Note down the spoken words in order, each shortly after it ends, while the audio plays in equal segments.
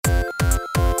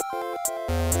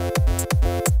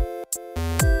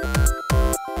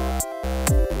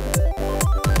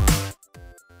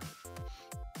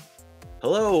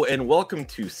Hello and welcome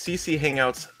to CC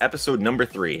Hangouts episode number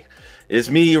 3. It is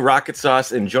me, Rocket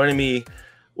Sauce, and joining me,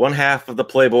 one half of the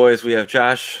Playboys, we have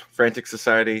Josh, Frantic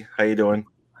Society. How you doing?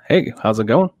 Hey, how's it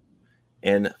going?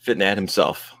 And Fitnat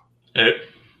himself. Hey.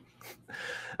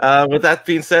 With that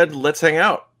being said, let's hang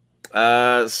out.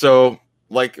 So,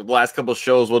 like the last couple of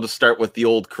shows, we'll just start with the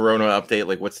old Corona update.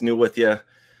 Like, what's new with you?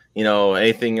 You know,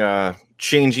 anything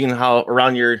changing how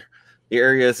around your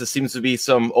areas? There seems to be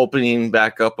some opening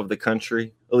back up of the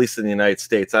country, at least in the United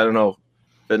States. I don't know,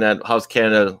 Fitnat, how's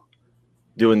Canada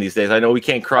doing these days? I know we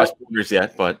can't cross borders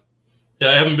yet, but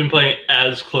yeah, I haven't been paying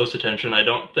as close attention. I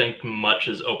don't think much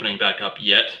is opening back up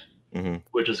yet,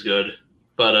 which is good.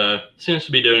 But seems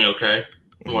to be doing okay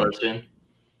from what I've seen.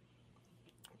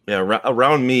 Yeah,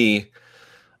 around me,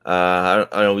 I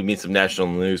know we need some national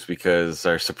news because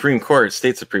our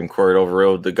state Supreme Court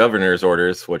overrode the governor's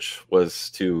orders, which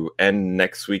was to end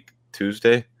next week,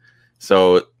 Tuesday.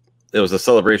 So it was a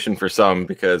celebration for some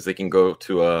because they can go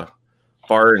to a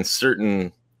bar in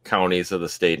certain counties of the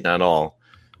state, not all,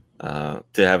 to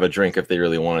have a drink if they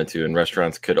really wanted to, and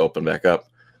restaurants could open back up.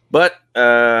 But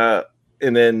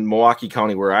and then Milwaukee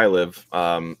County, where I live,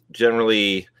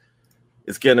 generally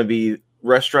it's going to be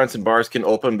restaurants and bars can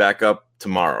open back up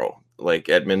tomorrow. Like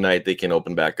at midnight, they can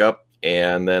open back up.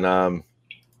 And then,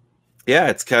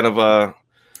 it's kind of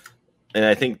and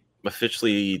I think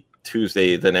officially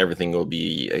Tuesday, then everything will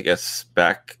be, I guess,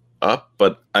 back up.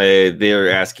 But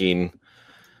they're asking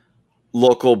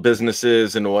local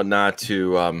businesses and whatnot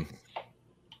to,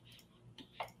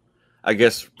 I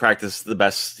guess, practice the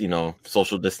best,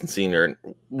 social distancing or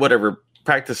whatever,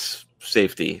 practice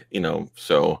safety,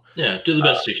 so. Yeah, do the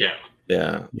best you can.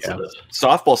 Yeah.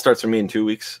 Softball starts for me in 2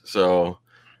 weeks, so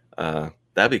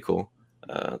that'd be cool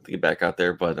to get back out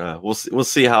there. But we'll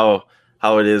see how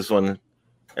it is when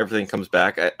everything comes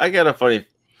back. I got a funny.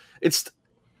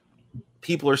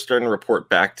 People are starting to report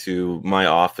back to my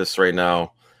office right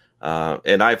now,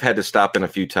 and I've had to stop in a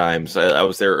few times. I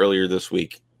was there earlier this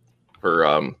week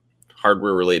for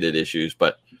hardware related issues,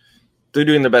 but they're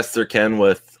doing the best they can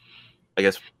with, I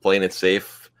guess, playing it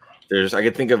safe. I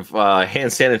can think of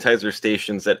hand sanitizer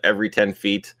stations at every 10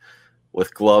 feet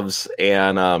with gloves,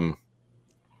 and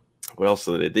what else?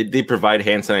 They provide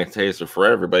hand sanitizer for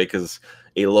everybody because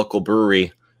a local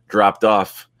brewery dropped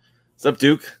off. What's up,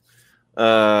 Duke?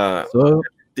 A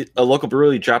local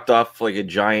brewery dropped off like a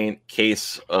giant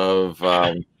case of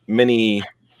mini.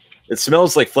 It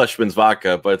smells like Fleshman's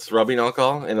vodka, but it's rubbing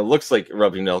alcohol, and it looks like It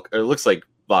looks like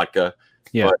vodka.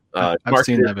 Yeah, but, I've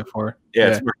seen that before. Yeah,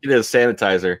 it's marketed as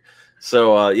sanitizer.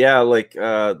 So,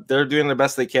 they're doing the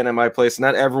best they can at my place.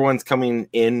 Not everyone's coming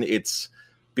in. It's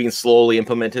being slowly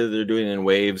implemented. They're doing it in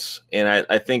waves. And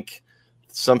I think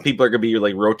some people are going to be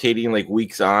like rotating like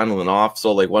weeks on and off.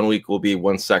 So like 1 week will be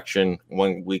one section.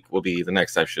 1 week will be the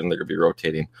next section. They're going to be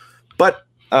rotating. But,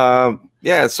 so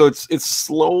it's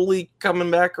slowly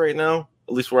coming back right now,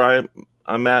 at least where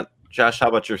I'm at. Josh, how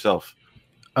about yourself?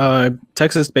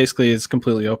 Texas basically is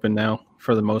completely open now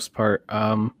for the most part.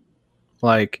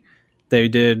 Like they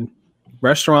did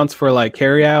restaurants for like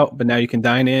carry out, but now you can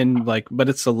dine in, but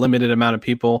it's a limited amount of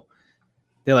people.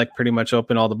 They like pretty much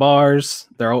open all the bars.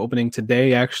 They're all opening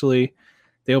today. Actually,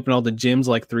 they opened all the gyms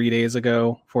like 4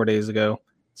 days ago.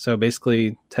 So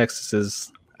basically Texas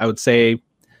is, I would say,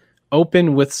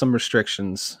 open with some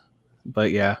restrictions,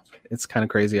 but yeah, it's kind of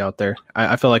crazy out there.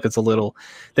 I feel like it's a little,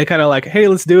 they kind of like, hey,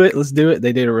 let's do it.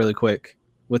 They did it really quick.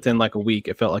 Within like a week,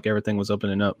 it felt like everything was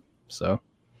opening up. So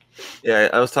yeah,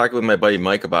 I was talking with my buddy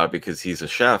Mike about it because he's a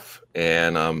chef,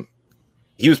 and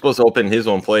he was supposed to open his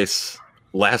own place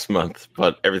last month,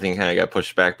 but everything kind of got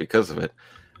pushed back because of it.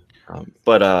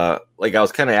 But I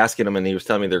was kind of asking him, and he was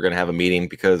telling me they're going to have a meeting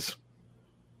because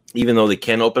even though they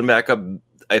can open back up,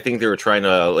 I think they were trying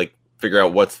to figure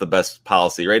out what's the best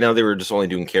policy. Right now, they were just only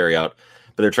doing carry out,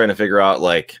 but they're trying to figure out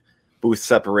booth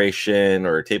separation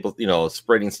or table,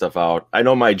 spreading stuff out. I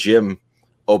know my gym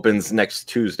opens next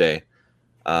Tuesday.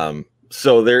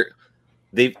 So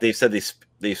they've said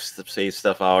they say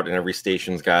stuff out, and every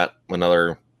station's got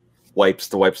another wipes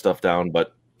to wipe stuff down,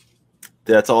 but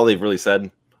that's all they've really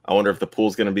said. I wonder if the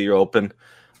pool's going to be open.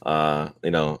 I've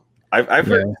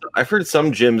heard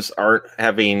some gyms aren't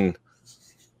having,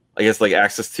 I guess,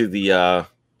 access to the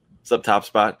sub top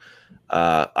spot.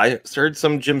 I heard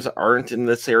some gyms aren't in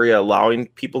this area allowing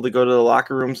people to go to the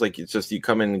locker rooms. It's just you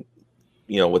come in,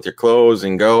 with your clothes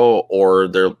and go, or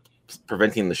they're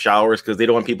preventing the showers because they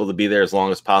don't want people to be there as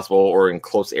long as possible or in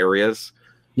close areas.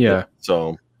 Yeah.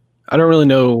 So I don't really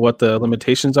know what the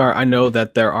limitations are. I know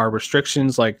that there are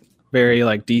restrictions,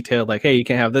 very detailed, hey, you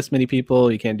can't have this many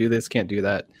people, you can't do this, can't do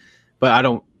that. But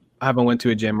I haven't went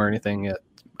to a gym or anything yet.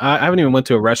 I haven't even went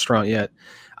to a restaurant yet.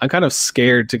 I'm kind of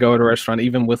scared to go to a restaurant,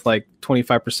 even with like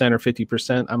 25% or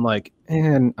 50%. I'm like,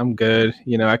 and I'm good.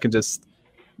 You know, I could just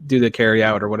do the carry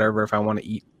out or whatever if I want to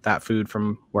eat that food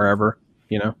from wherever,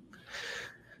 you know.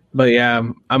 But yeah,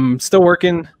 I'm still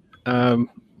working. I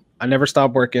never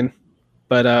stopped working,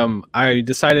 but I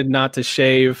decided not to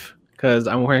shave because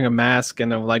I'm wearing a mask,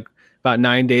 and I'm like about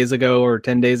 9 days ago or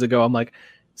 10 days ago, I'm like,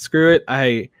 screw it.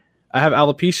 I have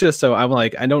alopecia, so I'm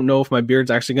like, I don't know if my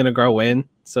beard's actually gonna grow in,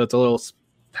 so it's a little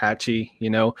patchy, you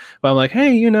know. But I'm like,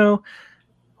 hey, you know,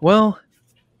 well,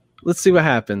 let's see what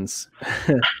happens.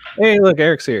 Hey, look,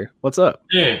 Eric's here. What's up?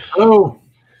 Hey. Hello.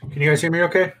 Can you guys hear me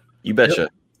okay? You betcha. Yep.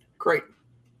 Great.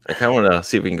 I kind of want to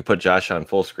see if we can put Josh on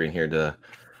full screen here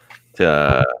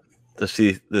to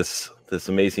see this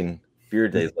amazing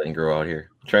beard that he's letting grow out here.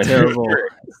 Terrible.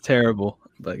 It's terrible.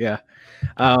 But yeah.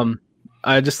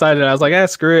 I decided, I was like,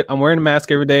 screw it. I'm wearing a mask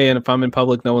every day, and if I'm in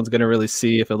public, no one's gonna really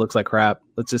see if it looks like crap.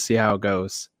 Let's just see how it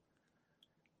goes.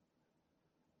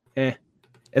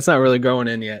 It's not really growing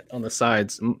in yet on the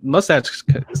sides. Mustache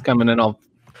is coming in all.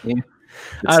 Yeah.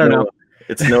 I don't know.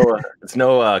 It's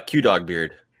no Q Dog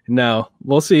beard. No,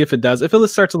 we'll see if it does. If it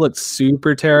starts to look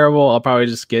super terrible, I'll probably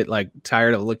just get like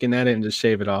tired of looking at it and just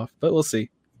shave it off. But we'll see,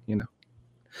 you know.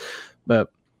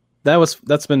 But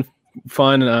that's been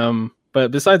fun.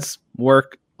 But besides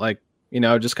work, like, you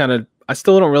know, just kind of, I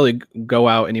still don't really go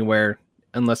out anywhere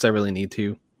unless I really need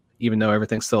to, even though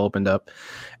everything's still opened up.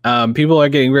 People are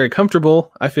getting very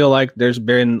comfortable. I feel like there's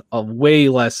been a way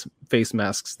less face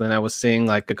masks than I was seeing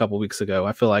like a couple weeks ago.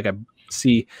 I feel like I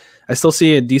still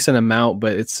see a decent amount,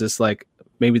 but it's just like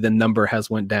maybe the number has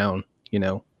went down, you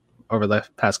know, over the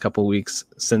past couple of weeks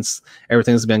since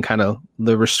everything's been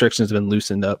the restrictions have been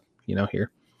loosened up, you know,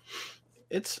 here.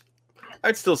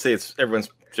 I'd still say everyone's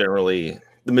generally,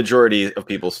 the majority of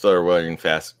people still are wearing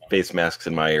face masks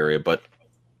in my area, but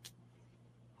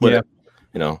yeah,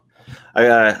 you know,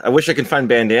 I wish I could find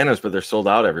bandanas, but they're sold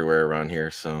out everywhere around here.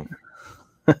 So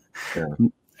yeah.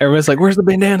 Everyone's like, where's the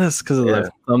bandanas? Because of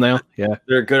the thumbnail. Yeah.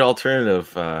 They're a good alternative.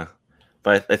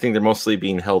 But I think they're mostly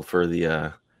being held for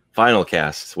the final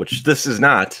casts, which this is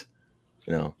not,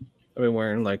 you know. I've been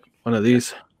wearing like one of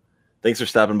these. Thanks for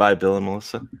stopping by, Bill and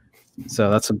Melissa.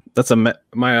 So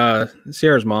my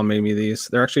Sierra's mom made me these.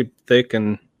 They're actually thick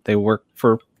and they work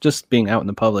for just being out in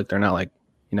the public. They're not like,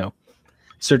 you know,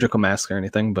 surgical masks or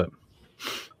anything, but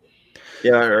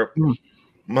yeah,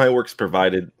 my work's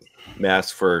provided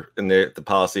masks for, and the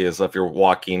policy is if you're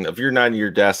not in your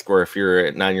desk or if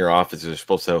you're not in your office, you're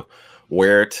supposed to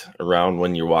wear it around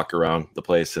when you walk around the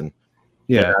place. And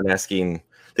yeah, I'm asking,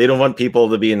 they don't want people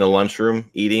to be in the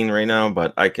lunchroom eating right now,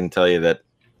 but I can tell you that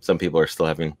some people are still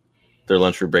having their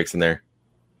lunchroom breaks in there.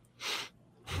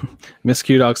 Miss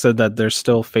Q Dog said that there's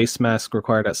still face masks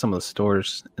required at some of the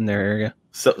stores in their area.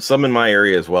 So some in my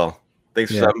area as well.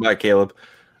 Thanks for stopping by, Caleb.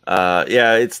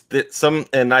 It's some,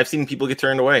 and I've seen people get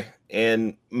turned away.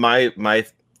 And my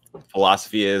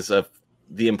philosophy is, if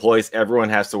the employees, everyone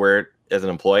has to wear it as an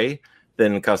employee,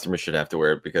 then customers should have to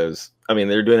wear it, because I mean,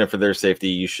 they're doing it for their safety.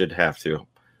 You should have to.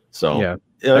 So yeah,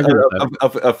 you know,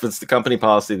 if it's the company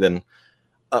policy, then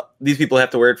these people have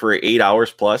to wear it for 8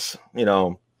 hours plus. You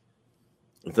know,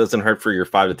 it doesn't hurt for your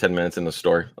 5 to 10 minutes in the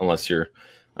store, unless you're,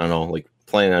 I don't know, like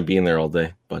planning on being there all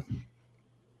day. But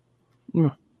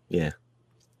yeah.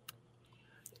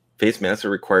 Face masks are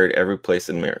required every place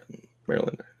in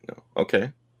Maryland. No.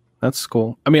 Okay. That's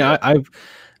cool. I mean,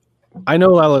 I know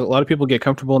a lot of people get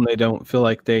comfortable and they don't feel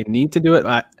like they need to do it.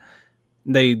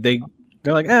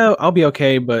 They're like, oh, I'll be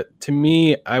okay. But to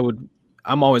me,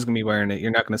 I'm always gonna be wearing it.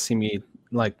 You're not gonna see me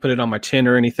like put it on my chin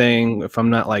or anything if I'm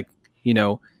not like, you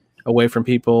know, away from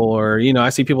people, or, you know, I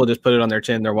see people just put it on their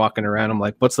chin. They're walking around. I'm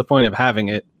like, what's the point of having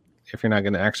it if you're not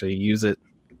gonna actually use it?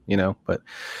 You know, but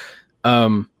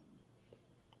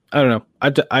I don't know.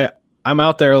 I'm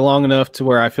out there long enough to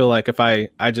where I feel like if I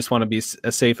just want to be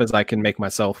as safe as I can make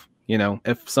myself, you know,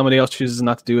 if somebody else chooses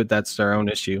not to do it, that's their own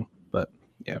issue. But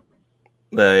yeah,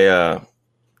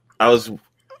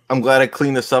 I'm glad I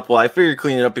cleaned this up. Well, I figured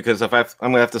cleaning it up because I'm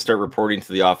gonna have to start reporting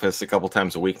to the office a couple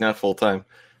times a week, not full time.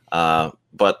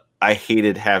 But I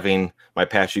hated having my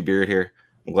patchy beard here.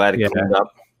 I'm glad it cleaned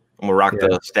up. I'm gonna rock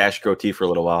the stash goatee for a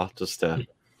little while, just to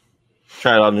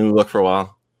try out a new look for a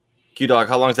while. Q Dog,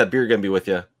 how long is that beard gonna be with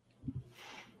you?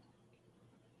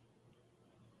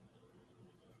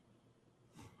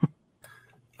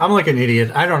 I'm like an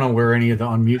idiot. I don't know where any of the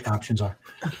unmute options are.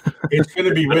 It's going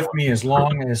to be with me as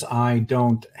long as I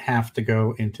don't have to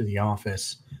go into the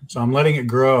office. So I'm letting it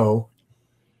grow.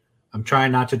 I'm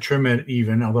trying not to trim it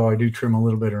even, although I do trim a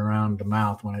little bit around the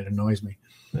mouth when it annoys me.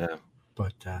 Yeah.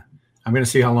 But I'm going to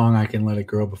see how long I can let it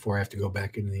grow before I have to go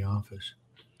back into the office.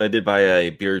 I did buy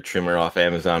a beard trimmer off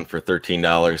Amazon for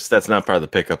 $13. That's not part of the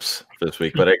pickups for this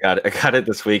week, but I got it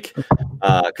this week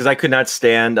because I could not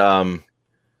stand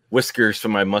whiskers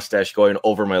from my mustache going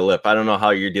over my lip. I don't know how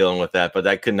you're dealing with that, but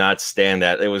I could not stand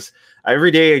that. It was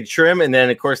every day I trim, and then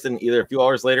of course, then either a few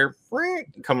hours later,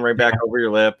 come right back over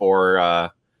your lip, or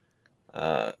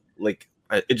like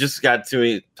it just got to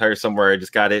me tiresome where I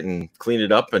just got it and cleaned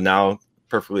it up, and now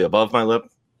perfectly above my lip.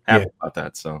 Happy about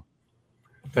that. So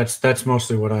that's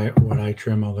mostly what I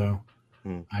trim. Although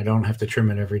I don't have to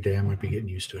trim it every day, I might be getting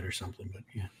used to it or something. But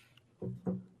yeah,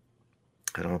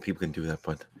 I don't know if people can do that,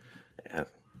 but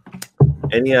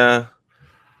yeah.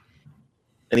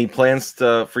 Any plans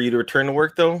for you to return to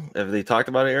work though? Have they talked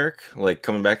about it, Eric? Like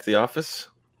coming back to the office?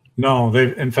 No,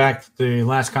 in fact, the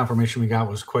last confirmation we got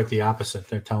was quite the opposite.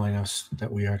 They're telling us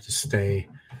that we are to stay.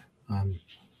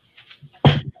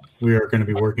 We are going to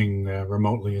be working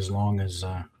remotely as long as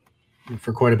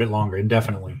for quite a bit longer,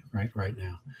 indefinitely, right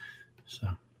now. So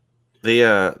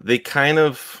they kind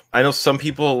of, I know some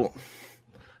people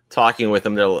talking with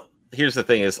them. Here's the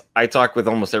thing: is I talk with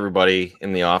almost everybody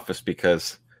in the office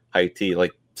because IT,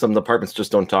 like some departments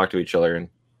just don't talk to each other, and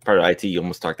part of IT, you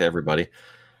almost talk to everybody.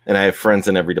 And I have friends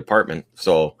in every department,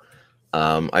 so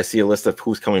I see a list of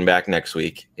who's coming back next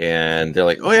week, and they're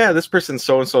like, "Oh yeah, this person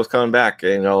so and so is coming back,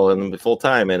 and full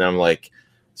time." And I'm like,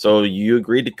 "So you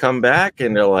agreed to come back?"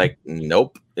 And they're like,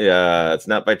 "Nope, it's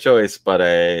not by choice." But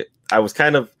I was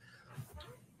kind of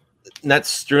not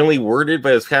sternly worded,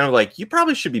 but it's kind of like, "You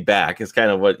probably should be back." It's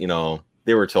kind of what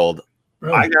they were told.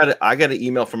 Really? I got an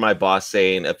email from my boss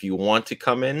saying if you want to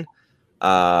come in,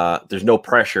 there's no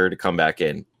pressure to come back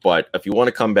in. But if you want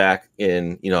to come back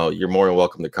in, you're more than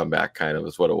welcome to come back, kind of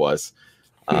is what it was.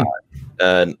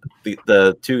 And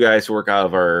the two guys who work out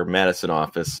of our Madison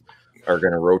office are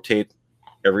going to rotate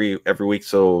every week,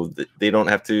 so they don't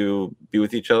have to be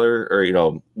with each other,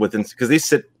 or within, because they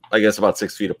sit, I guess, about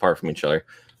 6 feet apart from each other,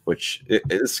 which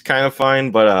is kind of fine.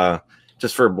 But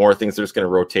just for more things, they're just going to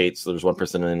rotate. So there's one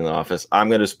person in the office. I'm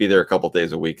going to just be there a couple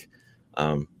days a week.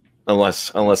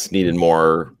 Unless needed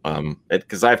more,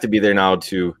 because I have to be there now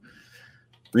to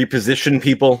reposition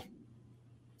people.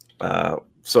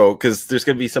 So because there's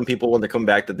going to be some people when they come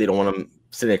back that they don't want them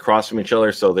sitting across from each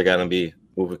other, so they're going to be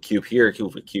move a cube here,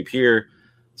 move a cube here.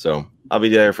 So I'll be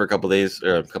there for a couple days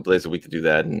a week to do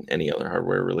that, and any other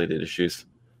hardware related issues.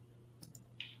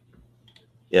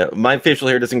 Yeah, my facial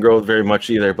hair doesn't grow very much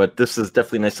either, but this is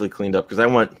definitely nicely cleaned up because I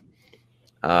went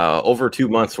over 2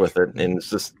 months with it, and it's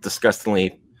just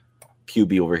disgustingly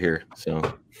QB over here, so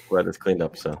glad it's cleaned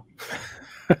up. So,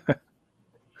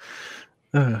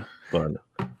 but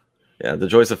yeah, the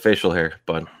joys of facial hair.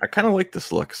 But I kind of like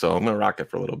this look, so I'm gonna rock it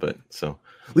for a little bit. So,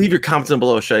 leave your comments down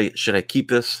below. Should I keep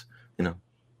this?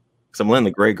 Because I'm letting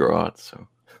the gray grow out. So,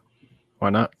 why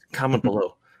not? Comment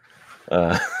below.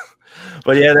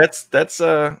 But yeah, that's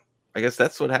I guess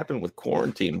that's what happened with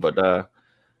quarantine. But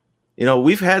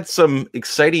we've had some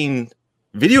exciting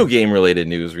video game related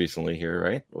news recently here,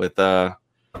 right? With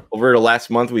over the last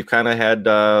month, we've kind of had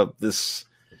this.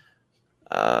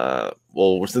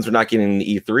 Well, since we're not getting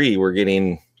E3, we're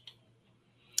getting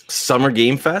Summer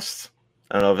Game Fest.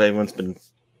 I don't know if anyone's been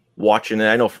watching it.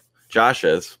 I know Josh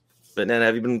has, but then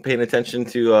have you been paying attention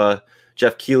to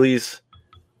Jeff Keighley's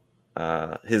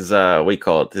his what do you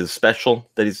call it? His special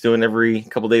that he's doing every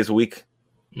couple days a week?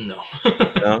 No.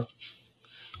 No.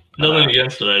 Nothing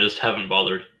against it. I just haven't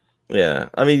bothered. Yeah,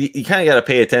 I mean, you kind of got to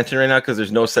pay attention right now because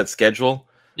there's no set schedule.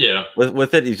 Yeah,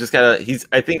 with it, he's just got to.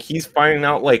 I think he's finding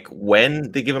out like when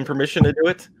they give him permission to do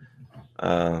it.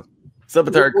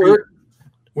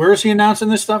 Where is he announcing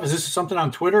this stuff? Is this something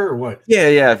on Twitter or what? Yeah.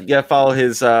 You got to follow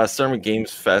his Summer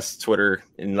Games Fest Twitter,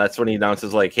 and that's when he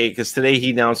announces like, hey, because today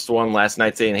he announced one last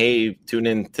night saying, hey, tune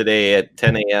in today at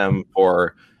 10 a.m.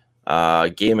 for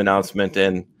game announcement,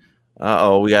 and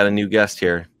we got a new guest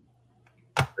here,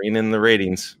 bringing in the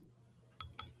ratings.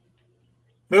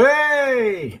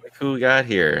 Hey! Look who we got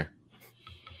here.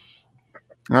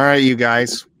 All right, you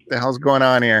guys. What the hell's going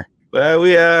on here? Well,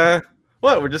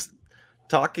 we're just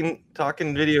talking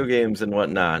video games and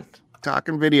whatnot.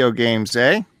 Talking video games,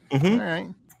 eh? Mm-hmm. All right.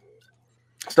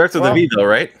 Starts with a V, though,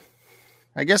 right?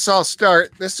 I guess I'll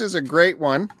start. This is a great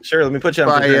one. Sure, let me put you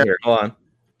on here. Hold on.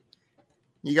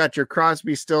 You got your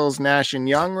Crosby, Stills, Nash, and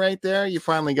Young right there. You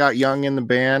finally got Young in the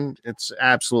band. It's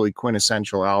absolutely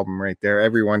quintessential album right there.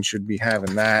 Everyone should be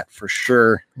having that for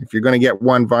sure. If you're going to get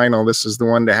one vinyl, this is the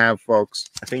one to have, folks.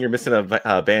 I think you're missing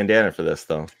a bandana for this,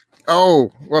 though.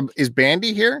 Oh, well, is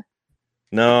Bandy here?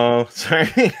 No,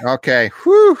 sorry. Okay.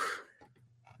 Whew.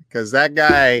 Because that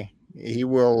guy,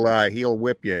 he'll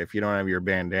whip you if you don't have your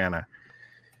bandana.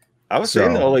 I was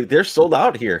saying though, like they're sold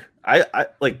out here. I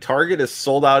like Target is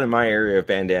sold out in my area of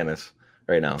bandanas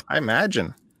right now. I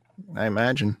imagine. They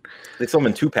sell them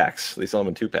in 2-packs.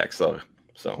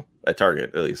 So at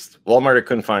Target at least. Walmart I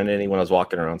couldn't find any when I was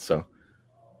walking around. So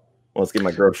let's get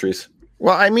my groceries.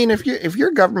 Well, I mean, if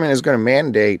your government is going to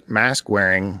mandate mask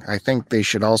wearing, I think they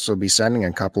should also be sending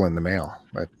a couple in the mail.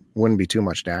 But wouldn't be too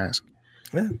much to ask.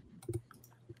 Yeah.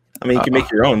 I mean, you can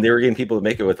make your own. They were getting people to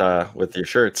make it with your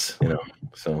shirts, you know.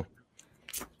 So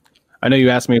I know you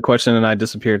asked me a question and I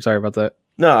disappeared. Sorry about that.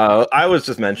 No, I was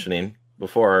just mentioning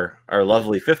before our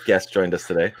lovely fifth guest joined us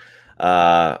today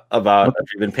about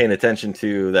if you've been paying attention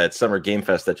to that summer game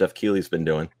fest that Jeff Keighley's been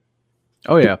doing.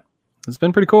 Oh yeah, it's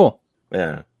been pretty cool.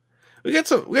 Yeah, we got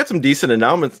some decent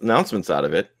announcements out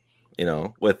of it. You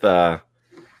know, with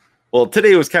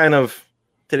today was kind of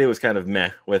meh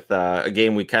with a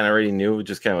game we kind of already knew,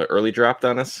 just kind of early dropped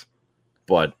on us,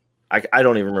 but I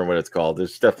don't even remember what it's called.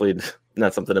 There's definitely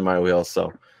not something in my wheels,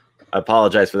 so I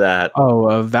apologize for that.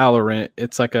 Oh, Valorant.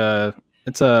 It's a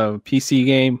PC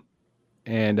game,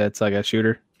 and it's like a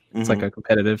shooter. It's like a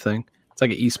competitive thing. It's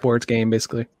like an esports game,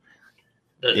 basically.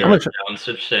 That's down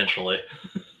substantially.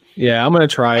 Yeah, I'm gonna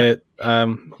try it.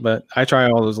 But I try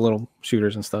all those little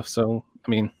shooters and stuff. So I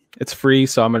mean, it's free,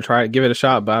 so I'm gonna try it, give it a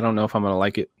shot. But I don't know if I'm gonna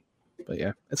like it. But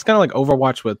yeah, it's kind of like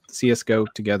Overwatch with CS:GO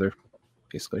together,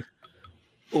 basically.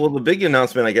 Well, the big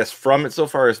announcement, I guess, from it so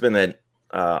far has been that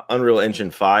Unreal Engine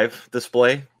 5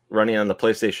 display running on the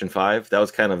PlayStation 5. That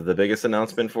was kind of the biggest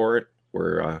announcement for it.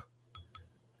 I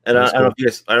don't know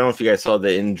if you guys saw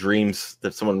the In Dreams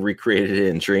that someone recreated it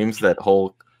in Dreams. That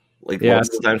whole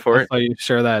design for it. Oh, you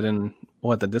share that in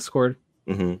the Discord?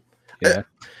 Mm-hmm. Yeah,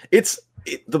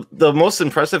 the most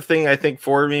impressive thing I think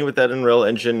for me with that Unreal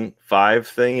Engine 5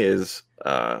 thing is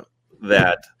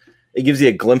that it gives you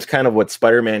a glimpse kind of what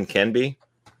Spider-Man can be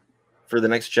for the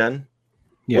next gen.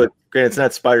 Yeah, granted, it's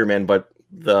not Spider-Man, but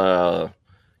the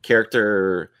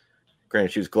character,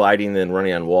 granted, she was gliding and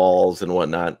running on walls and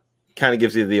whatnot, kind of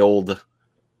gives you the old,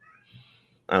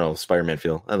 I don't know, Spider-Man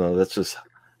feel. I don't know. That's just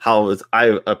how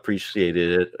I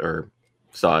appreciated it or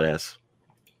saw it as.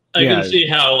 I can see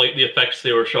how like the effects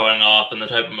they were showing off and the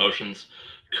type of motions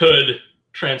could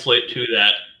translate to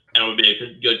that, and it would be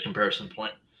a good comparison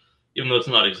point, even though it's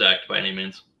not exact by any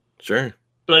means. Sure.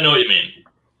 But I know what you mean.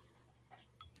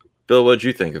 Bill, what did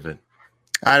you think of it?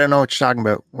 I don't know what you're talking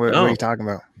about. What are you talking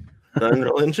about? The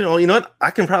Unreal Engine. Well, you know what?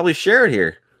 I can probably share it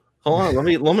here. Hold on,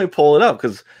 let me pull it up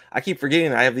because I keep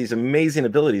forgetting I have these amazing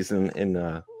abilities in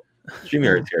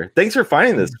StreamYard here. Thanks for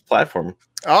finding this platform.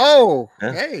 Oh,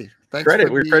 yeah. Hey, thanks.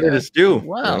 Credit is due.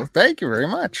 Wow, thank you very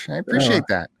much. I appreciate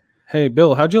that. Hey,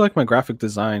 Bill, how'd you like my graphic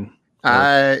design?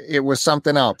 It was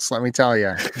something else. Let me tell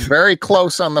you. Very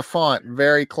close on the font.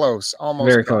 Very close. Almost.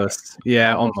 Very close.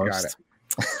 Yeah, almost.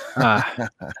 Got it.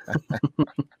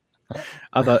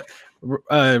 I thought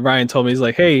Ryan told me, he's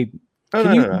like, hey,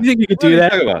 No. you think you could do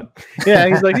that? Yeah,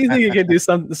 he's like, you think you could do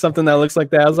something that looks like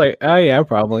that? I was like, oh yeah,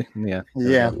 probably. Yeah.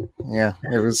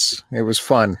 It was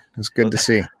fun. It was good to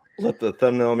see. Let the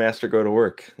thumbnail master go to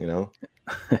work, you know.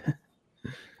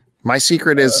 My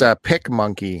secret is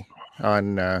PicMonkey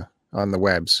on the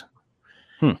webs.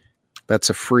 That's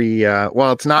a free,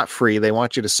 well, it's not free. They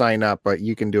want you to sign up, but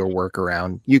you can do a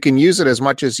workaround. You can use it as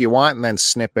much as you want and then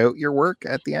snip out your work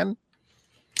at the end.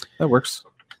 That works.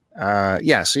 So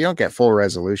you don't get full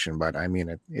resolution, but I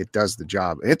mean, it does the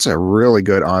job. It's a really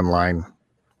good online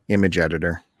image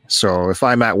editor. So if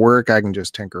I'm at work, I can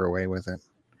just tinker away with it.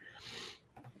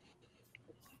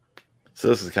 So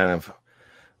this is kind of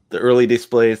the early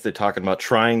displays. They're talking about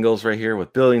triangles right here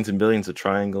with billions and billions of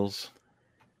triangles.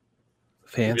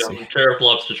 Fancy.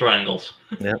 Teraflops to triangles.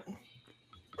 Yep.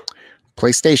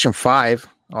 PlayStation 5.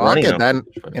 I'll get that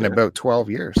in about 12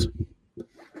 years.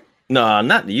 No,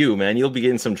 not you, man. You'll be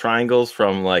getting some triangles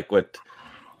from like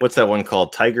what's that one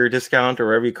called? Tiger Discount or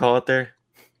whatever you call it there.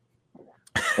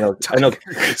 I know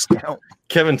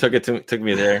Kevin took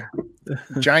me there.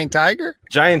 Giant Tiger?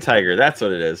 Giant Tiger, that's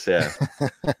what it is, yeah.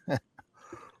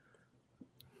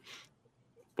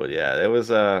 But yeah, it was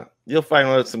you'll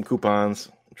find some coupons.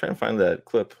 I'm trying to find that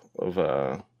clip of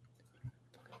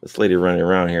this lady running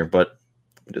around here, but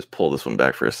let me just pull this one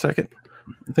back for a second.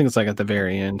 I think it's like at the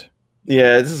very end.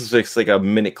 Yeah, this is just like a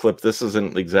minute clip. This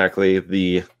isn't exactly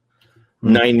the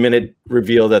 9-minute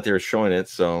reveal that they're showing it.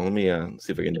 So let me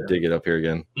see if I can dig it up here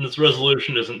again. And this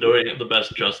resolution isn't doing it the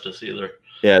best justice either.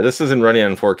 Yeah, this isn't running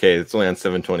on 4K. It's only on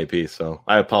 720p. So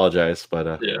I apologize,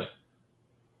 but yeah,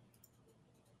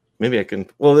 maybe I can.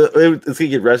 Well, it's gonna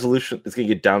get resolution. It's gonna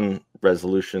get down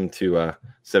resolution to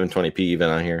 720p even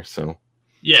on here. So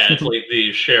yeah, it's like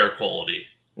the share quality.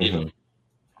 Mm-hmm.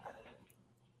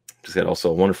 Just got also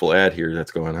a wonderful ad here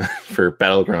that's going on for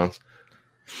Battlegrounds.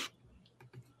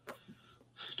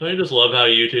 Don't you just love how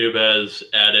YouTube has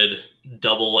added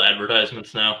double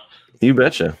advertisements now? You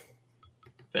betcha.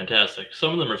 Fantastic.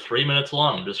 Some of them are 3 minutes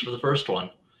long just for the first one.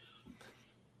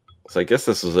 So I guess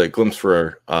this is a glimpse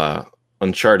for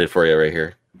Uncharted for you right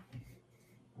here.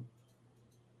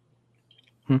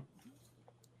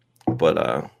 But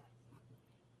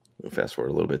we'll fast forward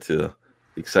a little bit to the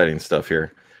exciting stuff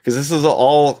here. Because this is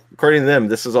all, according to them,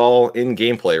 this is all in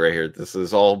gameplay right here. This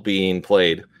is all being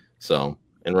played, so,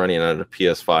 and running on a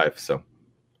PS5. So,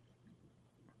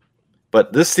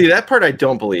 but that part I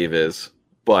don't believe is,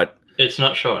 but it's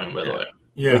not showing, by the way.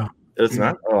 Yeah, it's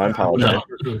not. Oh, I apologize.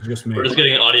 No. We're just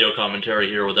getting audio commentary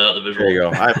here without the visual. There you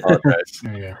go. I apologize.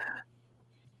 There you go.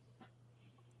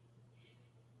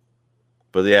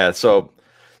 But yeah, so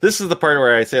this is the part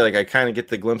where I say, like, I kind of get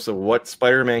the glimpse of what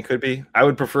Spider-Man could be. I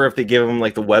would prefer if they give him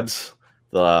like the webs,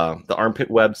 the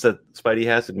armpit webs that Spidey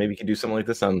has, and maybe he could do something like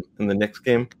this in the next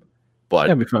game. But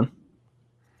that'd be fun.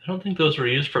 I don't think those were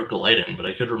used for gliding, but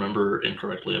I could remember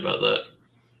incorrectly about that.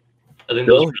 I think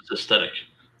Bill? those were just aesthetic.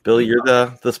 Billy, you're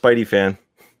the Spidey fan.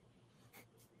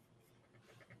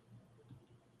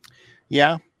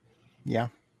 Yeah.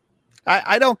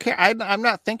 I don't care. I'm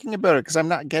not thinking about it because I'm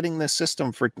not getting this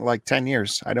system for like 10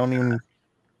 years. I don't even,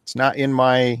 it's not in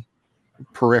my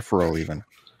peripheral even.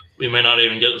 We may not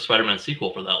even get the Spider-Man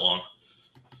sequel for that long.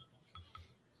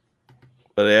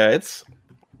 But yeah, it's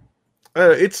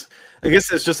I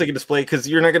guess it's just like a display because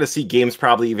you're not going to see games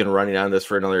probably even running on this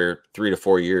for another 3 to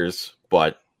 4 years.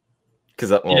 But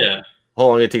because how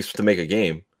long it takes to make a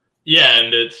game. Yeah,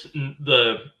 and it's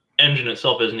the engine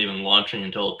itself isn't even launching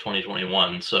until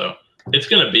 2021, so it's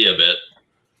going to be a bit.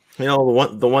 You know,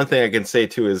 the one thing I can say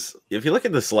too is if you look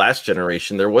at this last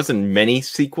generation, there wasn't many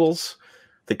sequels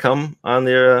to come on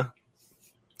their.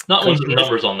 Not ones with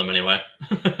numbers on them, anyway.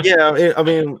 Yeah, I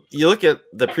mean, you look at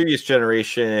the previous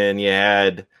generation, you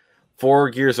had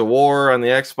 4 Gears of War on the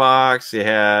Xbox, you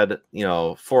had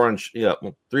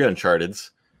 3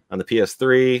 Uncharted's on the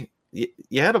PS3.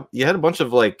 You had a bunch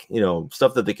of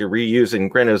stuff that they could reuse,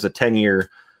 and granted, it was a 10-year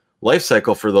life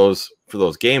cycle for those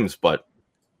games, but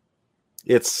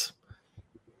it's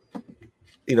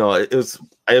it was.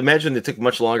 I imagine it took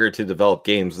much longer to develop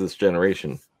games this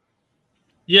generation.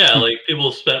 Yeah, like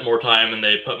people spent more time and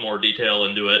they put more detail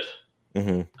into it.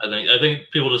 Mm-hmm. I think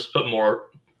people just put more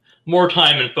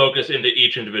time and focus into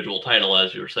each individual title,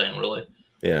 as you were saying, really.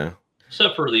 Yeah.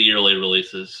 Except for the yearly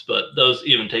releases, but those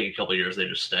even take a couple of years. They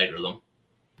just stagger them.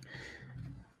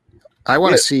 I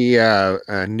want to see a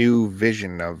new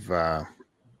vision of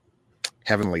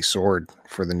Heavenly Sword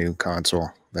for the new console.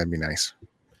 That'd be nice.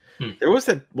 There was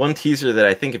that one teaser that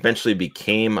I think eventually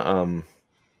became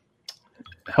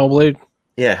Hellblade.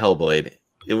 Yeah, Hellblade.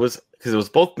 It was because it was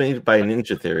both made by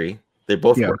Ninja Theory. They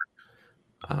both were.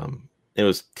 It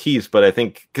was teased, but I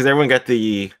think because everyone got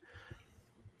the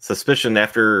suspicion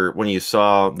after when you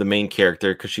saw the main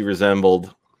character because she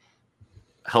resembled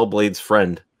Hellblade's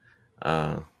friend.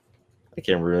 I can't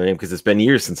remember the name because it's been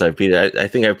years since I've beat it. I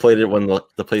think I played it when the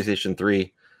PlayStation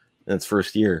 3 in its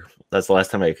first year. That's the last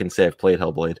time I can say I've played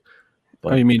Hellblade.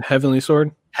 But you mean Heavenly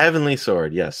Sword? Heavenly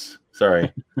Sword, yes.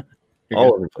 Sorry.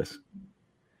 All over the place.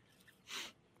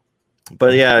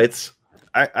 But yeah,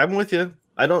 I'm with you.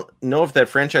 I don't know if that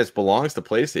franchise belongs to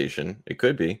PlayStation. It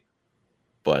could be.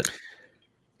 But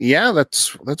yeah,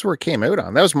 that's where it came out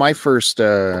on. That was my first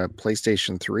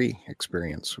PlayStation 3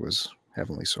 experience was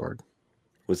Heavenly Sword.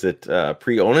 Was it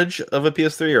pre-ownage of a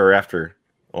PS3 or after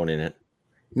owning it?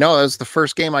 No, that was the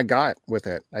first game I got with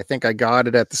it. I think I got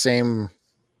it at the same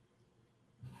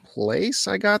place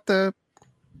I got the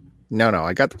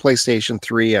I got the PlayStation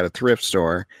 3 at a thrift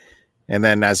store. And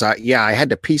then I had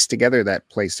to piece together that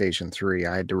PlayStation 3.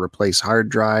 I had to replace hard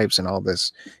drives and all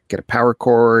this, get a power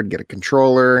cord, get a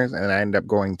controller, and I ended up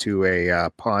going to a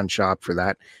pawn shop for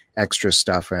that extra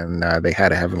stuff. And they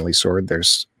had a Heavenly Sword.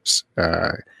 There's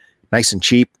nice and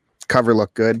cheap. Cover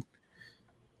looked good.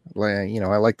 I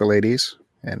like the ladies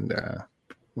and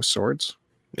with swords.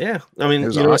 Yeah, I mean, it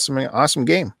was an awesome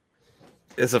game.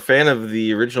 As a fan of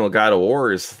the original God of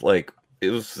War, it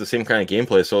was the same kind of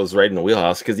gameplay, so it was right in the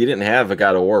wheelhouse because you didn't have a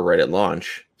God of War right at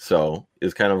launch. So it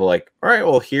was kind of like, all right,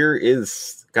 well, here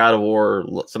is God of War,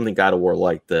 something God of War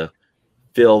like to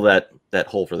fill that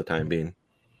hole for the time being.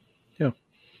 Yeah.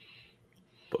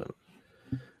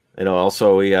 But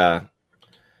also we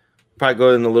probably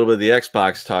go in a little bit of the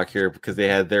Xbox talk here because they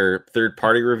had their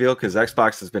third-party reveal because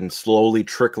Xbox has been slowly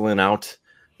trickling out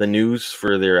the news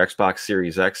for their Xbox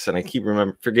Series X, and I keep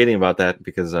forgetting about that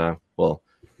because,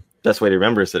 best way to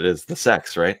remember is that it's the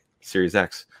sex, right? Series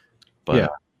X.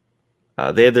 But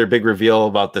they had their big reveal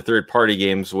about the third-party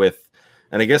games with,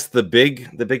 and I guess the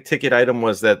big ticket item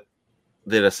was that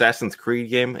Assassin's Creed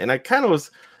game, and I kind of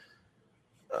was.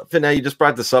 Now you just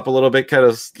brought this up a little bit, kind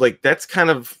of like that's kind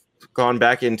of gone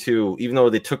back into, even though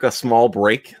they took a small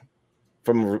break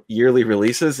from yearly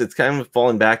releases, it's kind of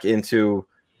fallen back into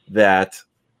that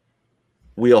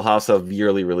wheelhouse of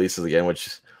yearly releases again,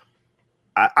 which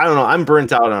I don't know. I'm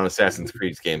burnt out on Assassin's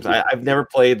Creed games. I've never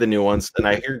played the new ones, and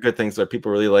I hear good things that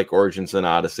people really like Origins and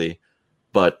Odyssey,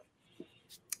 but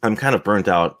I'm kind of burnt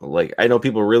out. Like I know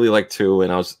people really like 2,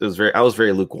 and I was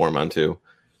very lukewarm on 2,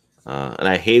 and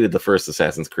I hated the first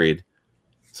Assassin's Creed.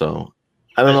 So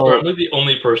I don't know. I'm probably the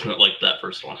only person that liked that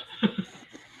first one.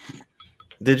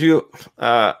 Did you?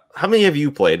 How many have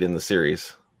you played in the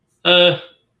series? 2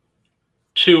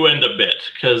 and a bit,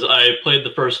 because I played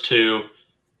the first 2,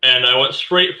 and I went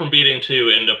straight from beating 2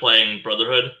 into playing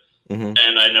Brotherhood, and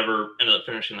I never ended up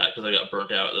finishing that because I got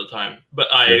burnt out at the time. But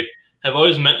I have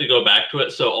always meant to go back to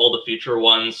it, so all the future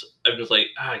ones, I'm just like,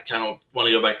 I kind of want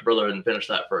to go back to Brotherhood and finish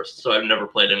that first. So I've never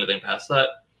played anything past that.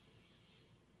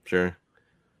 Sure.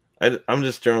 I'm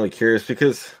just generally curious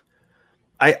because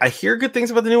I hear good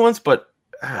things about the new ones, but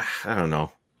I don't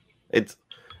know.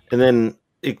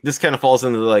 This kind of falls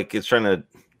into like it's trying to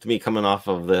me coming off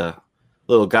of the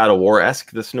little God of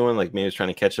War-esque, this new one, like maybe it's trying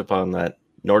to catch up on that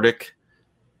Nordic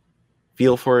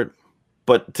feel for it.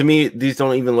 But to me, these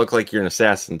don't even look like you're an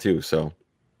assassin too. So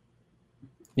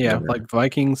yeah, like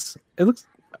Vikings. It looks.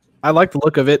 I like the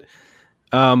look of it,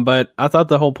 but I thought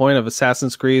the whole point of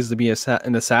Assassin's Creed is to be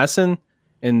an assassin,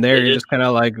 and there you're just kind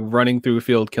of like running through a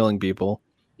field killing people.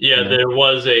 Yeah, there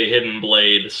was a hidden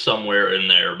blade somewhere in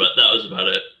there, but that was about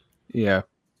it. Yeah,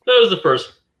 that was the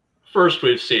first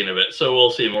we've seen of it, so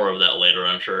we'll see more of that later,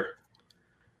 I'm sure.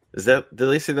 Did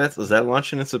they say that? Was that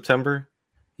launching in September?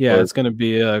 Yeah, it's going to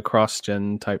be a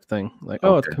cross-gen type thing. Like,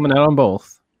 it's coming out on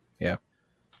both. Yeah.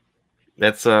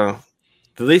 That's do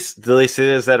they say,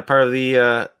 is that a part of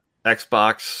the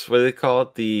Xbox, what do they call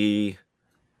it? The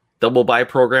double buy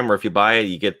program, where if you buy it,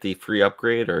 you get the free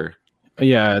upgrade, or?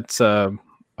 Yeah, it's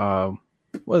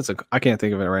what is it? I can't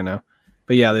think of it right now.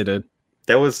 But yeah, they did.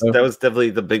 That was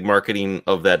definitely the big marketing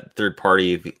of that third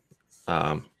party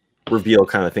reveal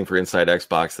kind of thing for Inside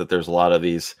Xbox, that there's a lot of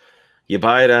these. You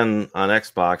buy it on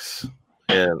Xbox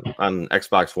and on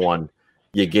Xbox One,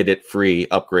 you get it free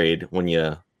upgrade when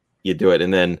you do it.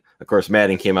 And then of course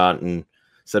Madden came out and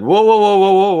said,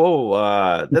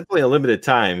 whoa, that's only a limited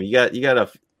time.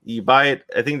 You buy it.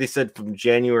 I think they said from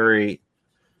January.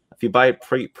 If you buy it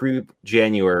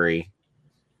pre-January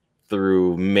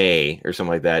through May or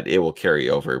something like that, it will carry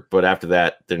over. But after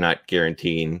that, they're not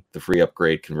guaranteeing the free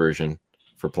upgrade conversion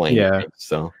for playing. Yeah. Games,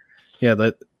 so yeah,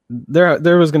 that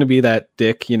there was going to be that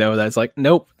dick, that's like,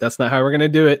 nope, that's not how we're going to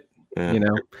do it. Yeah.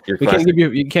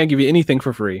 We can't give you anything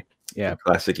for free. Yeah.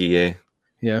 Classic EA.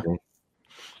 Yeah.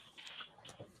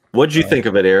 What did you think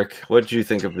of it, Eric? What did you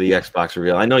think of the Xbox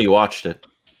reveal? I know you watched it.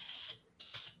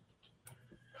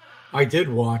 I did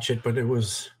watch it, but it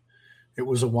was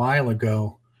a while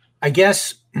ago. I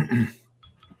guess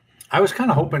I was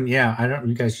kind of hoping,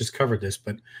 you guys just covered this,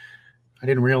 but I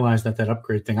didn't realize that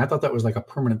upgrade thing. I thought that was like a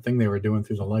permanent thing they were doing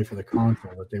through the life of the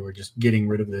console, that they were just getting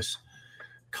rid of this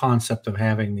concept of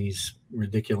having these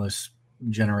ridiculous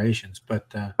generations. But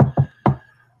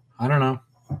I don't know.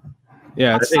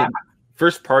 Yeah,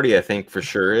 first party, I think for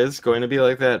sure is going to be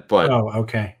like that, but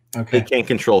okay. They can't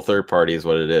control third party is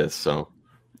what it is. So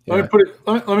let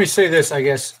me say this, I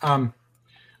guess.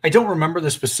 I don't remember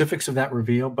the specifics of that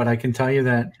reveal, but I can tell you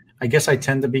that I guess I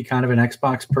tend to be kind of an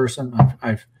Xbox person.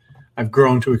 I've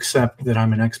grown to accept that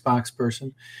I'm an Xbox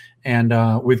person,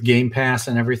 and with Game Pass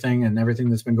and everything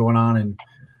that's been going on and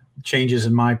changes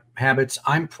in my habits,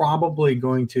 I'm probably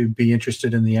going to be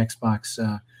interested in the Xbox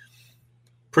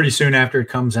pretty soon after it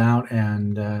comes out,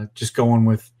 and just going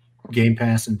with Game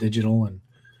Pass and digital. And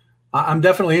I'm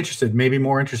definitely interested, maybe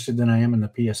more interested than I am in the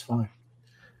PS5.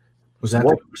 Was that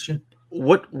the question?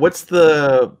 What's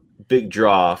the big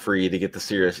draw for you to get the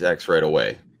Series X right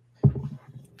away?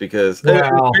 Because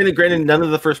granted, none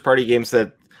of the first party games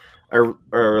that are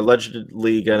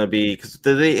allegedly going to be, because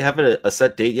do they have a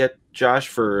set date yet, Josh,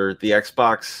 for the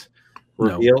Xbox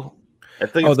reveal? No. I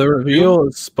think the reveal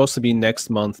is supposed to be next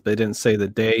month. They didn't say the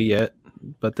day yet,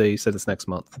 but they said it's next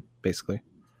month, basically.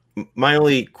 My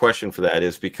only question for that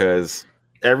is because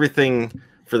everything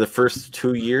for the first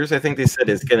 2 years, I think they said,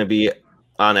 is going to be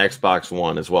on Xbox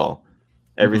One as well.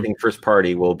 Everything first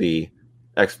party will be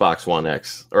Xbox One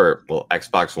X, or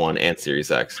Xbox One and Series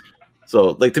X.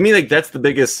 So like to me, like that's the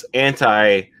biggest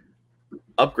anti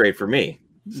upgrade for me.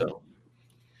 So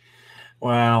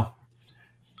well,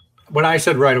 when I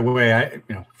said right away,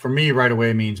 for me, right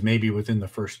away means maybe within the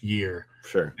first year.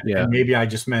 Sure. Yeah. And maybe I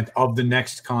just meant of the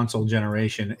next console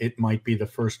generation, it might be the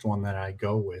first one that I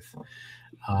go with.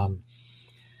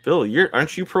 Bill,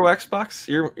 aren't you pro Xbox?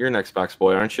 You're an Xbox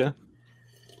boy, aren't you?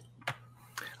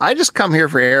 I just come here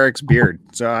for Eric's beard,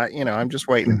 so I'm just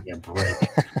waiting.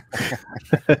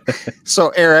 So,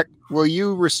 Eric, will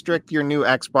you restrict your new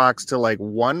Xbox to like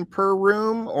 1 per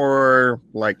room or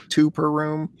like 2 per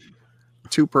room,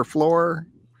 2 per floor?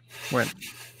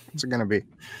 What's it going to be?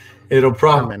 It'll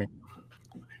probably.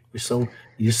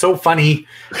 You're so funny.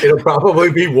 It'll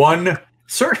probably be 1.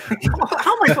 Sir,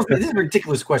 how am I supposed to? This is a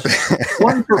ridiculous question.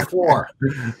 1 per floor.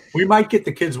 We might get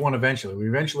the kids one eventually. We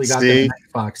eventually got them an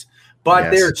Xbox.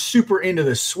 But they're super into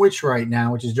the Switch right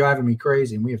now, which is driving me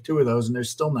crazy. And we have 2 of those, and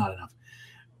there's still not enough.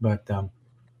 But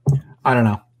I don't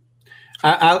know.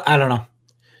 I don't know.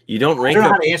 You don't rank. I don't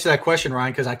know how to answer that question,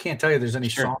 Ryan, because I can't tell you there's any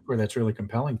software that's really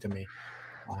compelling to me.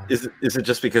 Is it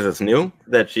just because it's new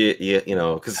that you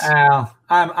Because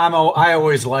I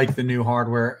always like the new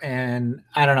hardware, and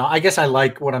I don't know. I guess I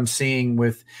like what I'm seeing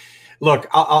with. Look,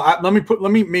 let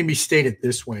me maybe state it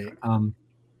this way.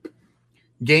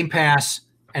 Game Pass.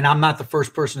 And I'm not the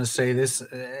first person to say this.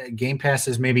 Game Pass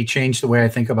has maybe changed the way I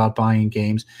think about buying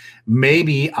games.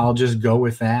 Maybe I'll just go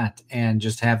with that and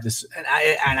just have this. And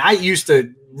I used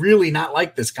to really not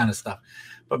like this kind of stuff,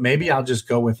 but maybe I'll just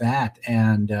go with that.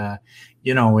 And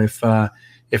if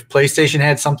PlayStation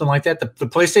had something like that, the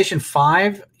PlayStation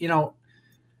 5,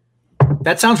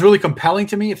 that sounds really compelling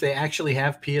to me if they actually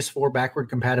have PS4 backward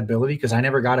compatibility, because I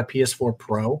never got a PS4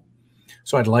 Pro,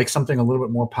 so I'd like something a little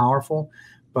bit more powerful.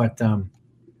 But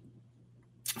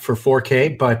for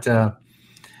 4K, but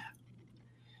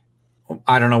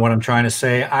I don't know what I'm trying to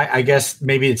say. I guess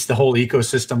maybe it's the whole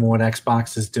ecosystem of what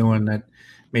Xbox is doing that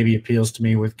maybe appeals to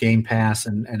me with Game Pass,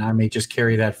 and I may just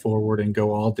carry that forward and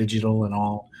go all digital and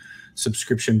all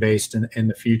subscription based in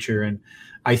the future. And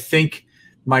I think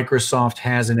Microsoft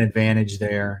has an advantage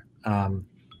there.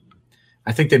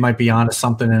 I think they might be onto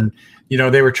something, and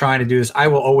they were trying to do this. I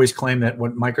will always claim that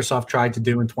what Microsoft tried to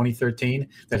do in 2013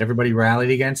 that everybody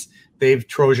rallied against, they've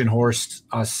Trojan horsed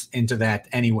us into that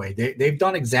anyway. They've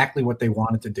done exactly what they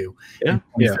wanted to do in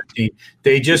 2013.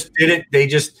 They just did it. They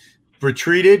just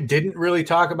retreated, didn't really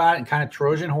talk about it, and kind of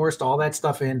Trojan horsed all that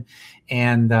stuff in.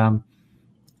 And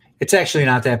it's actually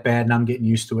not that bad, and I'm getting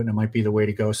used to it, and it might be the way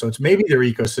to go. So it's maybe their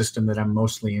ecosystem that I'm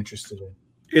mostly interested in.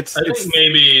 I think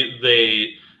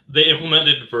maybe they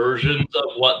implemented versions of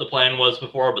what the plan was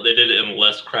before, but they did it in a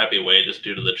less crappy way just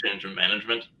due to the change in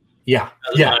management. Yeah,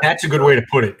 that's a good way to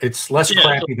put it. It's less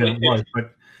crappy than it was,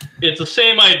 but it's the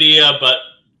same idea, but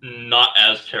not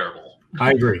as terrible.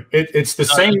 I agree. It's the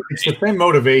same. It's the same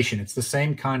motivation. It's the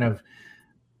same kind of.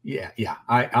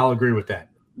 I'll agree with that.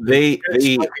 They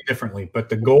slightly differently, but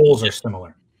the goals are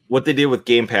similar. What they did with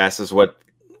Game Pass is what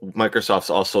Microsoft's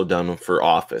also done for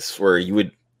Office, where you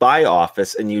would buy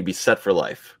Office and you'd be set for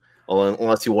life,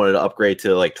 unless you wanted to upgrade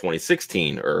to like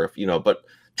 2016 or but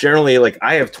generally, like,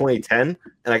 I have 2010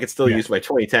 and I can still use my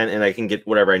 2010 and I can get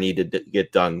whatever I need to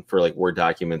get done for like Word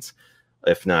documents,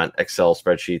 if not Excel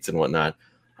spreadsheets and whatnot.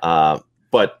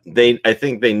 But I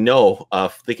think they know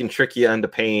they can trick you into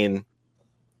paying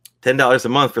 $10 a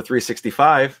month for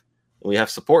 365. We have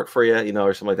support for you,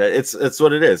 or something like that. It's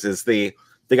what it is they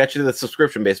got you to the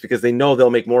subscription base because they know they'll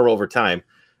make more over time.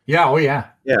 Yeah. Oh yeah.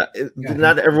 Yeah.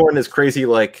 Not everyone is crazy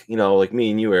like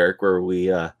me and you, Eric, where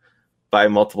we buy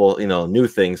multiple, new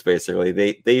things. Basically,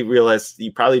 they realize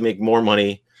you probably make more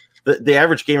money. The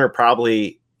average gamer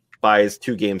probably buys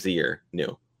 2 games a year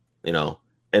new,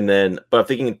 and then, but if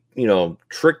they can,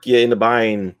 trick you into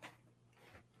buying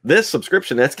this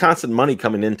subscription, that's constant money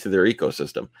coming into their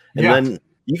ecosystem. And then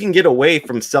you can get away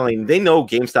from selling. They know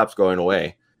GameStop's going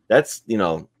away. That's,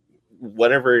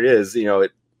 whatever it is,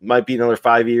 it might be another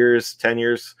 5 years, 10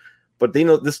 years, but they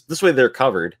know this way they're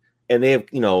covered, and they have,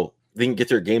 they can get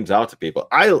their games out to people.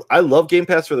 I love Game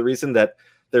Pass for the reason that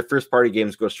their first party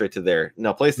games go straight to there.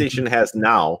 Now, PlayStation has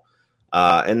now,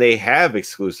 and they have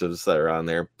exclusives that are on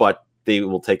there, but they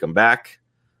will take them back.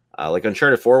 Like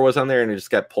Uncharted 4 was on there and it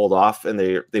just got pulled off, and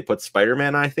they put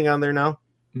Spider-Man, I think, on there now.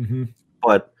 Mm-hmm.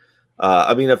 But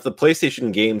if the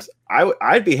PlayStation games,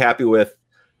 I'd be happy with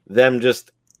them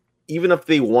just, even if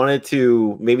they wanted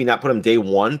to maybe not put them day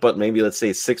one, but maybe let's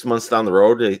say 6 months down the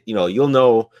road, you'll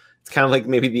know. It's kind of like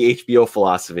maybe the HBO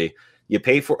philosophy. You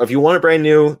pay for, if you want it brand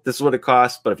new, this is what it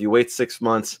costs. But if you wait 6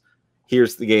 months,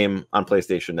 here's the game on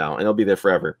PlayStation now, and it'll be there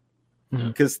forever.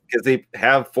 Because they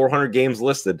have 400 games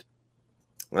listed.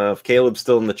 If Caleb's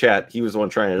still in the chat, he was the one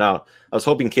trying it out. I was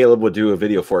hoping Caleb would do a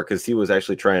video for it because he was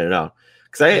actually trying it out.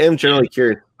 Because I am generally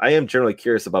curious. I am generally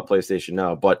curious about PlayStation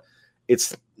now, but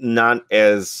it's not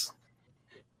as,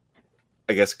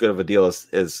 I guess, good of a deal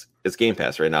as Game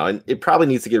Pass right now, and it probably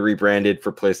needs to get rebranded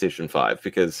for PlayStation 5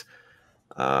 because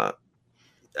I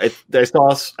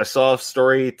saw a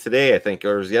story today, I think,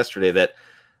 or it was yesterday, that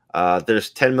there's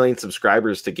 10 million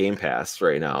subscribers to Game Pass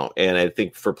right now, and I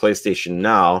think for PlayStation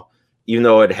Now, even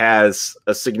though it has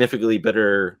a significantly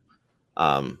better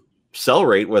sell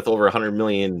rate with over 100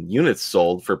 million units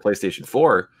sold for PlayStation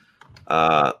 4,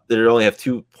 they only have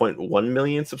 2.1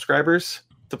 million subscribers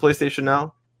to PlayStation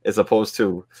Now, as opposed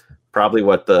to probably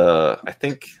what I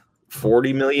think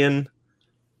 40 million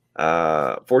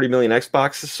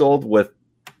Xbox is sold with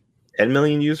 10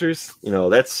 million users.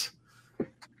 That's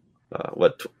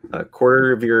what a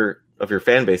quarter of your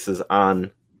fan base is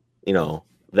on,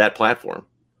 that platform.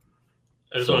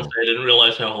 I just want to say I didn't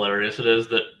realize how hilarious it is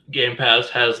that Game Pass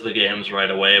has the games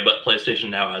right away, but PlayStation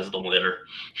Now has them later.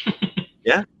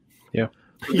 Yeah.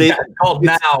 It's called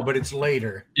now, but it's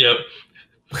later. Yep.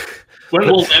 When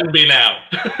will then be now?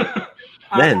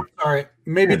 Then. Sorry,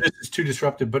 maybe this is too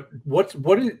disruptive, but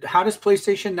how does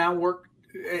PlayStation Now work?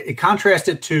 Contrast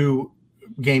it to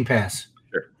Game Pass.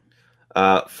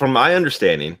 Sure. From my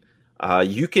understanding,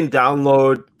 you can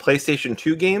download PlayStation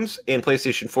 2 games and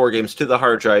PlayStation 4 games to the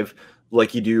hard drive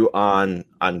like you do on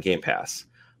Game Pass.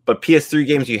 But PS3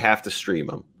 games, you have to stream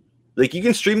them. Like, you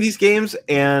can stream these games,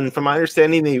 and from my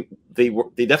understanding, they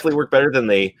definitely work better than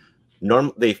they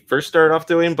first started off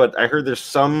doing. But I heard there's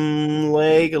some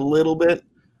lag a little bit.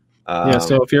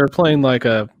 So if you're playing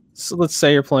let's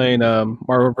say you're playing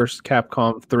Marvel vs.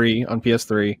 Capcom 3 on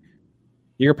PS3,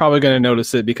 you're probably going to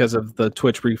notice it because of the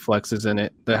Twitch reflexes in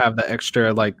it that have the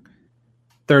extra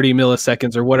 30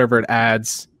 milliseconds or whatever it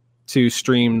adds to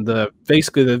stream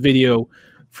basically the video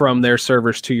from their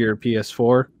servers to your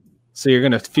PS4. So you're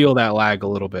going to feel that lag a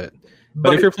little bit.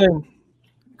 But if you're playing,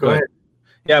 go ahead.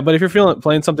 Yeah, but if you're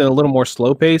playing something a little more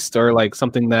slow paced or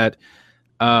something that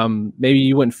maybe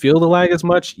you wouldn't feel the lag as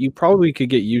much, you probably could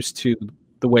get used to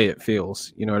the way it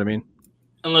feels. You know what I mean?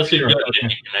 Unless you've got a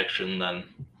connection, then.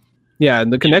 Yeah,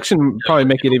 and the connection probably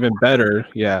make it even better.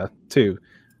 Yeah, too.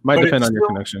 Might depend on your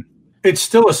connection. It's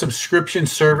still a subscription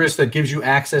service that gives you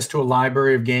access to a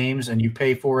library of games, and you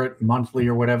pay for it monthly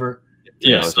or whatever.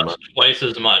 Yeah, it's twice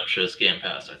as much as Game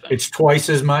Pass, I think. It's twice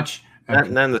as much? Not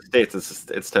in the States, it's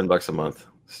 $10 a month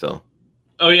still.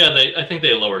 Oh, yeah, I think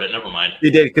they lowered it. Never mind.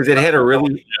 They did, because it had a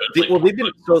really...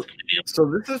 So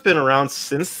this has been around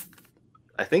since...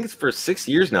 I think it's for 6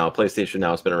 years now. PlayStation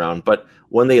Now has been around. But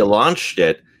when they launched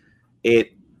it,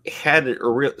 it had a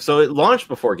real... So it launched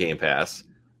before Game Pass.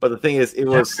 But the thing is, it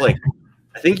was I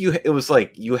think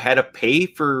you had to pay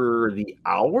for the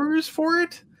hours for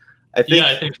it. I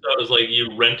think so. It was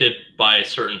you rented by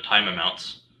certain time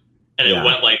amounts, and it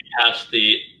went past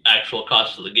the actual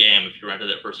cost of the game if you rented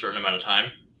it for a certain amount of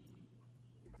time.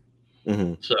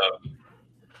 Mm-hmm. So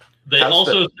they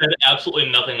said absolutely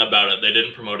nothing about it. They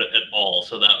didn't promote it at all.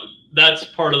 So that's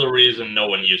part of the reason no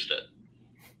one used it,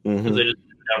 because they just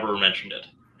never mentioned it.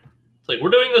 It's we're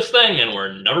doing this thing and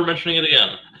we're never mentioning it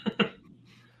again.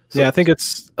 Yeah, I think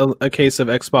it's a case of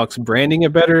Xbox branding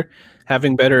it better,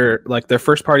 having better their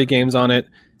first party games on it,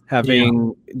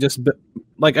 having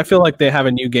I feel like they have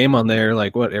a new game on there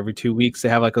every 2 weeks they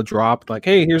have a drop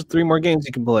hey, here's 3 more games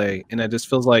you can play, and it just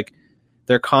feels like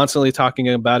they're constantly talking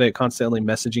about it, constantly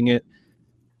messaging it,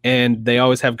 and they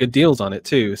always have good deals on it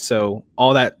too. So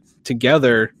all that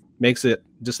together makes it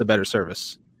just a better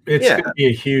service. It's going to be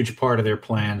a huge part of their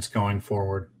plans going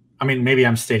forward. I mean, maybe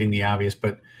I'm stating the obvious,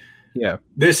 but yeah,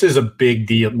 this is a big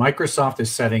deal. Microsoft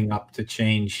is setting up to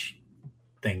change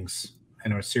things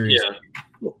in a serious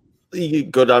way. You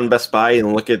go down Best Buy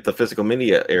and look at the physical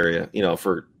media area,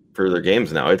 for their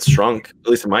games now. It's shrunk, at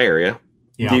least in my area.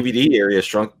 Yeah. DVD area is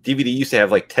shrunk. DVD used to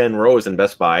have 10 rows in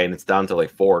Best Buy, and it's down to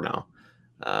 4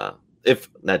 now. If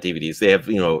not DVDs, they have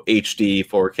HD,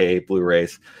 4K,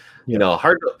 Blu-rays.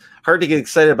 Hard to get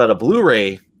excited about a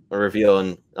Blu-ray reveal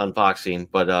and unboxing,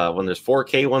 but when there's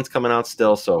 4K ones coming out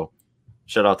still, so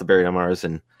shout out to Barry Amars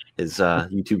and his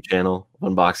YouTube channel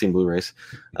unboxing Blu-rays.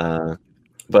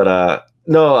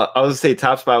 No, I was gonna say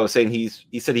Top Spot was saying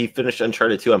he said he finished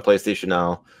Uncharted 2 on PlayStation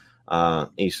Now.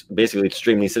 He's basically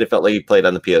streaming. He said it felt like he played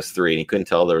on the PS3 and he couldn't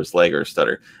tell there was lag or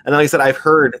stutter. And like I said, I've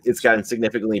heard it's gotten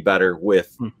significantly better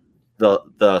with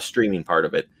the streaming part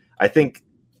of it. I think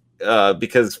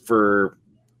because for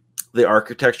the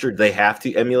architecture, they have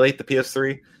to emulate the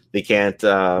PS3. They can't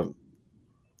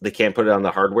put it on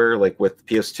the hardware like with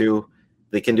PS2.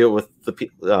 They can do it with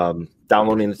the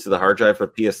downloading it to the hard drive. For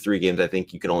PS3 games, I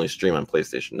think you can only stream on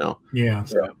PlayStation now. Yeah.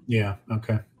 So. Yeah.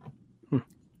 Okay.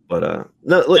 But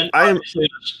no, look,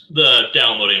 the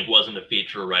downloading wasn't a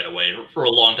feature right away for a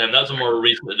long time. That's a more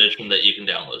recent addition that you can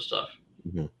download stuff.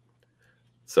 Mm-hmm.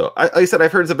 So, like I said,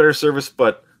 I've heard it's a better service,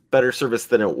 but better service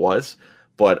than it was.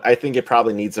 But I think it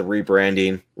probably needs a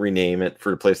rebranding, rename it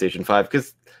for PlayStation 5,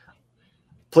 because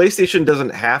PlayStation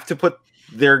doesn't have to put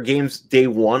their games day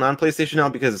one on PlayStation now,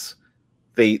 because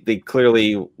they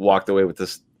clearly walked away with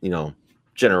this,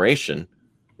 generation.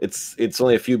 It's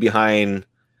only a few behind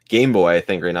Game Boy, I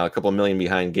think, right now, a couple million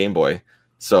behind Game Boy.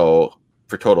 So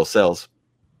for total sales,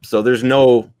 so there's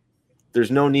no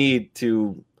need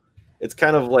to. It's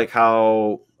kind of like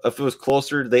how if it was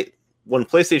closer, when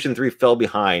PlayStation 3 fell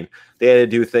behind, they had to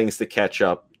do things to catch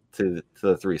up to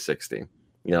the 360.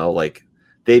 Like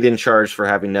they didn't charge for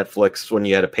having Netflix when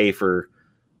you had to pay for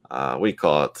live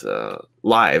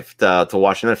to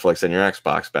watch Netflix on your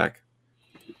Xbox back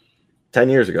 10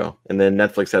 years ago, and then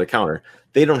Netflix had a counter.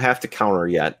 They don't have to counter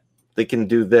yet. They can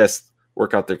do this,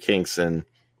 work out their kinks, and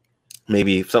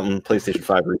maybe something PlayStation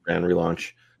 5 rebrand,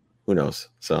 relaunch. Who knows?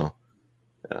 So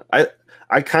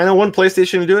I kind of want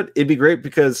PlayStation to do it. It'd be great,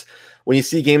 because when you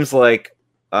see games like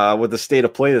with the State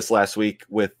of Play this last week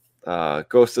with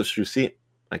Ghost of Tsushima,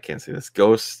 I can't say this.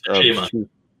 Ghost of Tsushima.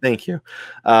 Thank you.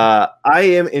 I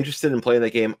am interested in playing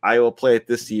that game. I will play it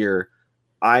this year.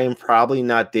 I am probably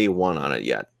not day one on it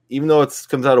yet, even though it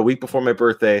comes out a week before my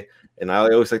birthday, and I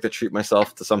always like to treat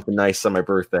myself to something nice on my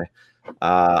birthday.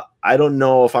 I don't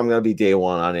know if I'm going to be day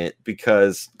one on it,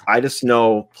 because I just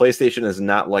know PlayStation is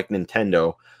not like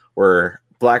Nintendo, where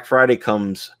Black Friday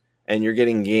comes and you're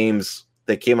getting games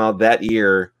that came out that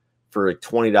year for like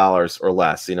 $20 or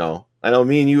less. I know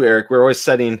me and you, Eric, we're always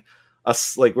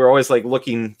we're always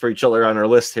looking for each other on our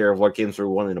list here of what games we're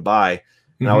wanting to buy.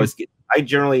 And I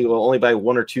generally will only buy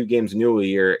 1 or 2 games new a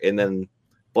year, and then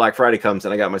Black Friday comes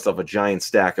and I got myself a giant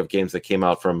stack of games that came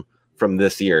out from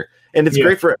this year. And it's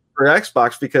great for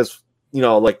Xbox, because you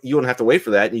don't have to wait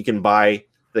for that, and you can buy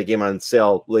the game on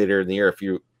sale later in the year if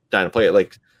you dying to play it.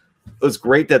 Like, it was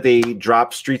great that they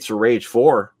dropped Streets of Rage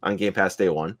 4 on Game Pass day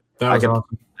one. That was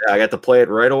awesome. I got to play it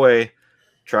right away,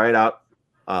 try it out.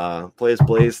 Play as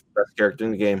Blaze, best character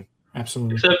in the game.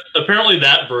 Absolutely. Except apparently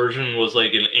that version was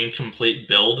like an incomplete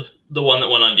build, the one that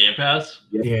went on Game Pass.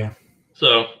 Yeah.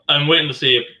 So I'm waiting to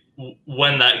see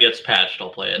when that gets patched.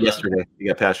 I'll play it. Yesterday. You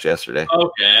got patched yesterday.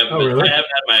 Okay. I really? haven't had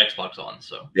my Xbox on,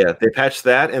 so. Yeah, they patched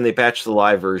that, and they patched the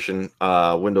live version,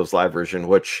 Windows Live version,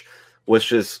 which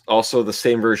is also the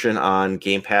same version on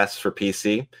Game Pass for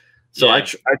PC. So I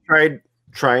tried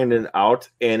trying it out,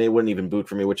 and it wouldn't even boot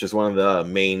for me, which is one of the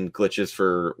main glitches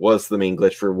was the main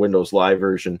glitch for Windows Live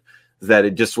version, is that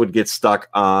it just would get stuck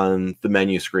on the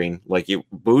menu screen. Like, you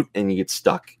boot and you get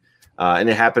stuck. And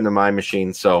it happened to my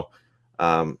machine. So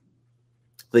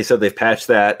they said they've patched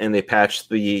that, and they patched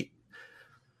I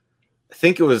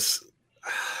think it was,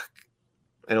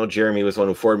 I know Jeremy was the one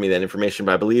who forwarded me that information,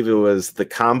 but I believe it was the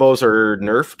combos are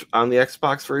nerfed on the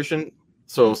Xbox version.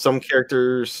 So some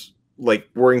characters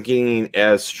weren't getting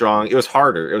as strong. It was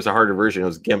harder. It was a harder version. It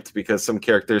was gimped, because some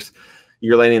characters,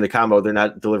 you're landing the combo, they're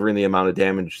not delivering the amount of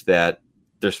damage that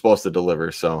they're supposed to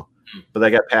deliver. So, but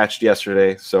that got patched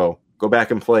yesterday. So go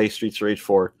back and play Streets of Rage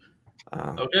 4.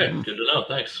 Okay, good to know.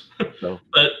 Thanks. So,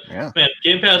 but man,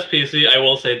 Game Pass PC, I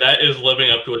will say that is living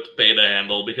up to its beta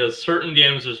handle, because certain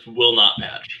games just will not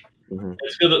patch. Mm-hmm.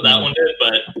 It's good that one did,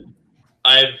 but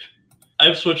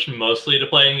I've switched mostly to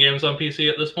playing games on PC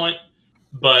at this point.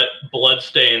 But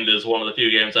Bloodstained is one of the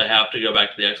few games I have to go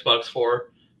back to the Xbox for,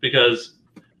 because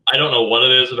I don't know what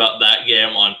it is about that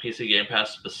game on PC Game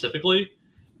Pass specifically,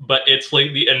 but it's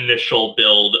like the initial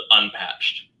build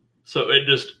unpatched. So it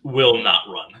just will not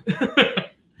run.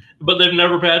 But they've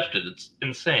never patched it. It's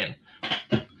insane.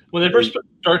 When they first put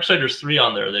Darksiders 3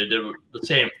 on there, they did the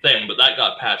same thing, but that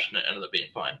got patched and it ended up being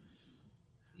fine.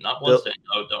 Not Bloodstained.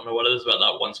 I don't know what it is about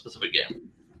that one specific game.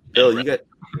 Bill, you got...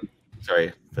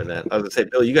 Sorry for that. I was going to say,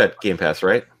 Bill, you got Game Pass,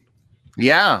 right?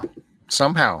 Yeah,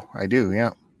 somehow I do,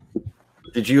 yeah.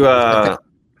 Did you... Go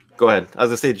ahead. I was going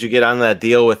to say, did you get on that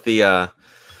deal with the... that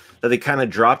they kind of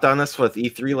dropped on us with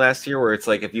E3 last year, where it's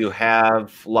like if you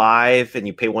have live and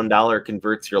you pay $1, it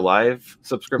converts your live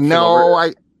subscription?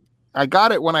 No, I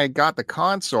got it when I got the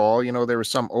console. There was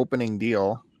some opening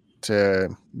deal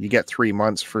you get 3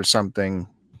 months for something.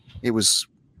 It was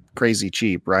crazy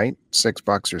cheap, right?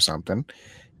 $6 or something.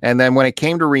 And then when it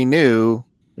came to renew,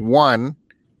 1,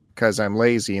 because I'm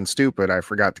lazy and stupid, I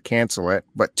forgot to cancel it.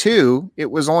 But 2,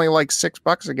 it was only like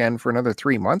 $6 again for another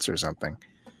 3 months or something.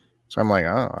 So I'm like,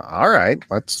 oh, all right,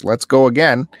 let's go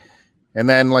again. And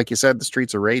then, like you said, the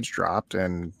Streets of Rage dropped,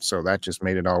 and so that just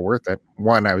made it all worth it.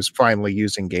 1, I was finally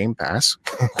using Game Pass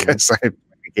because I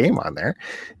a game on there.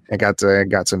 I got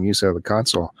some use out of the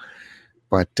console.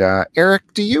 But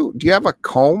Eric, do you have a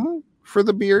comb for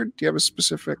the beard? Do you have a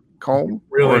specific comb?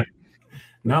 Really?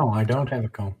 No, I don't have a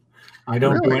comb. I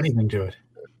don't do anything to it.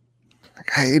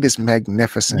 It is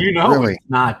magnificent. You know, really.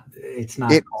 It's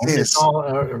not. It comb. is. It's all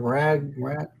rag.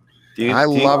 I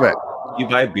love it. Do you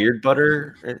buy beard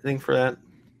butter or anything for that?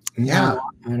 Yeah.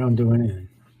 No, I don't do anything.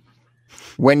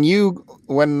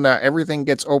 When everything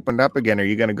gets opened up again, are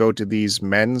you going to go to these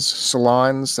men's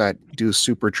salons that do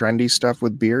super trendy stuff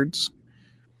with beards?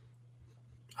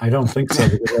 I don't think so.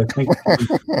 Because I think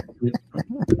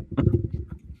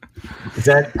is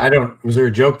that I don't. Was there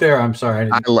a joke there? I'm sorry.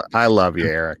 I love you,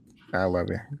 Eric. I love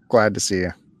you. Glad to see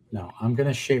you. No, I'm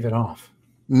gonna shave it off.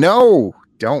 No,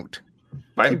 don't.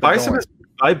 Buy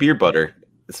beard butter.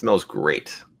 It smells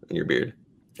great in your beard.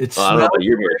 I don't know about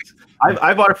your beard.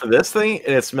 I bought it for this thing,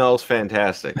 and it smells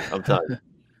fantastic. I'm telling you.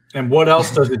 And what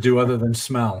else does it do other than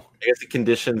smell? I guess it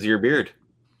conditions your beard,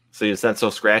 so it's not so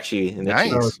scratchy and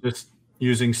itchy. Nice. So just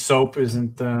using soap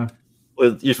isn't.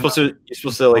 Well, you're supposed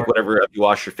to like whatever if you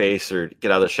wash your face or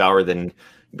get out of the shower, then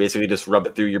basically just rub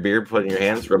it through your beard, put it in your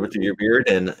hands, rub it through your beard,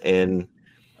 and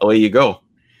away you go.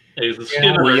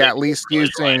 Were you at least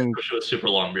using with super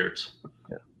long beards?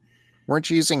 Yeah. Weren't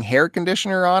you using hair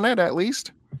conditioner on it at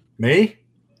least? Me?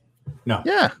 No.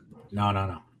 Yeah.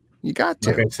 No. You got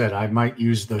to. Like I said, I might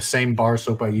use the same bar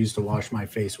soap I use to wash my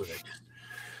face with it.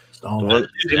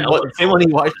 Same one he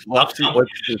wipes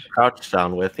his crouch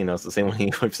down with. It's the same one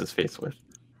he wipes his face with.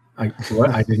 I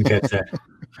didn't get that.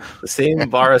 The same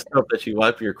bar of soap that you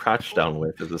wipe your crotch down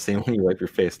with is the same one you wipe your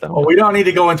face down with. We don't need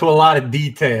to go into a lot of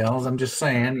details. I'm just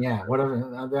saying,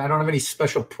 whatever. I don't have any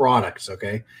special products,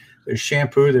 okay? There's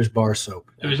shampoo, there's bar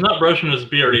soap. If he's not brushing his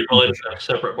beard, he probably doesn't have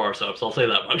separate bar soaps. I'll say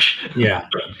that much. Yeah.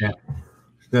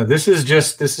 No, this is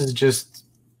just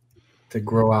to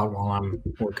grow out while I'm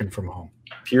working from home.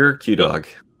 Pure Q-Dog.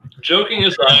 Joking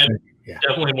aside,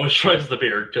 definitely moisturize the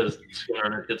beard because the skin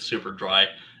on it gets super dry.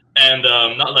 And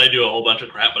not that I do a whole bunch of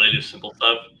crap, but I do simple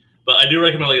stuff. But I do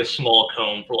recommend like a small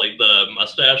comb for like the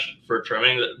mustache for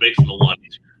trimming. That makes it a lot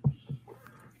easier.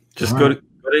 Just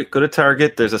go to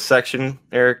Target. There's a section,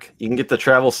 Eric. You can get the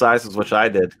travel sizes, which I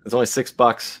did. It's only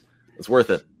 $6. It's worth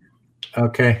it.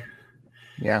 Okay.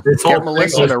 Yeah. This Get whole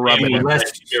Melissa to rub it in.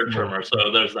 Beard trimmer,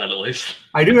 so there's that at least.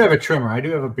 I do have a trimmer. I do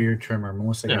have a beard trimmer.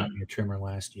 Melissa got me a trimmer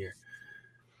last year.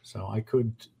 So I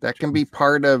could. That can be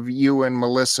part of you and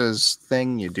Melissa's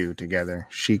thing you do together.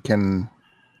 She can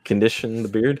condition the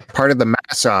beard. Part of the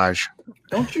massage.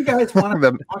 Don't you guys want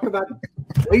to talk about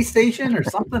PlayStation or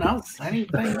something else?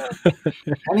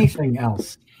 Anything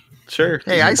else? Sure.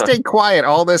 Hey, I stayed quiet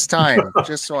all this time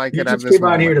just so I could have this. Came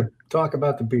out here to talk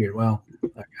about the beard. Well,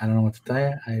 I don't know what to tell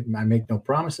you. I make no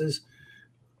promises.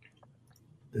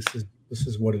 This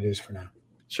is what it is for now.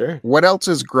 Sure. What else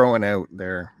is growing out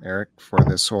there, Eric, for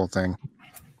this whole thing?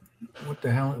 What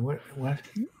the hell? What?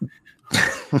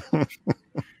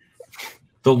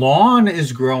 The lawn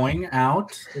is growing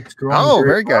out. It's growing. Oh,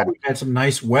 very good. We had some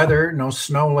nice weather. No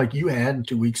snow like you had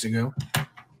 2 weeks ago.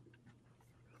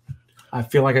 I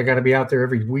feel like I got to be out there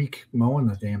every week mowing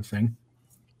the damn thing.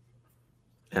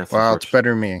 Well, it's better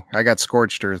than me. I got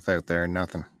scorched earth out there.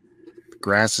 Nothing. The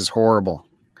grass is horrible.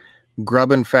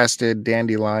 Grub infested,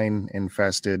 dandelion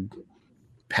infested,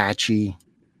 patchy.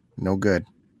 No good.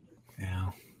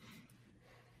 Yeah.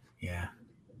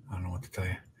 I don't know what to tell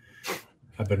you.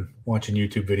 I've been watching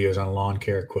YouTube videos on lawn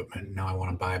care equipment, and now I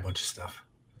want to buy a bunch of stuff.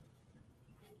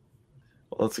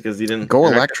 Well, that's because you didn't go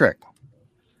electric.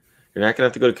 You're not gonna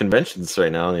have to go to conventions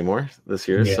right now anymore this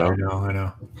year. Yeah, so I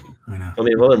know.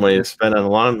 Plenty of other money to spend on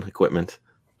lawn equipment.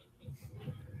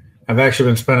 I've actually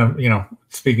been spending,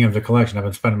 speaking of the collection, I've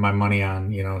been spending my money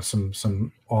on,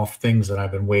 some off things that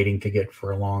I've been waiting to get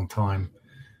for a long time.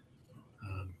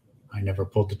 I never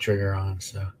pulled the trigger on.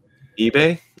 So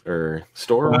eBay or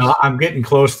stores? Well, I'm getting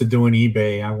close to doing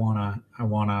eBay. I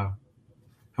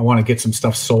wanna get some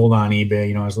stuff sold on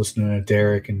eBay. I was listening to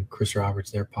Derek and Chris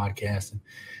Roberts, their podcast, and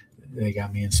they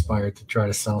got me inspired to try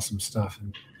to sell some stuff.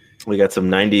 And we got some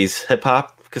 90s hip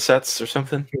hop cassettes or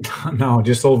something. No,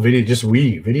 just old video, just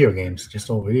video games, just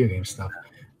old video game stuff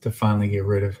to finally get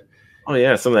rid of. Oh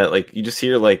yeah, some of that, like you just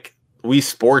hear like Wii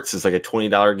Sports is like a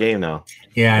 $20 game now.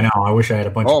 Yeah, I know. I wish I had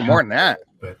a bunch. Oh, more than that.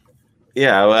 But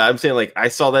yeah, I'm saying like I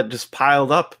saw that just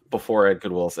piled up before at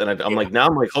Goodwill's, and I'm like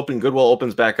hoping Goodwill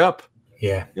opens back up.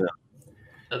 Yeah.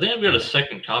 I think I've got a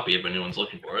second copy if anyone's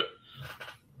looking for it.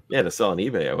 Yeah, to sell on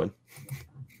eBay, I would.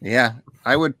 Yeah,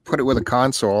 I would put it with a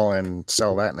console and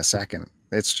sell that in a second.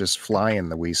 It's just flying,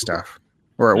 the Wii stuff.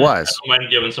 Or it was. I don't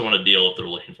mind giving someone a deal if they're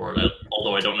looking for it.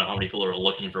 although I don't know how many people are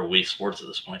looking for Wii Sports at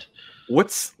this point.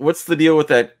 What's the deal with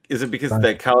that? Is it because of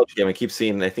that college game? I keep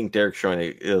seeing. I think Derek's showing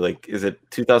it. Like, is it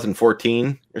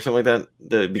 2014 or something like that?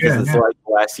 Because it's like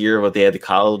the last year what they had the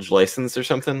college license or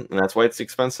something, and that's why it's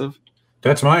expensive.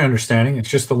 That's my understanding. It's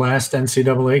just the last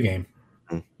NCAA game.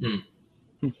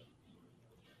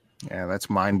 Yeah, that's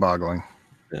mind-boggling.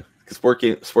 Yeah, because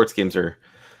sports games are.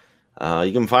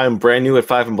 You can find them brand new at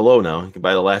 $5 and below now. You can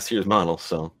buy the last year's model.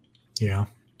 So. Yeah.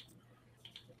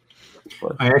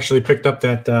 But I actually picked up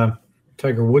that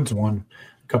Tiger Woods one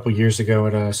a couple years ago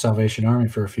at a Salvation Army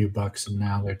for a few bucks, and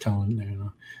now they're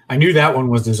telling I knew that one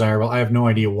was desirable. I have no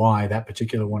idea why that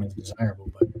particular one is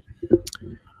desirable, but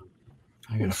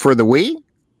for the Wii?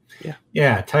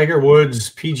 Yeah, Tiger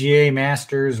Woods PGA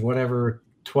Masters whatever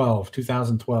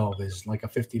 2012 is like a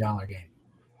 $50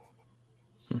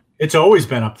 game. It's always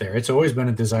been up there. It's always been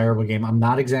a desirable game. I'm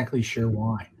not exactly sure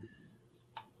why.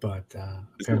 But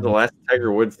is it the last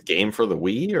Tiger Woods game for the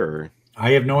Wii, or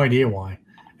I have no idea why.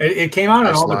 It came out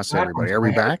on all the platforms. Everybody, are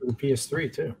we back? The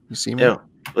PS3 too. You see me? Yeah,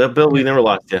 well, Bill, we never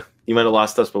lost you. You might have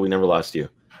lost us, but we never lost you.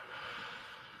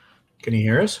 Can you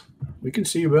hear us? We can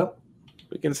see you, Bill.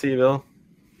 We can see you, Bill.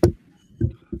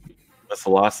 Must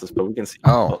have lost us, but we can see.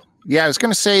 Oh, yeah. I was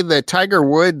going to say the Tiger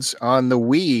Woods on the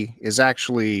Wii is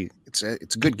actually it's a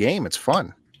good game. It's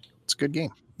fun. It's a good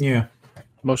game. Yeah.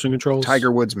 Motion controls.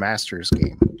 Tiger Woods Masters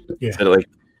game. Yeah. Is it like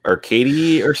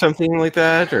arcadey or something like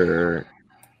that, or?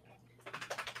 I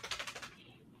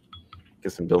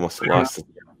guess Bill must have lost it.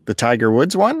 The Tiger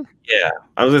Woods one? Yeah,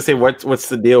 I was gonna say what's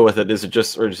the deal with it? Is it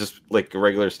just like a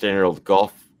regular standard old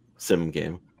golf sim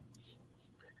game?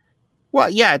 Well,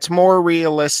 yeah, it's more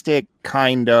realistic,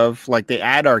 kind of like they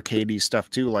add arcadey stuff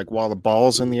too. Like while the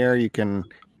ball's in the air, you can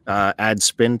add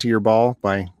spin to your ball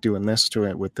by doing this to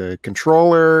it with the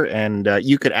controller, and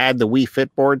you could add the Wii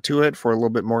Fit board to it for a little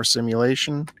bit more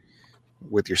simulation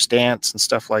with your stance and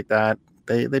stuff like that.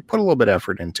 They put a little bit of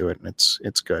effort into it, and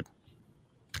it's good.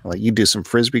 Like you do some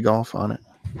frisbee golf on it.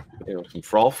 You know, some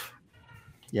frolf.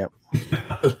 Yep.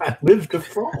 Live to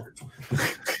frolf.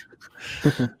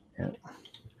 Yeah.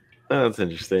 Oh, that's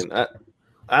interesting. I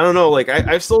don't know. Like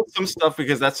I've sold some stuff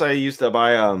because that's what I used to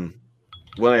buy.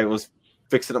 When I was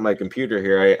fixing up my computer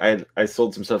here, I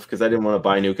sold some stuff because I didn't want to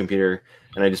buy a new computer,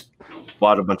 and I just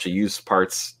bought a bunch of used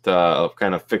parts to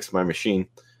kind of fix my machine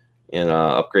and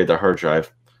upgrade the hard drive.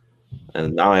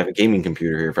 And now I have a gaming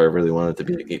computer here if I really wanted to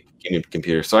be a gaming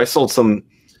computer. So I sold some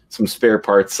spare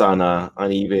parts on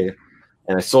eBay,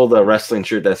 and I sold a wrestling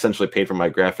shirt that essentially paid for my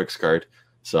graphics card.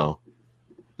 So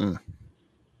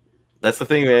that's the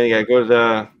thing, man. You gotta go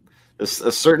to a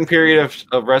certain period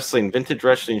of wrestling, vintage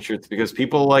wrestling shirts, because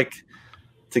people like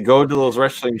to go to those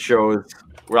wrestling shows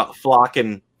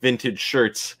flocking vintage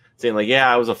shirts, saying like,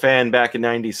 yeah, I was a fan back in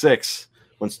 '96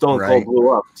 when Stone Cold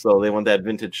blew up. So they want that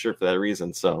vintage shirt for that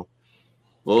reason. So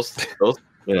those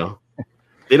you know,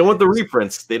 they don't want the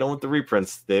reprints. They want the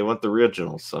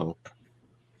originals. So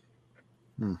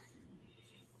you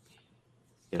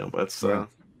know, that's other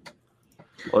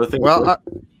thing. Well,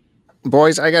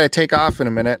 boys, I got to take off in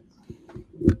a minute.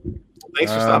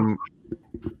 Thanks for stopping.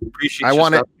 Appreciate.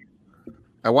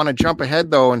 I want to jump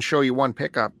ahead though and show you one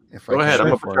pickup. If go ahead, I'm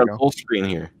gonna put it on full screen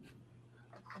here.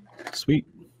 Sweet.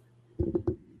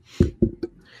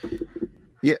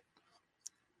 Yeah,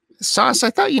 Sauce. I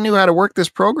thought you knew how to work this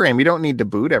program. You don't need to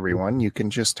boot everyone. You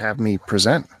can just have me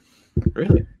present.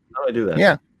 Really? How do I do that?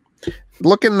 Yeah.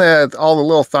 Look in all the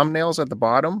little thumbnails at the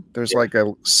bottom. There's like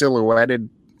a silhouetted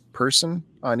person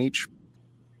on each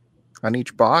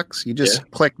box. You just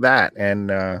click that, and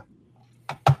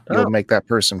you'll make that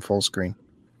person full screen.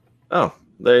 Oh,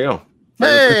 there you go.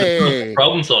 Hey,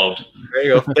 problem solved. There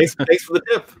you go. Thanks for the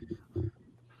tip.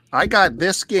 I got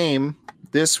this game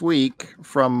this week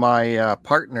from my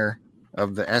partner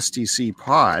of the STC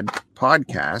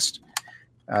podcast,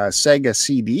 Sega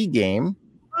CD game.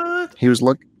 What? He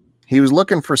was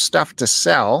looking for stuff to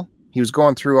sell. He was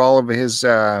going through all of his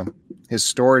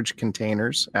storage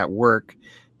containers at work,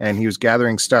 and he was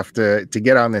gathering stuff to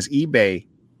get on this eBay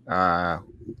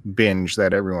binge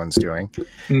that everyone's doing.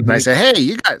 Mm-hmm. And I said, hey,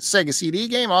 you got a Sega CD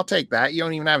game? I'll take that. You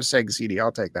don't even have a Sega CD.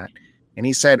 I'll take that. And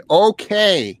he said,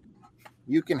 okay,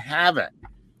 you can have it.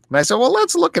 And I said, well,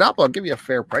 let's look it up. I'll give you a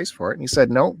fair price for it. And he said,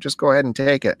 no, just go ahead and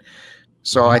take it.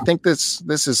 So I think this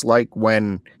is like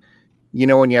when you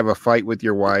have a fight with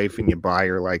your wife and you buy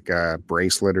her like a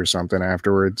bracelet or something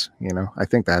afterwards. I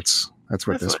think that's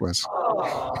what this was.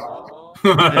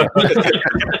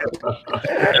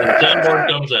 Soundboard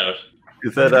comes out.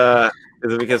 Is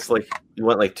it because like you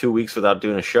went like 2 weeks without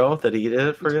doing a show that he did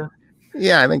it for you?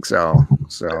 Yeah, I think so.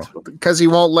 So because he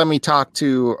won't let me talk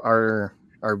to our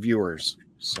viewers.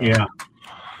 So. Yeah.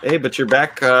 Hey, but you're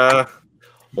back. Well,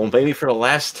 maybe for the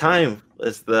last time,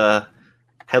 as the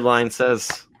headline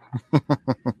says.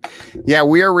 Yeah,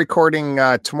 we are recording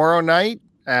tomorrow night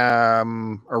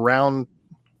around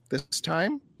this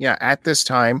time. Yeah, at this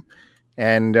time.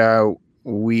 And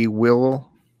we will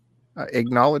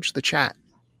acknowledge the chat.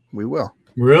 We will.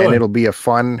 Really? And it'll be a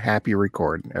fun, happy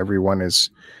record. Everyone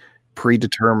is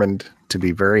predetermined to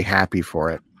be very happy for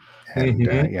it. And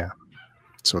yeah,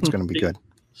 so it's going to be good.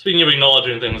 Speaking of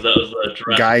acknowledging things, that was the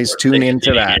Jurassic Guys, Park tune Sega into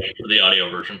CD that. game for the audio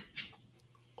version.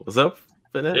 What's up?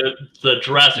 It's the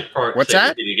Jurassic Park What's Sega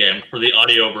that? CD game for the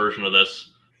audio version of this.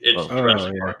 It's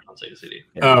Jurassic Park on Sega CD.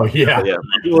 Oh, yeah. Yeah,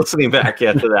 listening back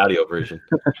to the audio version.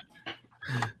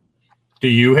 Do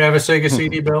you have a Sega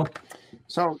CD, Bill?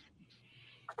 So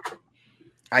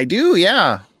I do,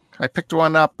 yeah. I picked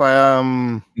one up.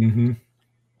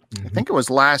 I think it was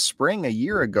last spring, a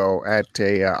year ago, at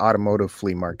a automotive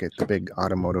flea market, the big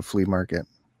automotive flea market.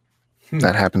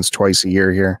 That happens twice a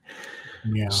year here.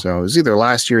 Yeah. So it was either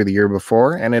last year or the year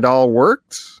before, and it all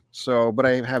worked. So, but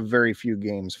I have very few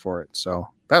games for it. So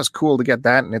that was cool to get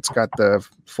that, and it's got the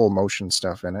full motion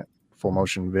stuff in it, full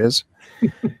motion viz.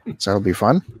 So that'll be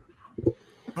fun.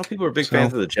 Well, people are big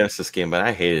fans of the Genesis game, but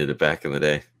I hated it back in the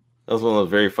day. That was one of those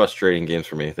very frustrating games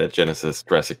for me, that Genesis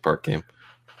Jurassic Park game.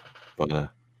 But I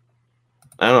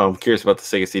don't know. I'm curious about the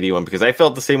Sega CD one because I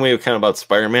felt the same way kind of about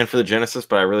Spider-Man for the Genesis,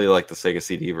 but I really like the Sega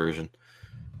CD version.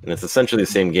 And it's essentially the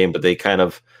same game, but they kind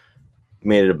of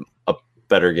made it a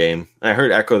better game. And I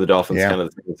heard Echo the Dolphins kind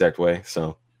of the same exact way.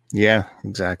 So yeah,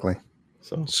 exactly.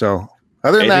 So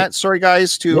other than that, sorry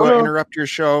guys to interrupt your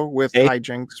show with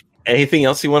hijinks. Anything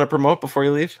else you want to promote before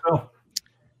you leave?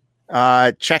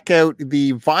 Check out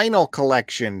the vinyl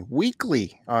collection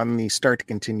weekly on the Start to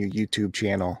Continue YouTube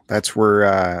channel. That's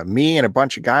where me and a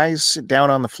bunch of guys sit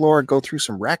down on the floor, go through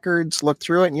some records, look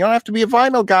through it. And you don't have to be a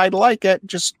vinyl guy to like it.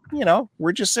 Just,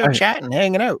 we're just there chatting,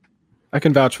 hanging out. I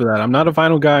can vouch for that. I'm not a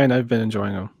vinyl guy, and I've been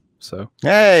enjoying them. So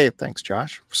hey, thanks,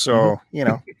 Josh. So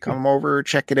come over,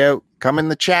 check it out. Come in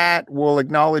the chat. We'll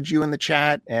acknowledge you in the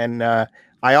chat, and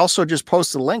I also just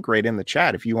posted a link right in the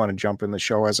chat. If you want to jump in the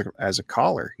show as a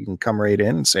caller, you can come right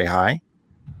in and say hi.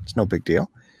 It's no big deal.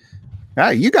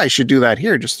 You guys should do that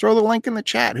here. Just throw the link in the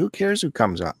chat. Who cares who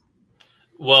comes up?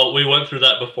 Well, we went through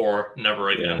that before.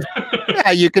 Never again. Yeah,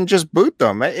 you can just boot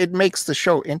them. It makes the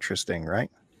show interesting,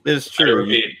 right? It's true. I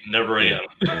repeat, never again.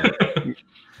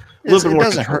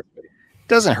 It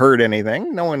doesn't hurt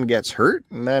anything. No one gets hurt.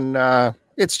 And then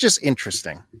it's just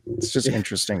interesting. It's just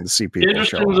interesting to see people.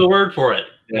 Interesting is a word for it.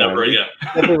 Yeah, never again.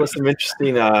 There was some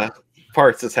interesting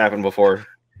parts that's happened before.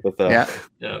 With yeah.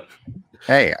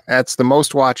 Hey, that's the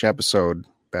most watched episode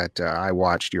that I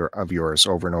watched of yours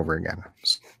over and over again.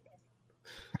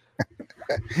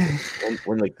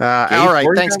 All right.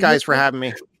 Thanks, guys, for having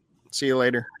me. See you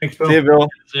later. Thanks, Bill. See you, Bill.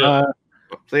 See ya.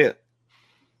 See ya.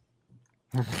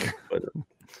 I'm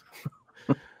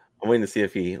waiting to see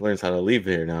if he learns how to leave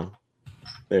here now.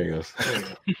 There he goes.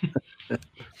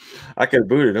 I could have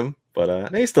booted him,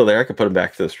 but he's still there. I could put him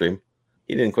back to the stream.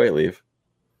 He didn't quite leave.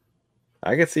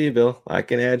 I can see you, Bill. I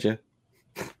can add you.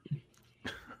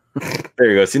 There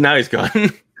you go. See, now he's gone.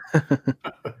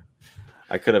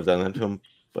 I could have done that to him,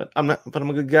 but I'm not. But I'm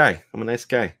a good guy. I'm a nice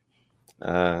guy.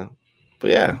 But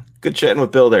yeah, good chatting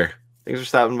with Bill there. Thanks for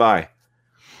stopping by.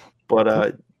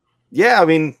 But yeah, I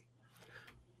mean,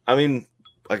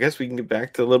 I guess we can get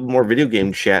back to a little more video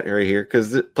game chat right here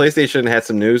because PlayStation had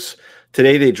some news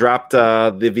today. They dropped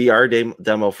the VR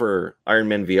demo for Iron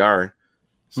Man VR.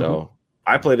 So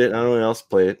I played it. I don't know anyone else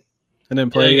played it. I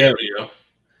didn't play it yet.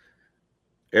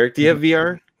 Eric, do you have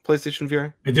VR? PlayStation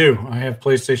VR? I do. I have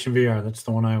PlayStation VR. That's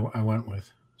the one I went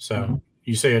with. So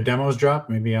you say a demo's drop?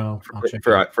 Maybe I'll check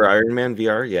it. For Iron Man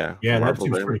VR. Yeah. Yeah, that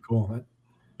seems pretty cool.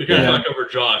 We can talk over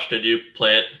Josh. Did you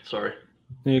play it? Sorry.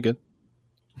 You're good.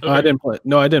 Okay. Oh, I didn't play it.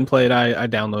 No, I didn't play it. I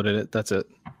downloaded it. That's it.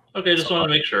 Okay, just want to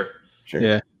make sure.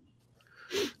 Yeah.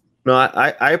 No,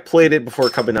 I played it before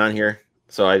coming on here.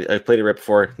 So I played it right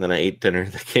before, and then I ate dinner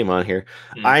that came on here.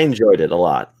 I enjoyed it a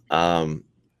lot.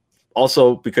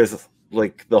 Also because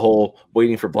like the whole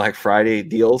waiting for Black Friday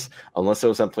deals, unless it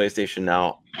was on PlayStation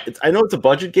Now. I know it's a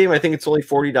budget game. I think it's only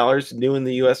 $40 new in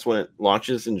the US when it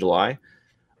launches in July.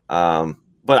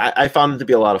 But I found it to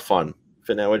be a lot of fun.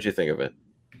 Fitna, what did you think of it?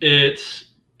 It's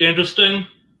interesting.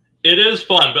 It is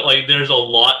fun, but like there's a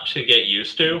lot to get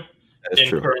used to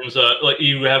terms of like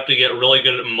you have to get really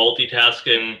good at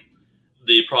multitasking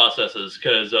the processes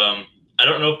because I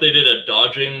don't know if they did a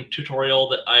dodging tutorial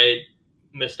that I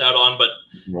missed out on, but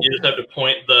you just have to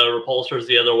point the repulsors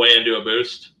the other way and do a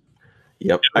boost.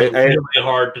 Yep. It's really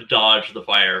hard to dodge the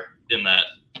fire in that.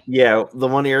 Yeah, the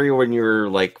one area when you're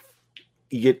like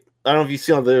you get. I don't know if you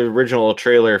see on the original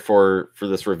trailer for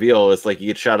this reveal. It's like you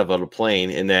get shot up on a plane,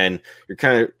 and then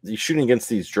you're shooting against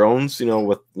these drones,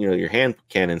 with your hand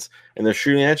cannons, and they're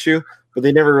shooting at you, but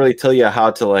they never really tell you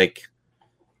how to like,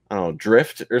 I don't know,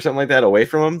 drift or something like that away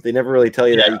from them. They never really tell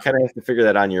you that. You kind of have to figure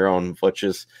that on your own, which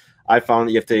is I found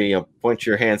you have to point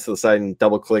your hands to the side and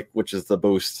double click, which is the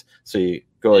boost. So you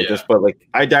go like this. But like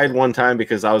I died one time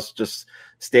because I was just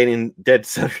standing dead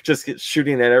center, just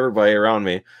shooting at everybody around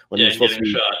me when you're supposed to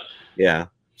be shot. Yeah,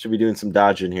 should be doing some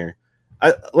dodging here.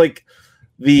 I like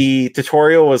the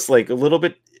tutorial was like a little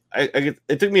bit.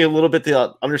 It took me a little bit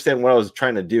to understand what I was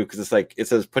trying to do because it's like it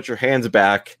says put your hands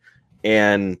back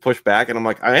and push back, and I'm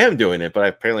like I am doing it, but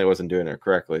apparently I wasn't doing it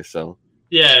correctly. So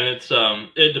yeah, and it's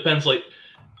it depends. Like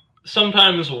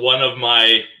sometimes one of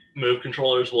my move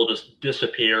controllers will just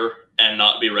disappear and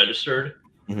not be registered.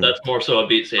 Mm-hmm. That's more so a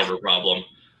Beat Saber problem,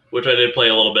 which I did play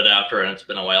a little bit after, and it's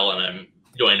been a while, and I'm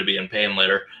going to be in pain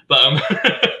later. But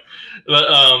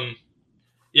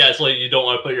yeah, it's like you don't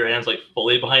want to put your hands like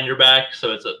fully behind your back,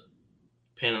 so it's a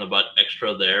pain in the butt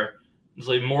extra there. It's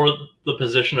like more the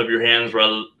position of your hands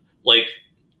rather like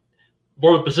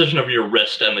more the position of your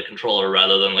wrist and the controller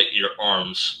rather than like your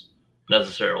arms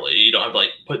necessarily. You don't have to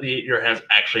like put your hands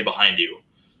actually behind you.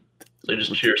 So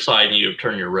just to your side and you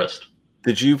turn your wrist.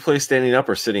 Did you play standing up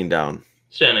or sitting down?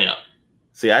 Standing up.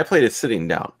 See, I played it sitting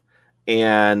down.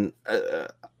 And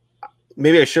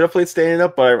maybe I should have played standing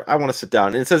up, but I want to sit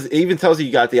down. And it even tells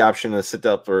you got the option to sit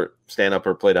up or stand up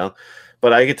or play down.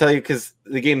 But I can tell you because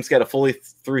the game's got a fully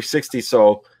 360,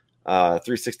 so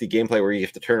 360 gameplay where you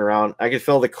have to turn around. I could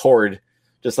feel the cord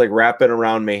just like wrapping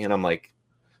around me, and I'm like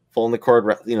pulling the cord,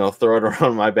 throw it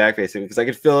around my back basically because I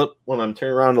could feel it when I'm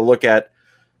turning around to look at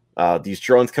these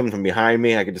drones coming from behind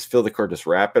me. I could just feel the cord just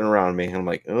wrapping around me, and I'm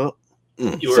like, oh.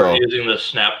 You were using the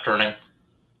snap turning.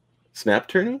 Snap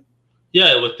turning?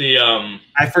 Yeah, with the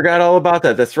I forgot all about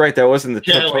that. That's right. That wasn't the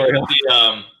tutorial.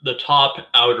 Like the top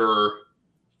outer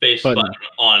face button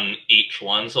on each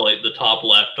one. So like the top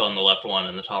left on the left one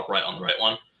and the top right on the right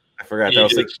one. I forgot that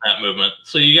was like snap movement.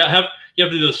 So you have to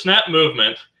do the snap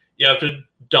movement. You have to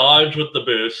dodge with the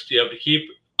boost. You have to keep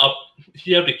up.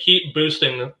 You have to keep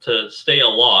boosting to stay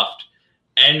aloft,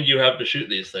 and you have to shoot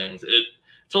these things.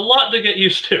 It's a lot to get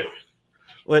used to.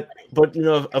 But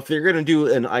if they're gonna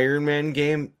do an Iron Man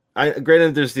game,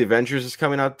 granted there's the Avengers is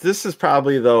coming out. This is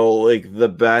probably though like the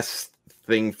best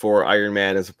thing for Iron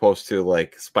Man as opposed to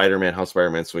like Spider-Man, how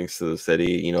Spider-Man swings to the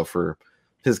city, for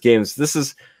his games. This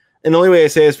is, and the only way I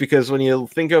say it is because when you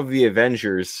think of the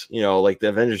Avengers, like the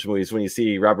Avengers movies, when you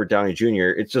see Robert Downey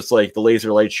Jr., it's just like the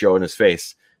laser light show in his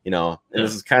face, and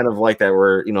this is kind of like that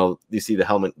where you see the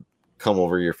helmet come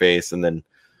over your face and then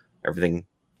everything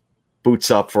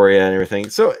boots up for you and everything.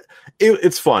 So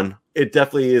it's fun. It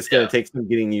definitely is going to take some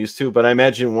getting used to, but I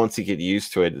imagine once you get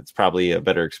used to it, it's probably a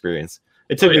better experience.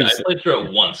 It took me. I played through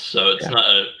it once, so it's not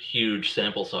a huge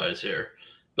sample size here,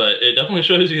 but it definitely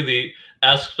shows you the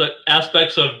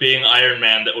aspects of being Iron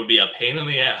Man that would be a pain in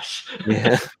the ass.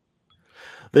 Yeah.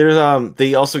 There's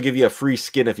they also give you a free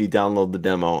skin if you download the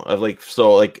demo.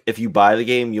 If you buy the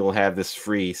game, you'll have this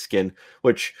free skin,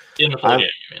 which in the full game,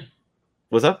 you mean?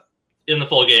 What's up? In the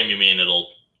full game, you mean it'll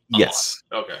unlock. Yes.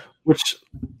 Okay. Which,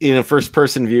 in a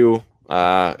first-person view,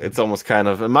 it's almost kind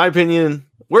of, in my opinion,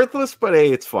 worthless, but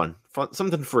hey, it's fun.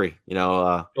 Something free,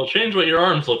 It'll change what your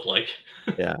arms look like.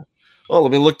 Yeah. Well,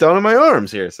 let me look down at my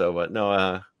arms here. But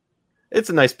no,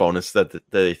 it's a nice bonus that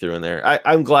they threw in there.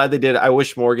 I'm glad they did. I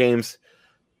wish more games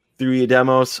threw you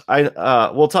demos.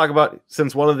 We'll talk about,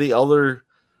 since one of the other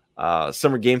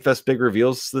Summer Game Fest big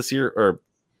reveals this year, or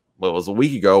what was a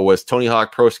week ago, was Tony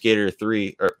Hawk Pro Skater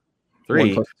 3 or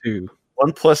 3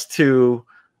 1+2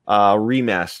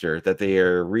 remaster, that they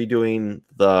are redoing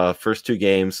the first two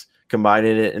games,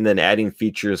 combining it, and then adding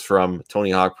features from Tony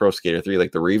Hawk Pro Skater 3,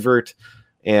 like the revert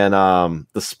and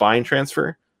the spine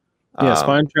transfer.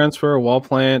 Spine transfer, wall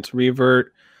plant,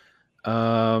 revert.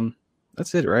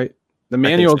 That's it, right? The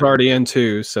manual's already in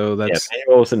 2, so that's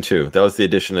manual was in 2. That was the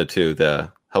addition of 2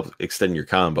 to help extend your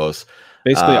combos.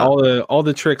 Basically, all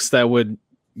the tricks that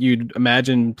you'd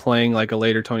imagine playing like a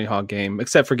later Tony Hawk game,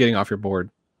 except for getting off your board,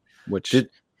 which so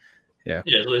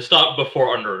they stopped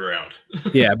before Underground.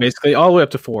 Yeah, basically all the way up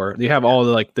to 4. You have all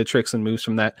the tricks and moves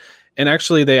from that, and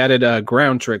actually they added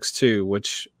ground tricks too,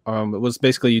 which it was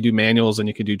basically you do manuals and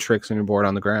you can do tricks on your board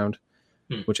on the ground,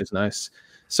 which is nice.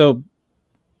 So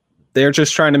they're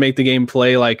just trying to make the game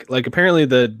play like apparently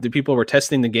the people were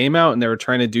testing the game out and they were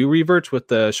trying to do reverts with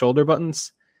the shoulder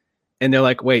buttons. And they're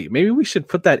like, wait, maybe we should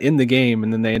put that in the game.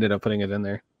 And then they ended up putting it in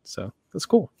there. So that's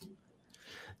cool.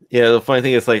 Yeah, the funny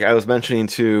thing is, I was mentioning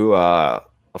to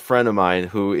a friend of mine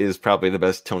who is probably the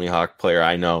best Tony Hawk player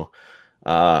I know.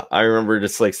 I remember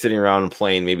just like sitting around and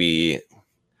playing maybe,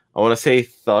 I want to say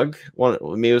Thug,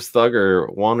 maybe it was Thug or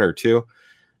 1 or 2.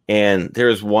 And there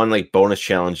was one like bonus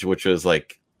challenge, which was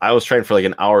like, I was trying for like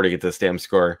an hour to get this damn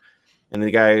score. And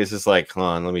the guy was just like, hold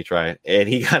on, let me try it. And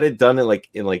he got it done in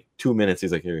like 2 minutes.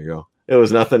 He's like, here you go. It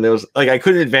was nothing. It was like, I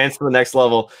couldn't advance to the next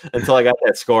level until I got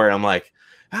that score. And I'm like,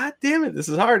 God damn it, this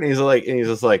is hard. And he's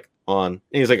just like, on. And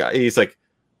he's like,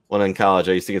 when in college,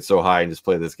 I used to get so high and just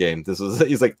play this game.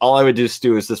 He's like, all I would do,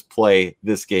 Stu, is just play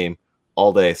this game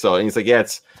all day. So, and he's like, yeah,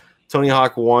 it's Tony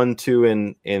Hawk 1,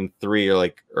 2, and 3 are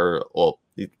like, or well,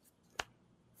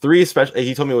 3 especially.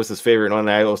 He told me it was his favorite one. And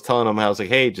I was telling him, I was like,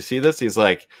 hey, did you see this? He's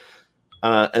like,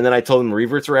 and then I told him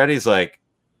reverts were added. He's like,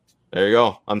 there you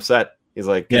go, I'm set. He's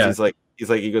like, yeah.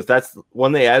 He goes, that's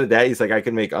when they added that. He's like, I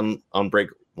can make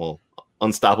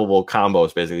unstoppable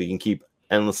combos. Basically, you can keep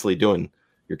endlessly doing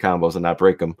your combos and not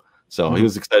break them. So he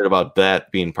was excited about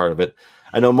that being part of it.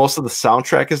 I know most of the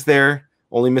soundtrack is there,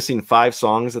 only missing 5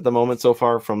 songs at the moment so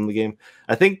far from the game.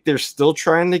 I think they're still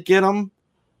trying to get them,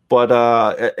 but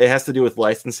it has to do with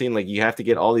licensing. Like, you have to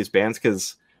get all these bands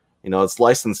because, it's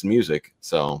licensed music.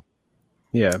 So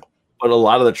yeah, but a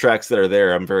lot of the tracks that are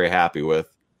there, I'm very happy with.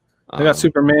 I got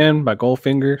Superman by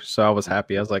Goldfinger, so I was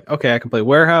happy. I was like, okay, I can play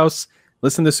Warehouse,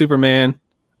 listen to Superman,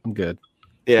 I'm good.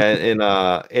 Yeah,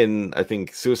 and I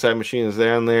think Suicide Machine is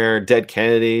there on there. Dead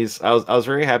Kennedys. I was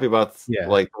very happy about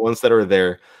like the ones that are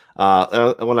there.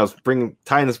 When I was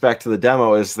tying this back to the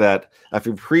demo, is that if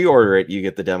you pre-order it, you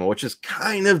get the demo, which is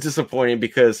kind of disappointing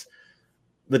because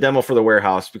the demo for the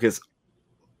Warehouse. Because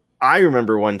I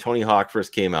remember when Tony Hawk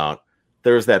first came out,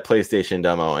 there was that PlayStation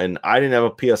demo, and I didn't have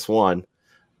a PS1,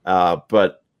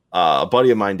 but a buddy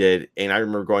of mine did, and I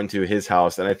remember going to his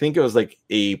house, and I think it was like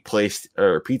a place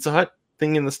or Pizza Hut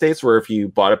thing in the States where if you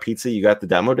bought a pizza, you got the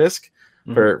demo disc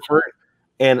for it.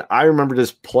 And I remember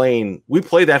just playing. We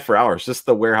played that for hours, just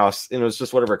the Warehouse, and it was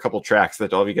just whatever, a couple tracks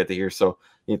that all of you get to hear. So,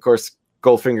 and of course,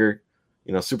 Goldfinger,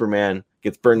 Superman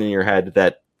gets burned in your head.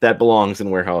 That belongs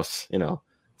in Warehouse,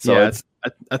 So yeah,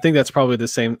 I think that's probably the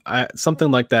same.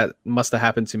 Something like that must have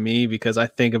happened to me because I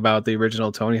think about the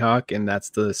original Tony Hawk, and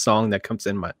that's the song that comes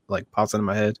in my pops into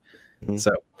my head.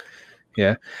 So,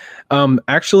 yeah.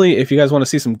 Actually, if you guys want to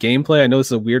see some gameplay, I know this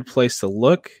is a weird place to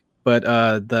look, but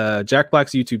the Jack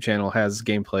Black's YouTube channel has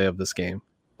gameplay of this game,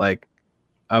 like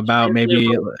about maybe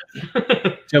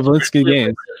Javelinsky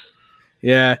Games.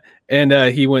 Yeah, and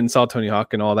he went and saw Tony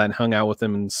Hawk and all that and hung out with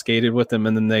him and skated with him,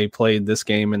 and then they played this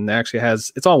game, and actually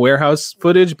it's all Warehouse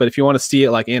footage, but if you want to see it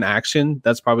like in action,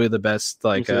 that's probably the best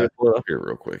pull it up here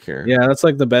real quick here. Yeah, that's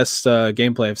like the best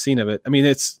gameplay I've seen of it. I mean,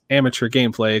 it's amateur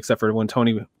gameplay except for when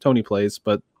Tony plays,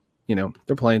 but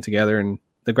they're playing together and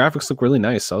the graphics look really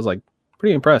nice. So I was like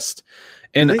pretty impressed.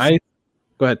 And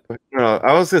go ahead. No,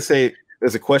 I was gonna say,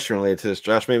 there's a question related to this,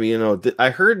 Josh. Maybe I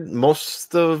heard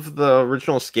most of the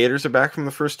original skaters are back from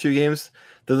the first 2 games.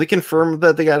 Did they confirm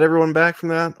that they got everyone back from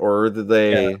that, or did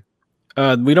they?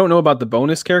 Yeah. We don't know about the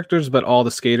bonus characters, but all the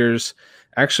skaters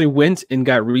actually went and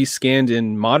got rescanned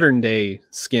in modern day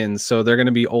skins, so they're going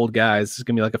to be old guys. It's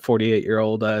going to be like a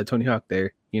 48-year-old Tony Hawk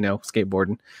there,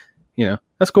 skateboarding.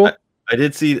 That's cool. I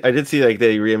did see like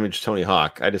they reimaged Tony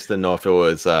Hawk. I just didn't know if it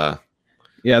was.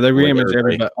 Yeah, they reimaged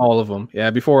everybody, all of them.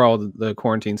 Yeah, before all the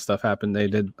quarantine stuff happened, they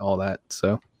did all that.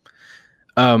 So,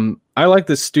 I like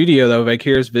the studio though,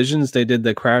 Vicarious Visions. They did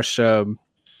the Crash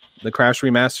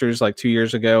remasters like 2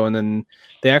 years ago, and then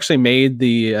they actually made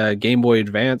the Game Boy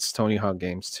Advance Tony Hawk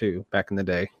games too back in the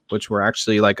day, which were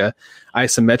actually like a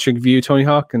isometric view Tony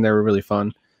Hawk, and they were really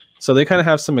fun. So they kind of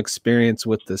have some experience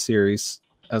with the series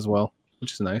as well,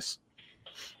 which is nice.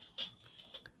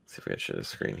 Let's see if I can share the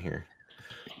screen here.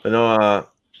 But no,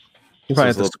 you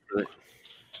probably have to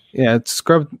it's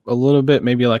scrubbed a little bit,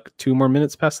 maybe like 2 more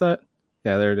minutes past that.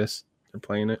 Yeah, there it is. They're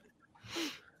playing it.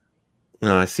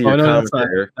 No, I see your comment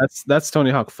there. That's Tony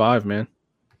Hawk 5, man.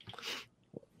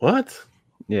 What?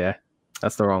 Yeah,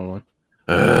 that's the wrong one.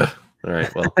 All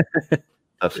right, well,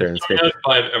 up there. Is Tony Hawk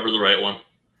 5 ever the right one?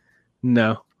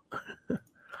 No.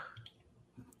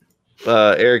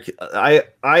 Eric, I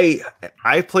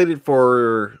played it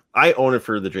I own it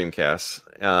for the Dreamcast,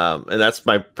 and that's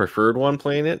my preferred one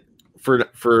playing it for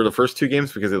the first 2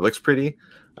 games because it looks pretty.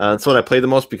 That's what I played the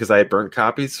most because I had burnt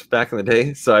copies back in the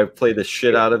day, so I played the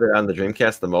shit out of it on the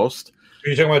Dreamcast the most. Are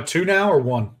you talking about 2 now or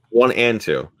 1? 1 and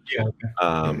 2. Yeah. Okay.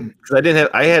 Because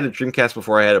I had a Dreamcast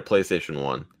before I had a PlayStation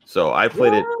 1, so I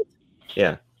played it.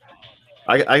 Yeah,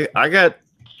 I got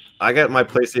my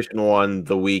PlayStation 1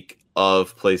 the week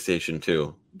of PlayStation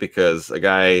 2 because a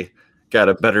guy got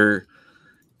a better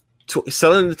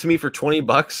selling it to me for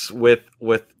 $20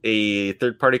 with a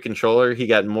third-party controller, he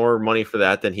got more money for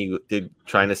that than he did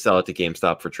trying to sell it to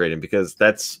GameStop for trading, because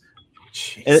that's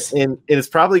and it's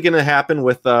probably going to happen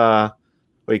with what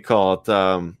do you call it,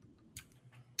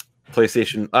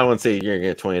 PlayStation. I won't say you're going to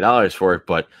get $20 for it,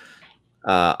 but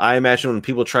I imagine when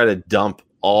people try to dump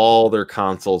all their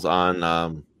consoles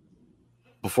on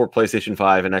before PlayStation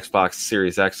 5 and Xbox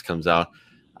Series X comes out,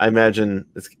 I imagine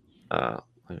it's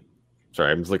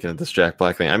sorry, I'm just looking at this Jack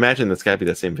Black thing. I imagine that's got to be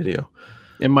that same video.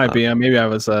 It might be. Maybe I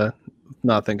was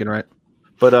not thinking right.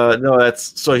 But no,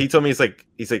 that's so he told me he's like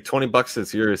 $20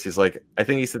 is yours. He's like, I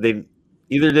think he said they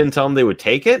either didn't tell him they would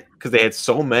take it because they had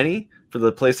so many for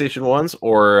the PlayStation ones,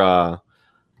 or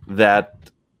that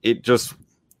it just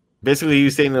basically he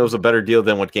was saying it was a better deal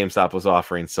than what GameStop was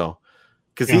offering. So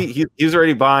because he was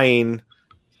already buying,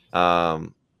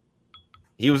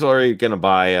 he was already gonna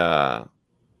buy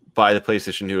the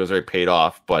PlayStation 2, was already paid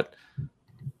off, but.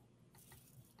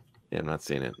 Yeah, I'm not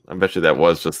seeing it. I bet you that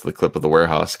was just the clip of the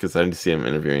warehouse, because I didn't see him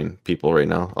interviewing people right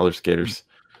now, other skaters.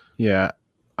 Yeah.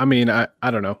 I mean, I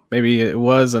don't know. Maybe it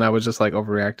was, and I was just like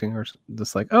overreacting, or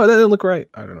just like, oh, that didn't look right.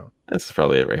 I don't know. That's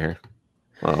probably it right here.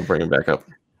 Well, I'll bring it back up.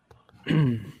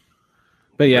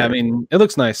 But yeah, I mean, it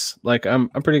looks nice. Like I'm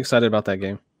pretty excited about that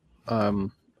game.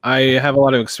 I have a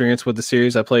lot of experience with the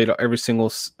series. I played every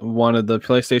single one of the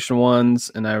PlayStation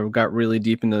ones, and I got really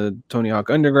deep into Tony Hawk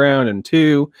Underground and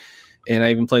 2. And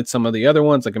I even played some of the other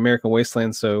ones, like American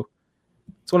Wasteland. So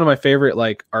it's one of my favorite,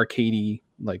 like, arcadey,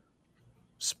 like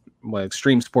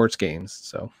extreme sports games.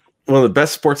 So one of the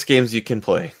best sports games you can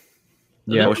play.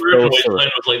 Yeah, American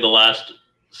Wasteland was like the last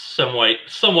somewhat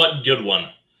good one.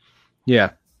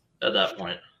 Yeah, at that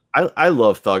point. I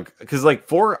love Thug, because like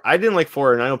 4, I didn't like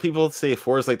 4, and I know people say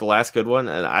 4 is like the last good one,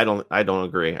 and I don't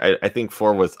agree. I think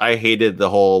 4 was. I hated the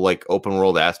whole like open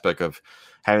world aspect of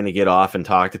having to get off and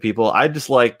talk to people. I just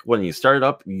like when you start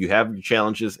up, you have your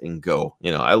challenges and go.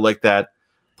 You know, I like that.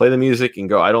 Play the music and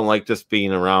go. I don't like just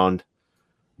being around.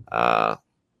 What's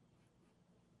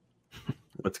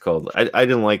it called? I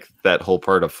didn't like that whole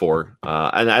part of 4.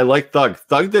 And I like Thug.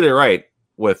 Thug did it right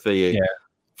with the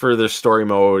further story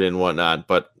mode and whatnot.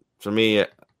 But for me,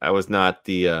 I was not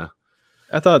the.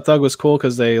 I thought Thug was cool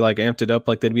because they like amped it up.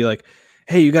 Like they'd be like,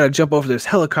 hey, you got to jump over this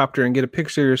helicopter and get a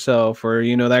picture of yourself, or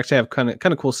they actually have kind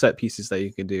of cool set pieces that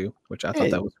you could do, which I thought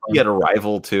that was fun. You had a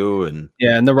rival too, and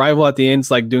the rival at the end's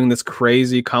like doing this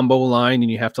crazy combo line, and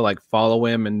you have to like follow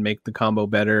him and make the combo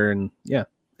better, and yeah,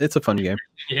 it's a fun game.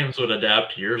 Games would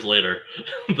adapt years later.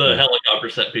 The helicopter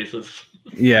set pieces.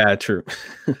 Yeah, true.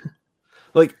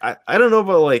 Like I don't know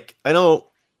about like I know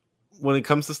when it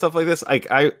comes to stuff like this, like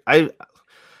I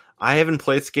haven't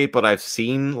played Skate, but I've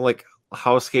seen like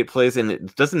how Skate plays, and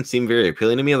it doesn't seem very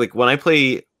appealing to me. Like when I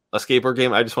play a skateboard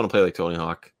game, I just want to play like Tony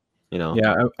Hawk,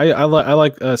 Yeah, I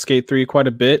like Skate 3 quite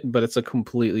a bit, but it's a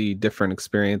completely different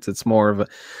experience. It's more of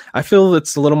I feel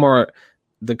it's a little more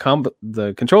the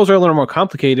controls are a little more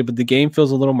complicated, but the game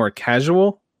feels a little more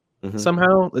casual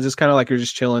somehow. It's just kind of like you're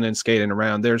just chilling and skating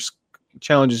around. There's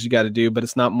challenges you got to do, but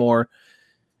it's not more.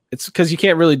 It's because you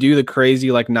can't really do the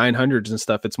crazy like 900s and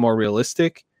stuff. It's more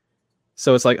realistic.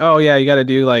 So it's like, oh yeah, you got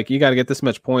to get this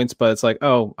much points, but it's like,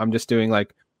 oh, I'm just doing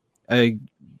like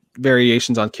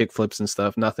variations on kickflips and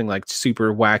stuff. Nothing like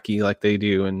super wacky like they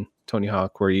do in Tony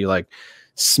Hawk, where you like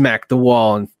smack the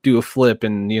wall and do a flip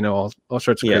and all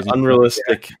sorts of crazy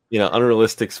unrealistic,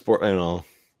 unrealistic sport. I know.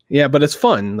 Yeah, but it's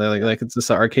fun. Like it's this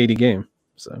arcadey game.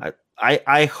 So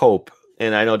I hope,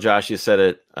 and I know Josh, you said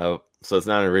it. So it's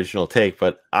not an original take,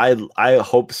 but I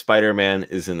hope Spider-Man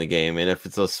is in the game, and if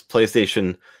it's a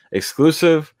PlayStation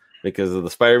exclusive because of the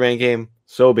Spider-Man game,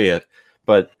 so be it.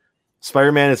 But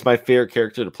Spider-Man is my favorite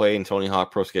character to play in Tony Hawk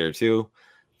Pro Skater 2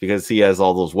 because he has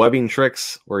all those webbing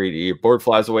tricks where your board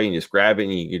flies away and you just grab it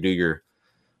and you do your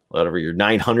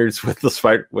 900s with the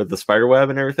spider web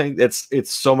and everything. It's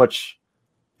so much.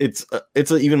 It's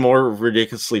an even more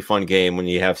ridiculously fun game when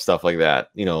you have stuff like that.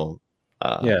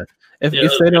 If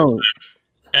they don't,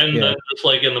 and just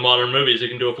like in the modern movies, you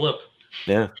can do a flip.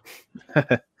 Yeah.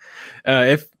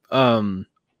 If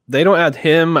they don't add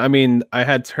him, I mean, I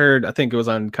had heard, I think it was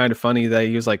on Kind of Funny that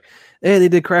he was like, hey, they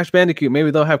did Crash Bandicoot.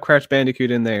 Maybe they'll have Crash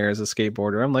Bandicoot in there as a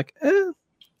skateboarder. I'm like,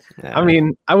 Yeah. I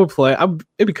mean, I would play.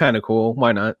 It'd be kind of cool.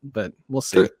 Why not? But we'll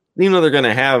see. They're going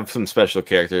to have some special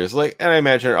characters. And I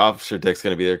imagine Officer Dick's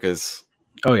going to be there because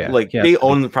they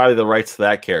own probably the rights to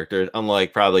that character,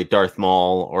 unlike probably Darth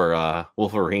Maul or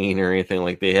Wolverine or anything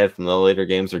like they had from the later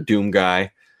games, or Doom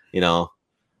Guy,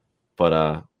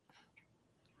 But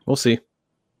we'll see.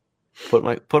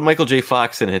 Put Michael J.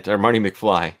 Fox in it, or Marty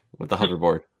McFly with the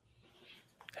hoverboard.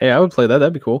 Hey, I would play that.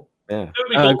 That'd be cool. Yeah. It would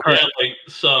be cool.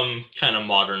 some kind of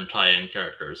modern tie-in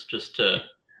characters just to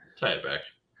tie it back.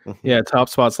 Yeah, Top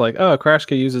Spot's like, oh, Crash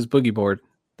could use his boogie board.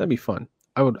 That'd be fun.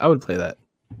 I would play that.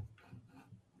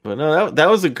 But no, that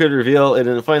was a good reveal. And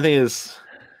the funny thing is,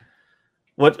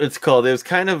 what it's called, it was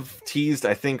kind of teased,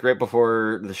 I think, right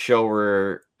before the show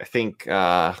where I think,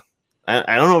 I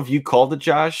don't know if you called it,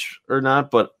 Josh, or not,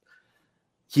 but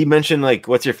he mentioned, like,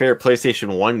 what's your favorite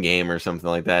PlayStation 1 game or something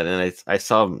like that. And I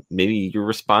saw maybe your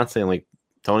response saying, like,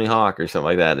 Tony Hawk or something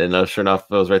like that. And sure enough,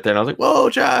 it was right there. And I was like, whoa,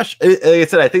 Josh. Like I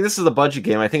said, I think this is a budget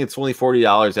game. I think it's only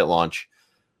 $40 at launch.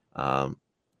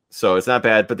 So it's not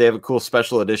bad, but they have a cool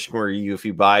special edition where if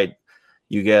you buy,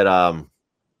 you get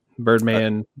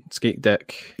Birdman skate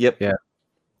deck. Yep. Yeah.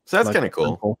 So that's kind of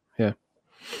cool. Yeah.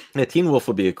 Yeah, Teen Wolf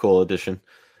would be a cool addition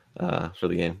for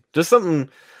the game. Just some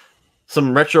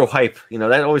retro hype. You know,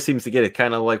 that always seems to get it.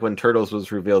 Kind of like when Turtles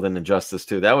was revealed in Injustice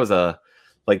 2. That was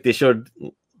they showed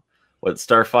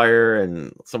Starfire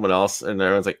and someone else, and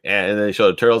everyone's like, and then they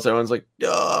showed the Turtles. Everyone's like,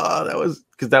 oh,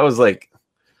 that was like,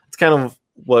 it's kind of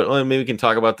what. Well, maybe we can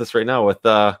talk about this right now with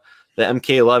the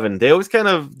MK11. They always kind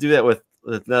of do that with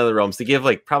NetherRealms. They give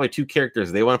like probably 2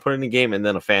 characters they want to put in the game, and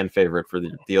then a fan favorite for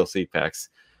the DLC packs.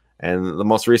 And the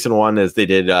most recent one is they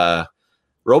did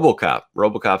RoboCop.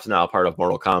 RoboCop's now part of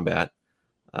Mortal Kombat,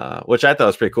 which I thought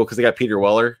was pretty cool because they got Peter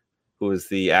Weller, who is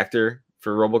the actor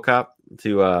for RoboCop,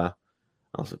 to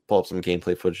I'll also pull up some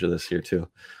gameplay footage of this here too.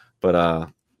 But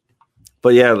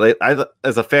yeah,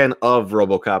 as a fan of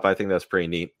RoboCop, I think that's pretty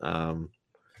neat. Well,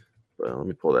 let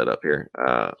me pull that up here.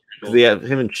 Because they have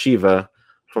him and Shiva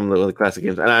from the classic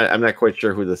games, and I'm not quite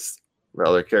sure who the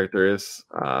other character is.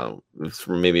 It's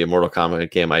from maybe a Mortal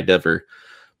Kombat game I never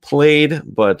played,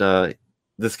 but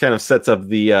this kind of sets up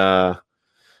the. Well,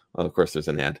 of course, there's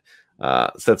an ad.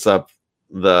 Sets up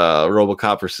the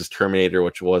RoboCop versus Terminator,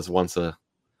 which was once a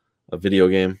video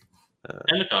game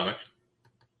and a comic.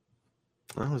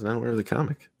 I was not aware of the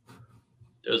comic.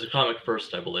 It was a comic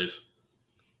first, I believe.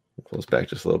 Close back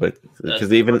just a little bit because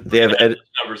they have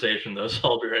conversation though, so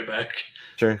I'll be right back.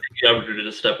 Sure. The opportunity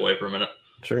to step away for a minute.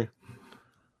 Sure.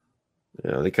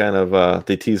 Yeah, they kind of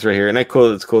they tease right here, and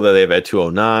it's cool that they have Ed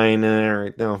 209 in there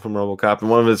right now from RoboCop, and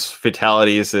one of his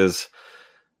fatalities is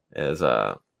Ed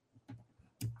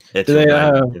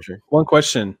 209. One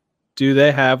question: do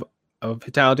they have a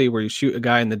fatality where you shoot a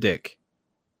guy in the dick?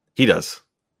 He does,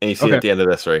 and you see it at the end of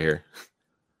this right here.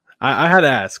 I had to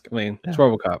ask. I mean, it's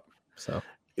RoboCop, so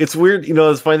it's weird. You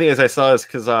know, the funny thing is, I saw this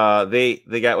because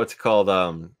they got what's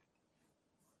called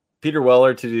Peter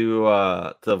Weller to do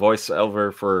the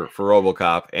voiceover for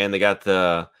RoboCop, and they got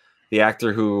the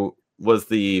actor who was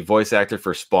the voice actor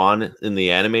for Spawn in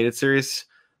the animated series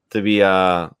to be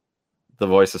the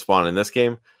voice of Spawn in this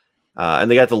game.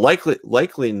 And they got the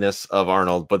likeliness of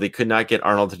Arnold, but they could not get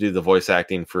Arnold to do the voice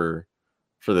acting for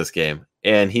this game.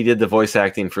 And he did the voice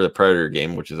acting for the Predator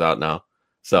game, which is out now.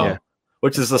 So,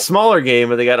 which is a smaller game,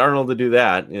 but they got Arnold to do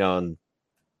that, you know. And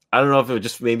I don't know if it was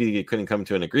just maybe they couldn't come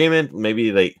to an agreement.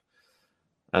 Maybe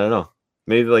I don't know.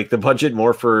 Maybe like the budget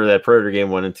more for that Predator game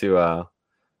went into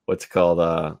what's it called?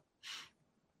 I'm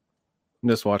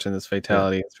just watching this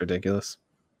fatality. It's ridiculous.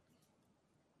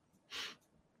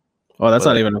 Oh, that's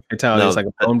not even a fatality. It's like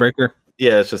a bone breaker.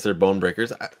 Yeah, it's just their bone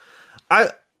breakers.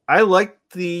 I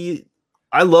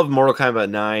love Mortal Kombat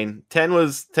 9. 10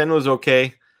 was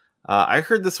okay. I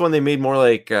heard this one they made more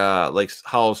like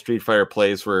how Street Fighter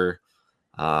plays were,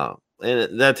 and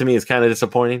that to me is kind of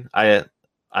disappointing. I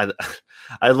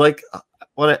like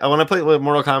when I play a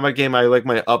Mortal Kombat game, I like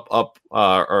my up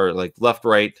or like left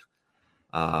right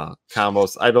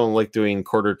combos. I don't like doing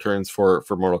quarter turns for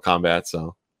Mortal Kombat.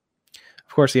 So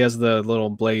of course he has the little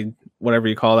blade, whatever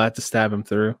you call that, to stab him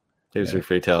through. There's your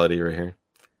fatality right here.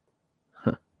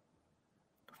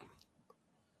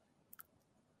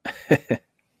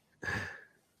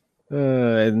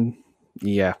 And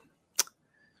yeah,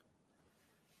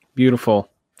 beautiful.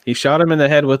 He shot him in the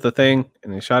head with the thing,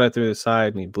 and he shot it through the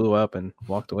side, and he blew up and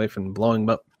walked away from blowing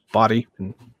up body.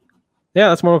 And yeah,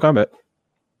 that's Mortal Kombat.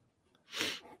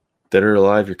 Dead or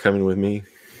alive, you're coming with me.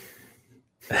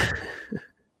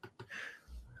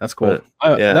 That's cool.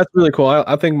 That's really cool.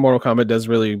 I think Mortal Kombat does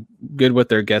really good with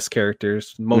their guest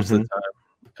characters most of the time.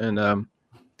 And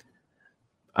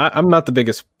I'm not the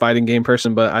biggest fighting game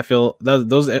person, but I feel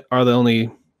those are the only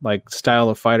like style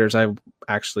of fighters I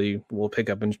actually will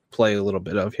pick up and play a little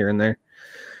bit of here and there.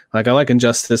 Like I like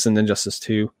Injustice and Injustice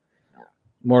 2.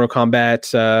 Mortal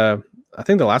Kombat, I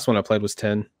think the last one I played was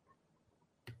 10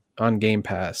 on Game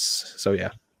Pass. So yeah.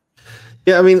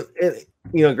 Yeah, I mean,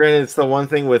 granted, it's the one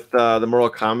thing with the Mortal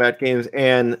Kombat games,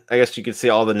 and I guess you could say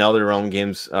all the NetherRealm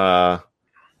games.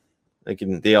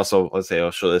 They also, let's say,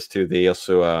 I'll show this too. They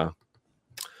also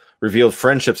revealed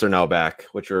friendships are now back,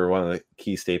 which are one of the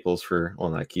key staples for, well,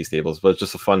 not key staples, but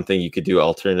just a fun thing you could do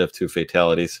alternative to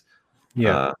fatalities.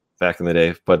 Yeah. Back in the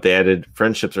day, but they added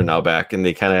friendships are now back, and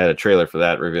they kind of had a trailer for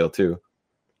that reveal too.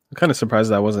 I'm kind of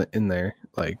surprised that wasn't in there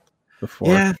like before.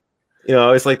 Yeah, I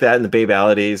always like that in the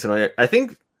Babe-alities, and I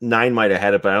think 9 might have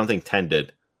had it, but I don't think 10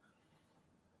 did.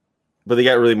 But they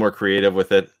got really more creative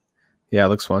with it. Yeah, it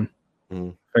looks fun.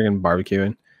 Friggin'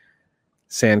 barbecuing,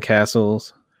 sand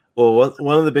castles. Well,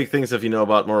 one of the big things, if you know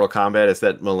about Mortal Kombat, is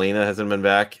that Mileena hasn't been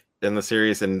back in the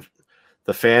series, and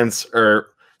the fans are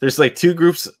there's like two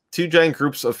giant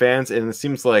groups of fans, and it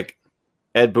seems like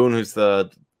Ed Boon, who's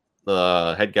the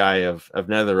head guy of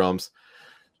NetherRealms,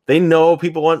 they know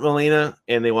people want Mileena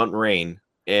and they want Rain,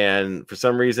 and for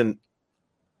some reason,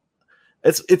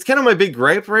 it's kind of my big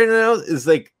gripe right now is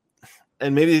like,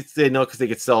 and maybe they know because they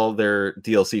could sell their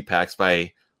DLC packs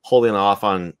by holding off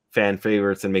on fan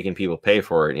favorites and making people pay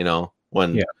for it.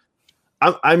 When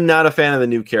I'm not a fan of the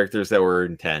new characters that were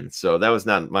in 10, so that was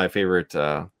not my favorite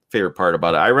part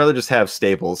about it. I rather just have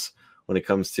staples when it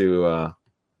comes to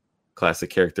classic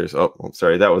characters. Oh, I'm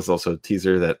sorry, that was also a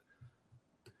teaser that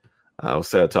I was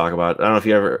going to talk about. I don't know if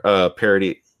you ever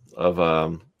parody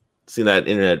of seen that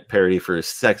internet parody for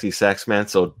Sexy Sex Man.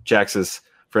 So Jax's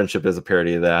Friendship is a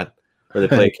parody of that, where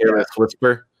they play Careless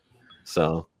Whisper.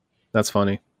 So that's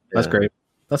funny. That's great.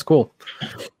 That's cool.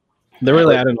 They're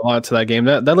really adding a lot to that game.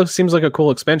 That seems like a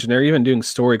cool expansion. They're even doing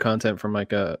story content from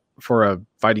for a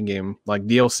fighting game, like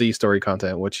DLC story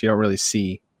content, which you don't really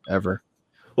see ever.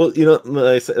 Well,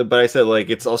 I said like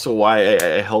it's also why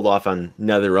I held off on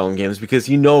NetherRealm games, because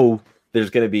there's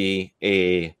going to be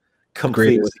a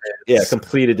complete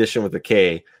edition with a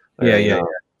K. Yeah.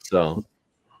 So,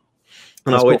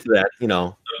 and I'll wait for that.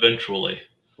 Eventually.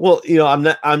 Well,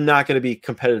 I'm not going to be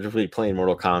competitively playing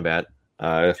Mortal Kombat.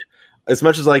 As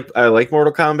much as I like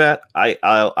Mortal Kombat,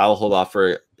 I'll hold off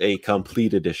for a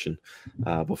complete edition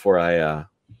before I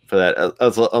for that.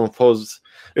 I'll oppose.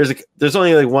 There's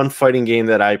only like one fighting game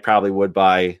that I probably would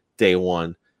buy day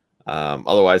one.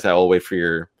 Otherwise, I will wait for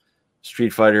your Street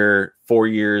Fighter 4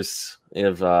 years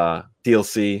of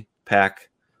DLC pack.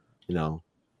 But,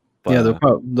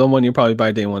 the one you probably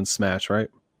buy day one, Smash, right?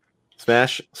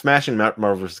 Smash and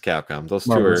Marvel vs. Capcom.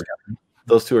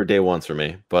 Those two are day ones for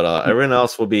me. But everyone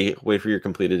else will be wait for your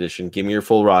complete edition. Give me your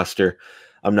full roster.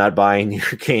 I'm not buying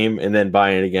your game and then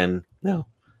buying it again. No.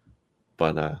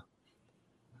 But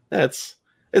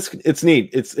it's neat.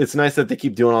 It's nice that they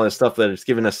keep doing all this stuff, that it's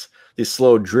giving us these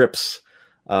slow drips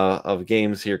of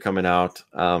games here coming out.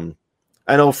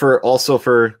 I know for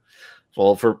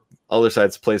other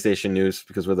sides PlayStation news,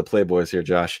 because we're the Playboys here,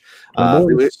 Josh. We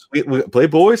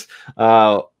Playboys.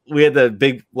 We had the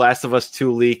big Last of Us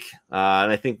 2 leak,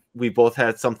 and I think we both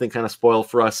had something kind of spoiled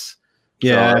for us.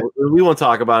 Yeah, so we won't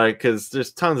talk about it because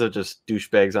there's tons of just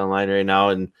douchebags online right now,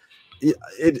 and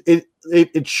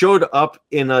it showed up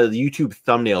in a YouTube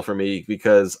thumbnail for me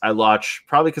because I watched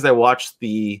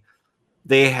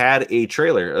they had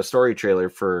a story trailer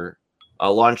for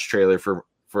a launch trailer for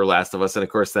Last of Us, and of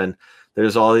course then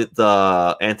there's all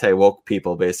the anti-woke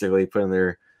people basically putting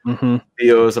their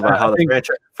videos about how the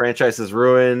franchise is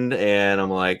ruined, and I'm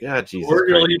like, Jesus. We're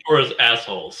going towards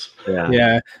assholes.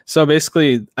 Yeah. So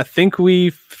basically, I think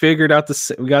we figured out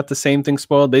we got the same thing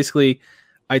spoiled. Basically,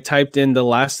 I typed in The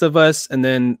Last of Us, and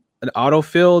then an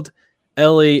autofilled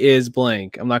Ellie is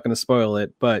blank. I'm not going to spoil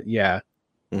it, but yeah,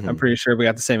 I'm pretty sure we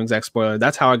got the same exact spoiler.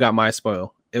 That's how I got my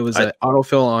spoil. It was an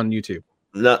autofill on YouTube.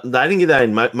 No, I didn't get that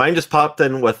in. Mine just popped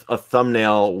in with a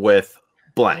thumbnail with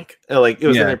blank. Like it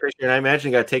was in their picture, and I imagine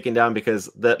it got taken down because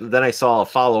then I saw a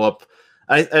follow up.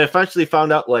 I eventually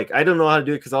found out I don't know how to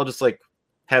do it because I'll just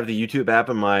have the YouTube app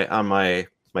on my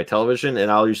television, and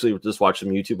I'll usually just watch some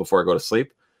YouTube before I go to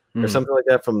sleep or something like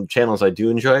that from channels I do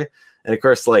enjoy. And of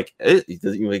course,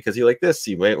 because you like this,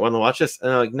 you might want to watch this.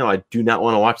 And I'm like, no, I do not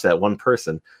want to watch that one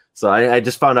person. So I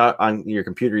just found out on your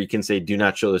computer you can say do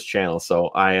not show this channel. So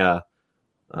I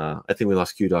think we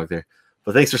lost Q Dog there.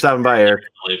 But thanks for stopping by, Eric.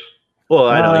 Well,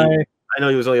 I know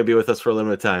he was only gonna be with us for a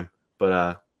limited time,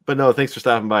 but no, thanks for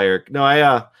stopping by, Eric.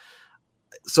 No,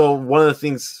 so one of the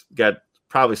things got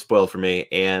probably spoiled for me,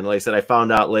 and like I said, I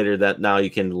found out later that now you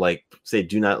can say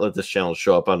do not let this channel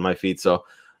show up on my feed. So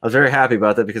I was very happy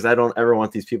about that because I don't ever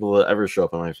want these people to ever show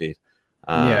up on my feed.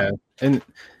 And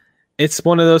it's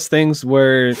one of those things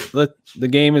where the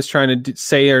game is trying to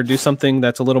say or do something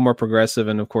that's a little more progressive,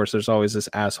 and of course, there's always this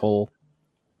asshole.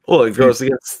 Well, it goes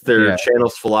against their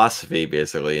channel's philosophy,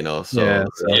 basically, So, I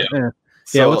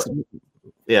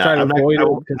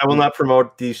will not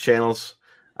promote these channels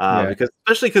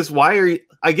because why are you?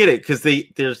 I get it because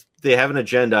they have an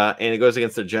agenda and it goes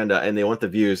against their agenda and they want the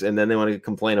views and then they want to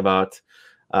complain about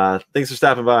thanks for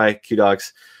stopping by, Q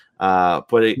Dogs.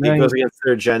 But it goes against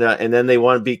their agenda and then they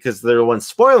want, because they're the ones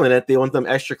spoiling it, they want them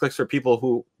extra clicks for people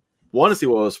who want to see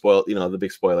what was spoiled, the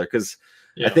big spoiler. Because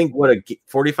I think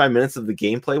 45 minutes of the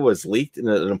gameplay was leaked in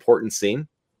an important scene.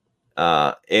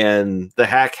 And the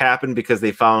hack happened because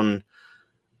they found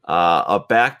a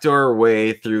backdoor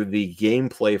way through the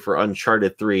gameplay for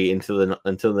Uncharted 3 into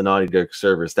the Naughty Dog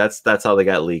servers. That's how they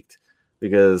got leaked,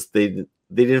 because they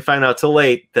didn't find out till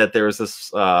late that there was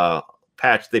this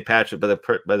patch. They patched it, but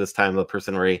by this time the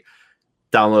person already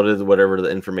downloaded whatever the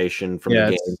information from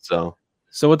the game.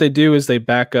 So what they do is they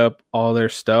back up all their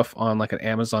stuff on like an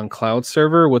Amazon cloud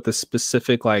server with a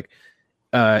specific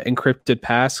encrypted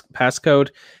passcode,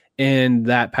 and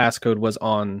that passcode was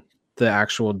on the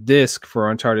actual disk for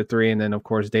Uncharted 3, and then of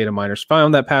course data miners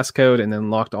found that passcode and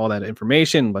then locked all that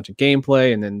information, a bunch of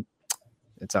gameplay, and then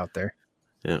it's out there.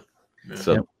 Yeah.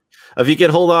 So if you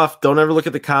can hold off, don't ever look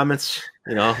at the comments.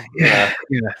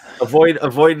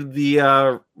 Avoid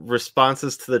the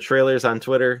responses to the trailers on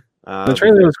Twitter. The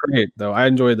trailer was great, though. I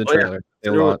enjoyed the trailer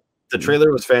a lot. The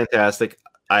trailer was fantastic.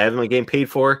 I have my game paid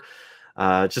for.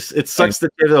 Just it sucks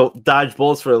that they have to dodge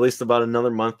bullets for at least about another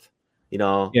month.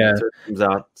 Until it comes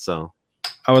out. So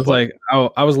I was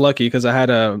I was lucky because I had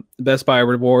a Best Buy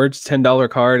Rewards $10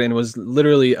 card, and it was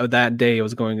literally that day it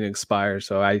was going to expire.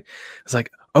 So I was like,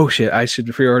 oh shit, I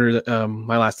should pre-order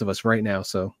My Last of Us right now.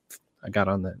 So I got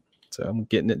on that. So I'm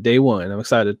getting it day one. I'm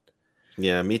excited.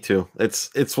 Yeah, me too.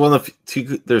 It's one of the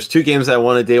two. There's two games I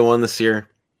wanted day one this year.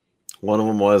 One of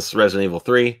them was Resident Evil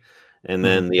 3, and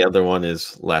then the other one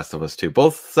is Last of Us 2.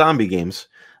 Both zombie games.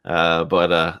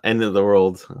 But end of the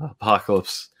world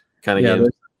apocalypse kind of games.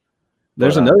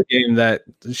 There's another game that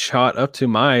shot up to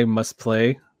my must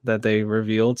play that they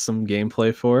revealed some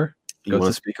gameplay for. You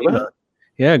want to speak about it?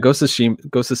 Yeah, Ghost of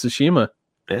Tsushima.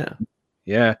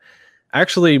 Yeah.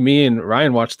 Actually, me and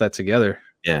Ryan watched that together.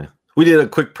 Yeah, we did a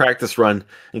quick practice run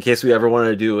in case we ever wanted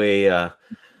to do a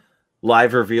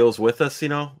live reveals with us.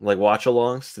 Like watch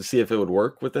alongs to see if it would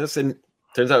work with this, and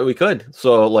turns out we could.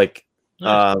 So nice.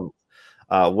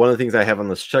 One of the things I have on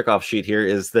this checkoff sheet here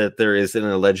is that there is an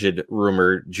alleged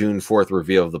rumor June 4th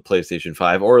reveal of the PlayStation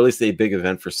 5, or at least a big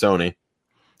event for Sony.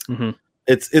 Mm-hmm.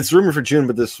 It's rumored for June,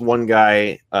 but this one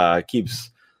guy keeps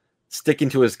sticking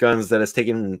to his guns that it's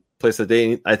taking place a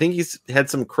day. I think he's had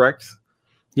some correct.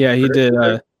 Yeah, he did.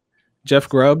 Jeff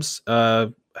Grubbs.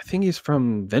 I think he's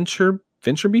from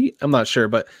VentureBeat. I'm not sure,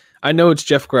 but I know it's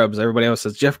Jeff Grubbs. Everybody else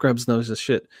says Jeff Grubbs knows this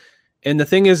shit. And the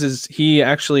thing is he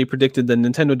actually predicted the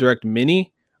Nintendo Direct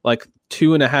Mini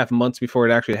 2.5 months before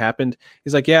it actually happened.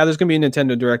 He's like, yeah, there's going to be a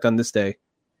Nintendo Direct on this day.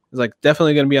 He's like,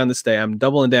 definitely going to be on this day. I'm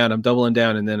doubling down.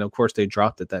 And then, of course, they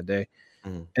dropped it that day.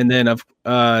 Mm. And then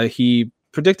he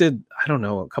predicted, I don't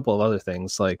know, a couple of other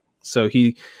things. So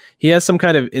he has some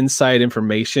kind of inside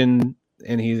information.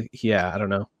 And I don't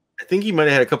know. I think he might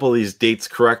have had a couple of these dates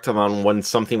correct on when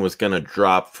something was going to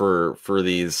drop for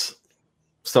these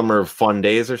summer fun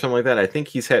days or something like that. I think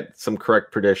he's had some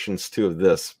correct predictions too of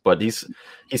this, but he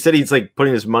said he's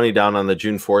putting his money down on the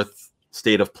June 4th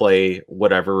state of play,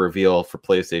 whatever reveal for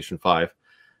PlayStation 5.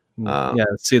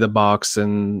 See the box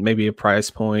and maybe a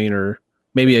price point or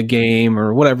maybe a game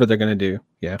or whatever they're going to do.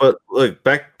 Yeah. But look,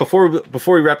 back before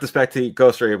we wrap this back to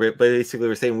Ghost Ray, basically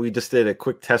we're saying we just did a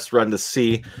quick test run to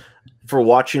see for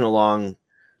watching along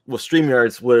with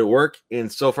StreamYards, would it work?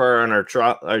 And so far on our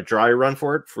dry run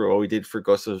for it, for what we did for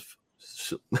Ghost of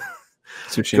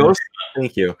Tsushima.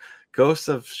 Thank you. Ghost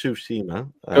of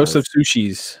Tsushima. Ghost of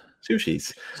Sushis.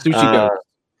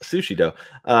 Sushi dough.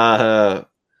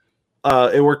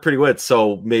 It worked pretty good.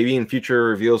 So maybe in future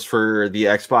reveals for the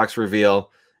Xbox reveal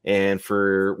and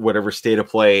for whatever state of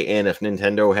play, and if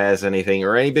Nintendo has anything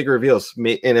or any big reveals,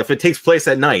 and if it takes place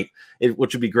at night,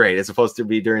 which would be great as opposed to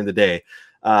be during the day.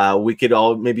 We could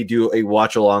all maybe do a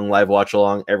live watch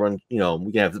along. Everyone,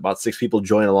 we can have about 6 people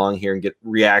join along here and get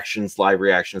live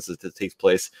reactions as it takes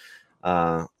place.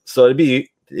 So it'd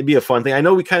be a fun thing. I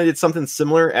know we kind of did something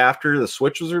similar after the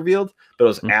Switch was revealed, but it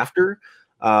was after.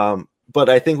 But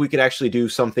I think we could actually do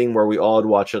something where we all would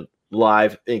watch it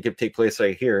live and it could take place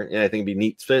right here. And I think it'd be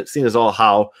neat, seeing as all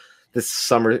how this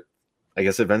summer, I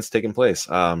guess, events taking place.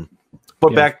 But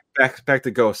back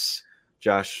to Ghosts,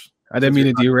 Josh. I didn't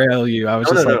mean to derail you. I was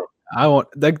I want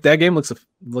that game looks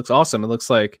awesome. It looks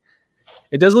like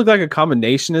it does look like a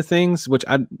combination of things, which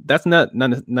that's not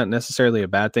necessarily a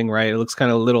bad thing, right? It looks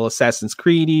kind of a little Assassin's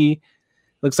Creed-y.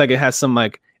 Looks like it has some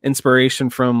inspiration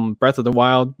from Breath of the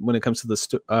Wild when it comes to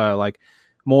the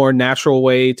more natural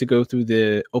way to go through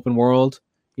the open world.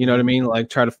 You know what I mean?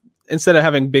 Try to instead of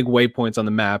having big waypoints on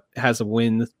the map, it has a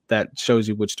wind that shows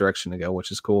you which direction to go,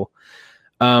 which is cool.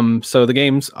 So the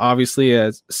game's obviously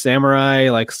a samurai,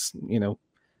 like,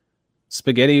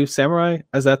 spaghetti samurai.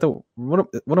 Is that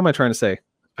what am I trying to say?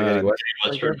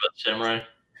 Western, but samurai.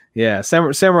 Yeah,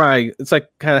 samurai. It's like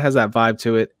kind of has that vibe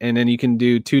to it, and then you can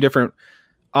do 2 different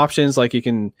options. Like you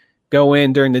can go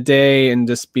in during the day and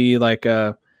just be like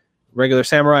a regular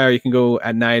samurai, or you can go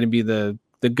at night and be the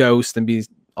ghost and be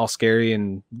all scary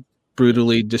and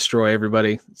brutally destroy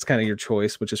everybody. It's kind of your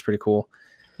choice, which is pretty cool.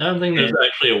 I don't think there's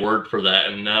actually a word for that,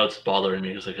 and now it's bothering me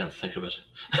because I can't think of it.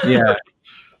 Yeah.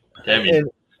 Damn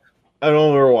you. I don't know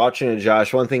when we were watching it,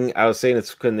 Josh. One thing I was saying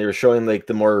is when they were showing like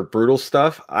the more brutal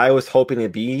stuff, I was hoping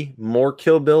it'd be more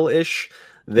Kill Bill-ish.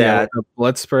 That the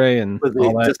blood spray and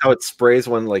all that. Just how it sprays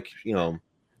when, like, the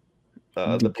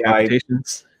bride.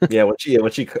 Yeah,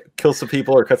 when she kills some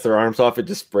people or cuts their arms off, it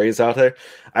just sprays out there.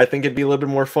 I think it'd be a little bit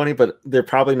more funny, but they're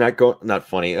probably not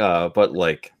funny. But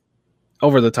like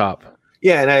over the top.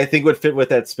 Yeah, and I think would fit with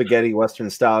that spaghetti Western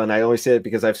style. And I only say it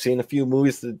because I've seen a few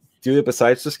movies that do it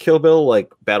besides just Kill Bill,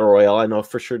 like Battle Royale. I know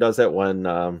for sure does that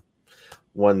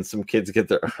when some kids get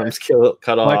their arms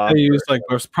cut off. Like they use like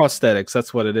prosthetics.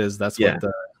 That's what it is. That's what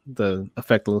the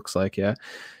effect looks like. Yeah,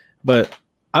 but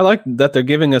I like that they're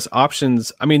giving us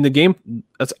options. I mean, the game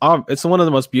it's one of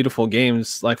the most beautiful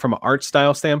games, like from an art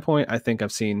style standpoint, I think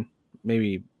I've seen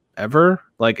maybe ever.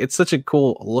 Like it's such a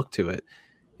cool look to it.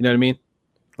 You know what I mean?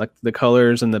 Like the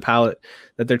colors and the palette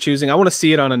that they're choosing. I want to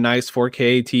see it on a nice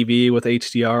 4K TV with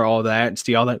HDR, all that, and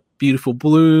see all that beautiful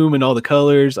bloom and all the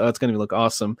colors. Oh, it's going to look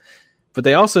awesome. But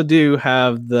they also do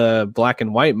have the black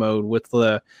and white mode with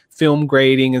the film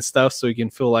grading and stuff, so you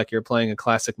can feel like you're playing a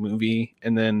classic movie.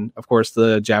 And then, of course,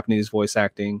 the Japanese voice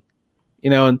acting.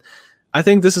 And I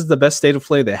think this is the best state of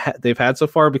play they've had so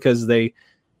far because they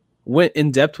went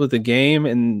in depth with the game,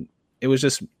 and it was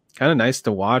just kind of nice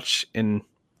to watch and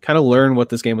kind of learn what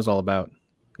this game was all about.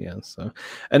 Yeah. So,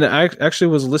 and I actually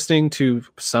was listening to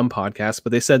some podcasts,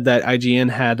 but they said that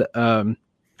IGN had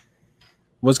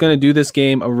was going to do this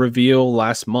game a reveal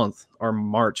last month or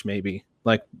March, maybe.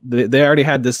 Like they already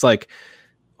had this like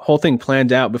whole thing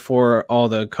planned out before all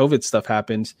the COVID stuff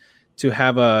happened to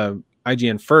have a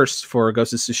IGN first for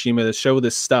Ghost of Tsushima to show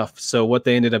this stuff. So what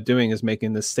they ended up doing is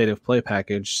making this state of play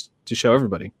package to show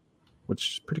everybody,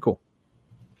 which is pretty cool.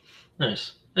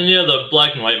 Nice. And yeah, the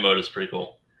black and white mode is pretty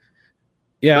cool.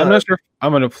 Yeah, I'm not sure if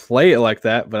I'm going to play it like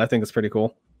that, but I think it's pretty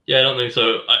cool. Yeah, I don't think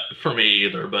so for me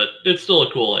either, but it's still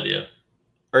a cool idea.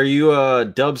 Are you a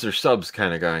dubs or subs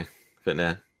kind of guy,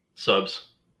 Fitnat? Subs.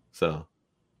 So,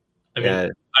 I mean,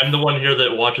 I'm the one here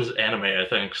that watches anime, I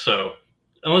think. So,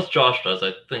 unless Josh does,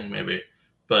 I think maybe.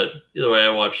 But either way, I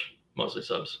watch mostly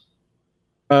subs.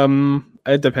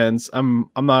 It depends. I'm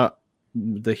not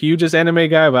the hugest anime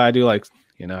guy, but I do like,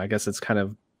 I guess it's kind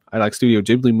of, I like Studio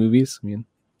Ghibli movies. I mean,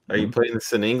 are you playing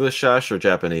this in English, Josh, or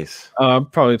Japanese? I'm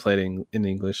probably playing in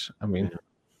English. I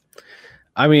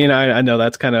know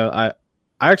that's kind of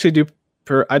I actually do.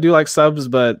 I do like subs,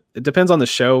 but it depends on the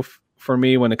show. For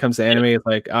me, when it comes to anime, it's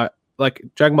like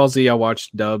Dragon Ball Z, I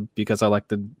watch dub because I like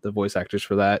the voice actors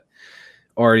for that,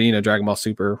 or Dragon Ball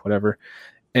Super, whatever.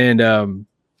 And I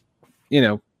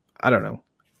don't know.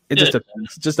 It just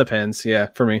depends. It just depends. Yeah,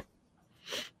 for me.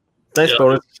 Nice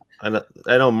bonus.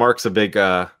 I know Mark's a big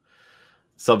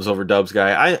subs over dubs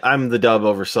guy. I'm the dub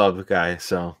over sub guy.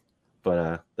 So,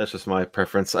 but that's just my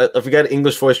preference. If we got an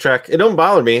English voice track, it don't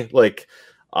bother me. Like,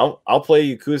 I'll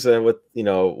play Yakuza with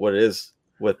what it is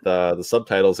with the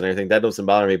subtitles and everything. That doesn't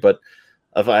bother me. But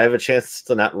if I have a chance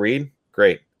to not read,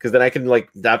 great, because then I can like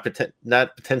not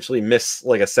potentially miss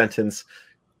like a sentence.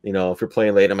 If you're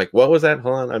playing late, I'm like, what was that?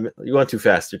 Hold on, you went too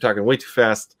fast. You're talking way too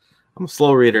fast. I'm a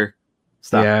slow reader.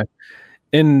 Stop. Yeah,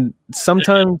 and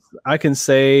sometimes I can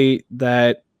say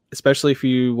that, especially if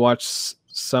you watch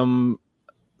some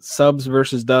subs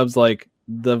versus dubs, like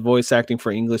the voice acting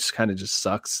for English kind of just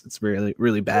sucks. It's really,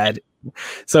 really bad.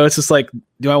 So it's just like,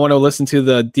 do I want to listen to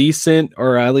the decent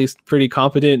or at least pretty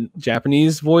competent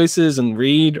Japanese voices and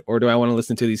read, or do I want to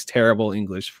listen to these terrible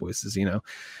English voices,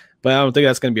 But I don't think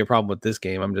that's going to be a problem with this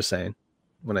game. I'm just saying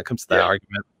when it comes to that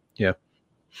argument. Yeah.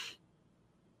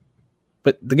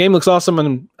 But the game looks awesome,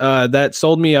 and that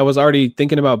sold me. I was already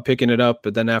thinking about picking it up,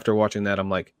 but then after watching that,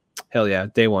 I'm like, hell yeah,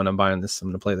 day one, I'm buying this. I'm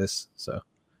going to play this. So,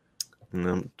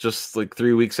 just like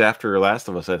 3 weeks after Last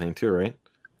of Us, I think, too, right?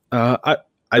 I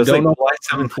don't know. July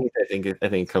 17th, I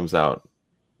think it comes out.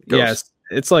 Yes,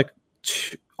 it's like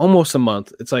almost a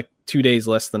month. It's like 2 days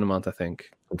less than a month, I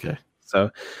think. Okay. So,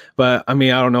 but I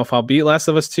mean, I don't know if I'll beat Last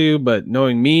of Us 2, but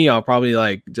knowing me, I'll probably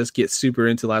like just get super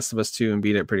into Last of Us 2 and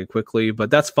beat it pretty quickly.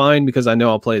 But that's fine because I know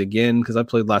I'll play it again because I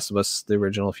played Last of Us the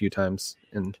original a few times.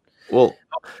 And well,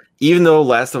 even though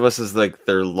Last of Us is like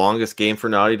their longest game for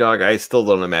Naughty Dog, I still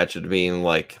don't imagine it being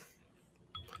like.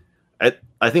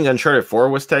 I think Uncharted 4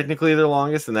 was technically their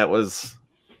longest, and that was,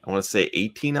 I want to say,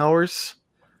 18 hours.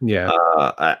 Yeah.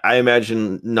 I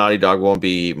imagine Naughty Dog won't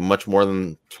be much more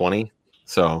than 20.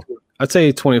 So I'd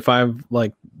say 25,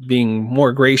 like being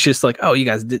more gracious, like, oh, you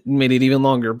guys made it even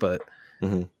longer, but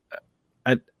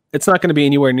it's not going to be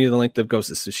anywhere near the length of Ghost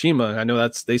of Tsushima. I know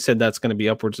they said that's going to be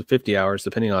upwards of 50 hours,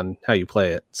 depending on how you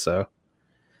play it. So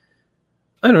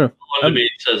I don't know.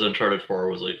 It says Uncharted 4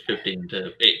 was like 15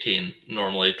 to 18,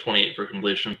 normally 28 for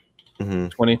completion.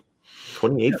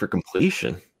 28 for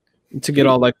completion. To get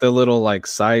all like the little like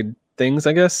side things,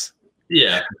 I guess.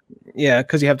 Yeah. Yeah,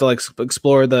 because you have to like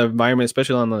explore the environment,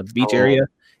 especially on the beach area.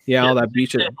 Yeah, all that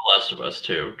beach. Last of Us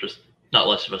 2, just not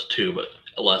Last of Us 2, but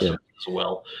Last of Us as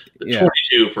well. Yeah.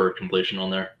 22 for completion on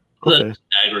there. Okay. That's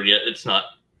aggregate. It's not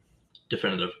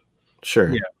definitive.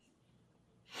 Sure. Yeah.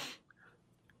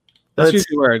 That's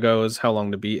usually where I go is how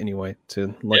long to beat anyway.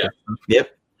 To look at stuff.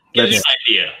 Yep. Gives you an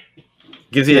idea.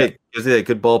 Gives you a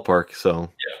good ballpark. So.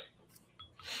 Yeah.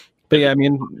 But yeah, I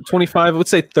mean, 25. I would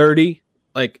say 30.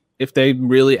 Like if they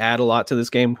really add a lot to this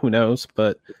game, who knows?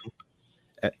 But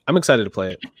I'm excited to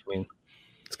play it. I mean,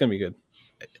 it's gonna be good.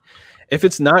 If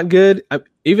it's not good,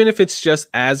 even if it's just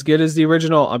as good as the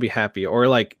original, I'll be happy. Or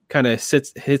like kind of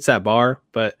hits that bar.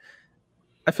 But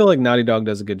I feel like Naughty Dog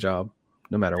does a good job,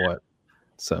 no matter what.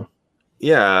 So.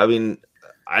 Yeah, I mean,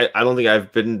 I don't think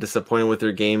I've been disappointed with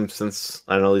their game since,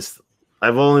 I don't know, at least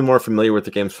I'm only more familiar with the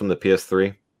games from the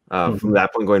PS3. From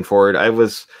that point going forward, I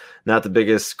was not the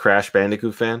biggest Crash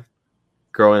Bandicoot fan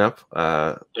growing up.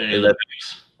 And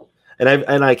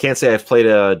I can't say I've played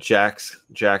a Jax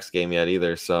game yet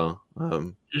either. So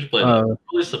you should play that. At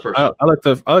least the first one. I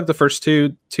like the first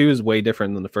two. 2 is way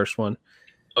different than the first one.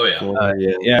 Oh yeah.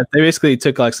 Yeah. They basically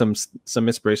took like some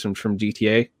inspiration from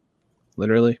GTA.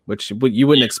 Literally, which you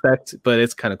wouldn't expect, but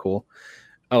it's kind of cool.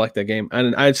 I like that game,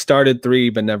 and I started 3,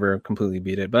 but never completely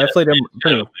beat it. But I played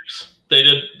them.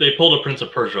 They pulled a Prince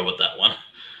of Persia with that one.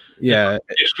 Yeah,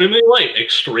 extremely light,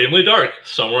 extremely dark,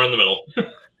 somewhere in the middle.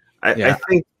 I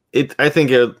think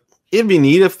it'd be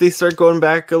neat if they start going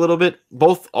back a little bit.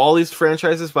 All these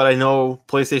franchises, but I know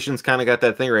PlayStation's kind of got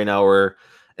that thing right now where,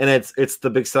 and it's the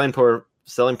big selling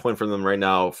point for them right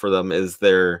now. For them is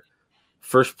their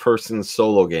first-person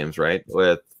solo games, right?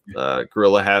 With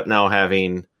Guerrilla now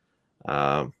having,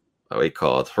 what do you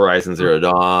call it? Horizon Zero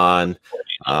Dawn.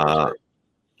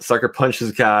 Sucker Punch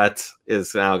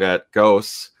has now got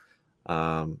Ghosts.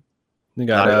 You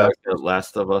got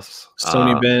Last of Us.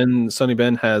 Sony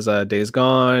Ben has Days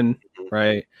Gone,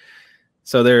 right?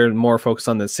 So they're more focused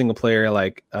on the single player,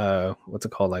 like what's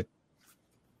it called, like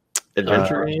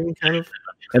adventure game, kind of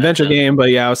adventure game.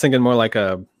 But yeah, I was thinking more like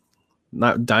a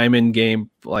not diamond game,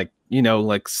 like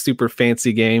like super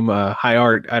fancy game, high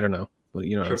art. I don't know,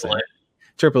 you know what I'm saying?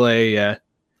 AAA, yeah.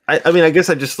 I mean, I guess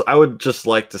I would just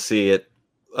like to see it.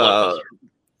 I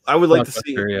would like to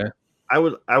see. Yeah. I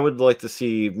would like to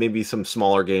see maybe some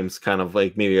smaller games, kind of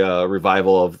like maybe a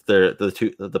revival of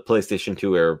the PlayStation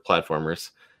 2 era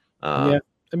platformers. Yeah,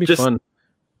 that'd be fun.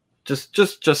 Just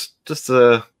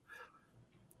to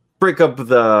break up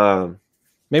the.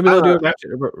 Maybe they'll do a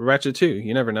Ratchet 2.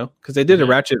 You never know, because they did a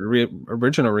Ratchet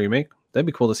original remake. That'd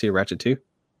be cool to see a Ratchet 2.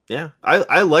 Yeah,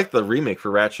 I like the remake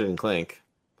for Ratchet and Clank.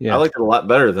 Yeah, I liked it a lot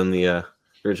better than the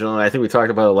original. I think we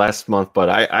talked about it last month, but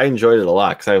I enjoyed it a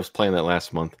lot because I was playing that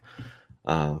last month.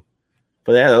 But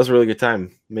yeah, that was a really good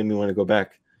time. Made me want to go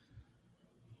back.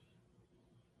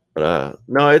 But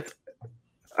no,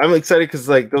 I'm excited because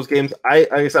like those games.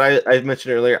 Like I said, I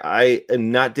mentioned earlier, I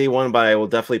am not day one, but I will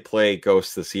definitely play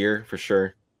Ghost this year for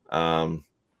sure.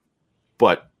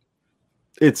 But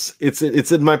it's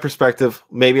in my perspective.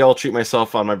 Maybe I'll treat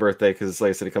myself on my birthday because, like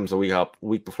I said, it comes a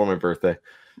week before my birthday.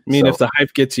 I mean, if the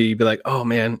hype gets you, you'd be like, "Oh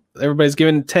man, everybody's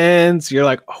giving 10s." You're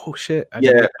like, "Oh shit!"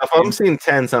 If I'm seeing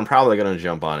 10s, I'm probably gonna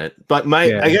jump on it. But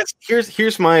I guess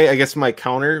here's my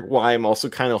counter. Why I'm also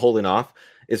kind of holding off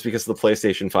is because of the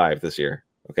PlayStation 5 this year.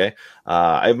 Okay,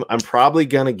 I'm probably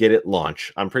gonna get it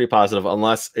launch. I'm pretty positive,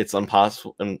 unless it's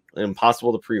impossible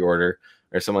to pre-order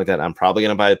or something like that. I'm probably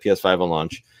gonna buy a PS5 on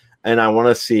launch, and I want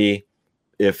to see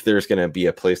if there's gonna be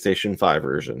a PlayStation 5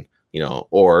 version.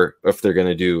 Or if they're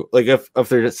gonna do like if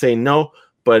they're just saying no,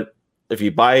 but if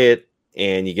you buy it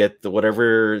and you get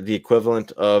whatever the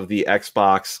equivalent of the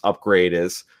Xbox upgrade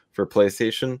is for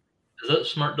PlayStation. Is that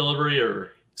smart delivery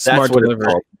or smart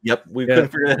delivery? Yep, we couldn't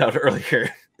figure that out earlier.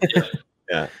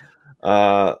 Yeah.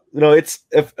 It's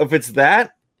if it's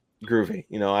that groovy,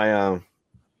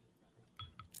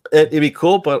 it'd be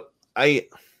cool, but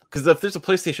because if there's a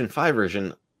PlayStation 5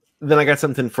 version, then I got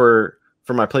something for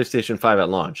my PlayStation 5 at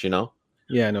launch,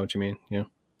 Yeah, I know what you mean. Yeah.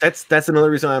 That's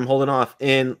another reason I'm holding off.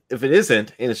 And if it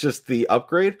isn't, and it's just the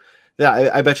upgrade,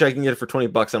 yeah, I bet you I can get it for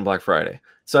 $20 on Black Friday.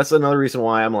 So that's another reason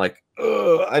why I'm like,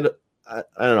 I don't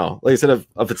know. Like I said,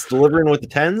 if it's delivering with the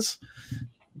 10s,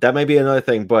 that might be another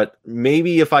thing. But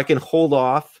maybe if I can hold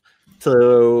off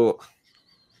to,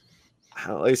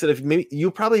 like I said, if maybe you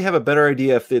probably have a better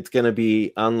idea if it's going to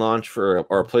be on launch for a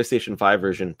PlayStation 5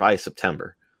 version by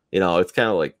September. It's kind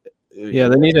of like, yeah,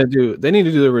 they need to do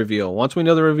the reveal. Once we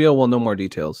know the reveal, we'll know more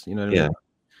details. You know what I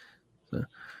mean?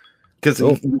 Because you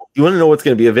want to know what's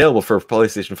going to be available for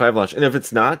PlayStation 5 launch, and if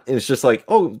it's not, and it's just like,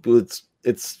 oh,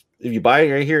 it's if you buy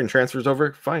it right here and transfers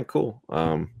over, fine, cool.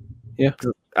 Yeah,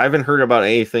 I haven't heard about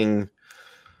anything.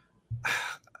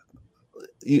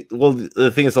 Well,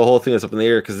 the thing is, the whole thing is up in the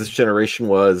air because this generation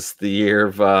was the year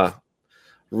of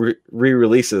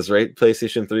re-releases, right?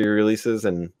 PlayStation 3 releases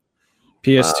and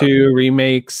PS2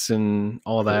 remakes and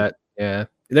all that. Yeah,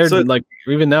 they're like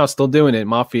even now still doing it.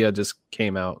 Mafia just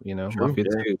came out, Mafia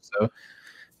 2. So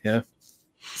yeah,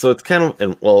 so it's kind of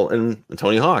and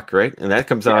Tony Hawk, right? And that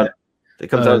comes out. It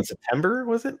comes out in September,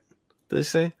 was it? Did they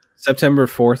say September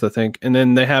 4th, I think? And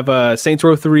then they have Saints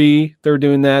Row 3. They're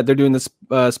doing that. They're doing this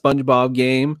SpongeBob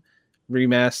game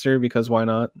remaster because why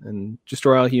not? And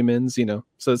Destroy All Humans,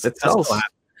 So it's like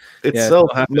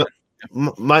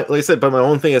I said, but my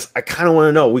own thing is I kind of want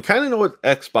to know. We kind of know what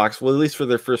Xbox, well, at least for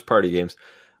their first party games.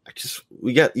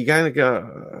 You kind of got,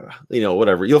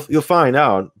 whatever. You'll find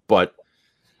out, but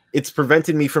it's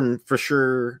prevented me from for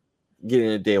sure getting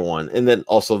a day one. And then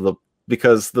also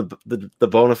because the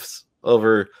bonus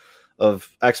of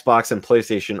Xbox and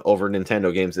PlayStation over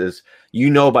Nintendo games is,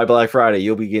 by Black Friday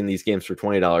you'll be getting these games for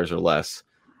 $20 or less,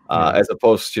 as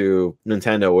opposed to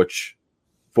Nintendo, which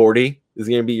 $40 is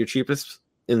going to be your cheapest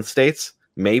in the States,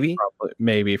 maybe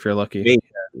if you're lucky. Maybe,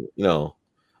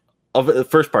 of the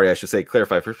first party, I should say,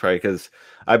 clarify first party, because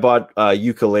I bought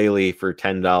Yooka-Laylee for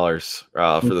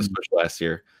 $10 for the Switch last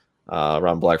year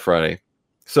around Black Friday.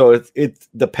 So it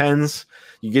depends.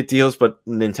 You get deals, but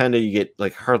Nintendo you get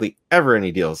like hardly ever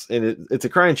any deals, and it's a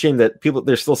crying shame that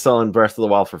they're still selling Breath of the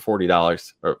Wild for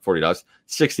 $40 or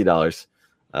 $60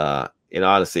 in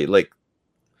Odyssey. Like,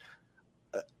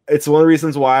 it's one of the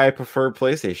reasons why I prefer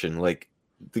PlayStation. Like,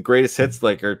 the greatest hits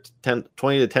are $20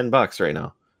 to $10 right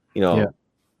now.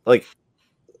 Like,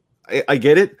 I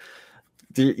get it.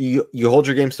 You hold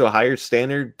your games to a higher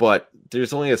standard, but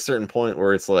there's only a certain point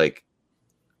where it's like,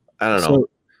 I don't know.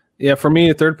 Yeah, for me,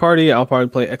 a third party, I'll probably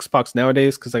play Xbox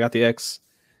nowadays because I got the X.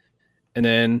 And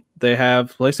then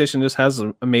PlayStation just has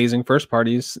amazing first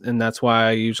parties, and that's why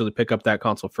I usually pick up that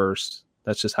console first.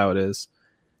 That's just how it is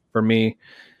for me.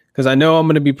 Because I know I'm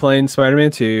going to be playing Spider-Man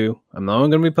 2. I'm not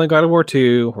going to be playing God of War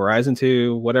 2, Horizon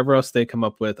 2, whatever else they come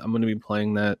up with. I'm going to be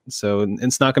playing that. So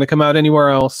it's not going to come out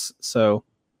anywhere else. So,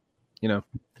 Yeah.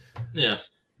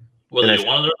 Whether you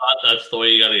want it or not, that's the way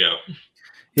you got to go.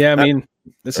 Yeah, I mean,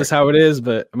 this is how it is.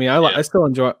 But I mean, I still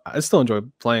enjoy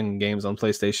playing games on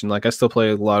PlayStation. Like, I still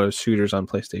play a lot of shooters on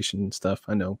PlayStation and stuff.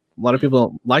 I know a lot of people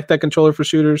don't like that controller for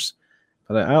shooters,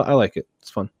 but I like it. It's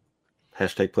fun.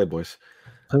 Hashtag Playboys.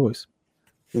 Playboys.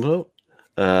 Well,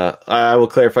 I will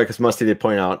clarify because Musty did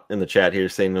point out in the chat here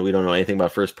saying that we don't know anything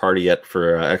about first party yet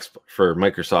for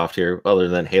Microsoft here, other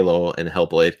than Halo and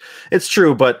Hellblade. It's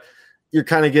true, but you're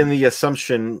kind of getting the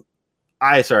assumption.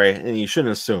 And you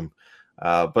shouldn't assume,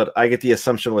 but I get the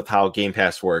assumption with how Game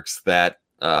Pass works that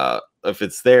if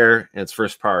it's there and it's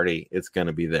first party, it's going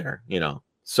to be there.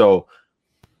 So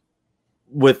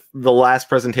with the last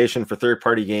presentation for third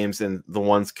party games and the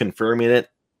ones confirming it,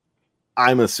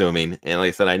 I'm assuming, and like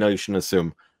I said, I know you shouldn't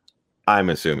assume. I'm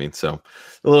assuming. So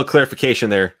a little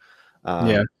clarification there.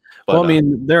 Yeah. But, well, I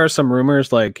mean, there are some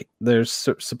rumors, like there's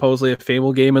supposedly a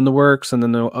Fable game in the works, and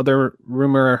then the other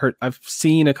rumor I've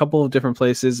seen a couple of different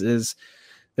places is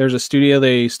there's a studio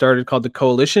they started called the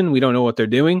Coalition. We don't know what they're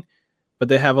doing, but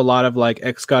they have a lot of like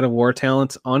ex God of War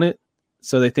talent on it.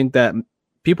 So they think that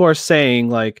people are saying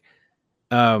like,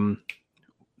 the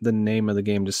name of the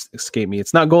game just escaped me.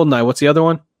 It's not GoldenEye. What's the other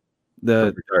one?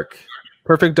 The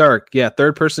Perfect Dark. Yeah,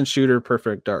 third person shooter,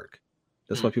 Perfect Dark.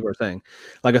 That's what people are saying.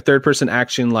 Like a third person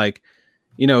action, like,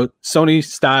 Sony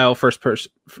style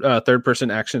third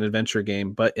person action adventure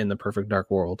game, but in the Perfect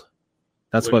Dark world.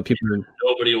 That's what people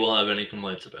nobody will have any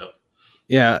complaints about.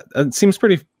 Yeah, it seems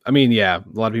pretty. I mean, yeah,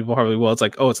 a lot of people probably will. It's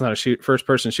like, oh, it's not a first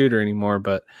person shooter anymore,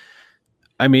 but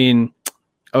I mean,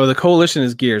 the Coalition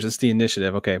is Gears. It's the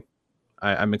Initiative. Okay.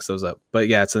 I mix those up. But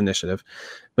yeah, it's initiative.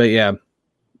 But yeah,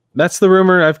 that's the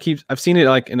rumor. I've seen it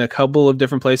like in a couple of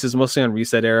different places, mostly on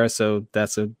Reset Era. So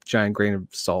that's a giant grain of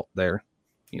salt there,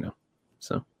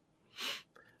 So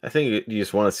I think you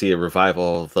just want to see a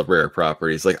revival of the rare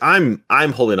properties. Like I'm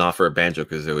holding off for a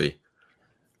Banjo-Kazooie.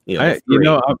 I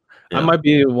might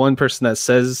be one person that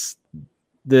says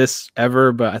this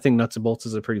ever, but I think Nuts and Bolts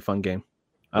is a pretty fun game.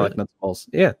 I like Nuts and Bolts.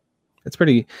 Yeah, it's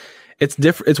pretty. It's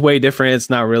different. It's way different. It's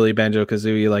not really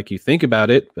Banjo-Kazooie like you think about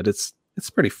it, but it's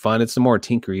pretty fun. It's a more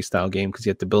Tinkery style game because you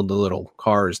have to build the little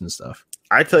cars and stuff.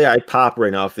 I tell you, I'd pop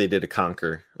right now if they did a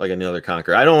Conquer, like another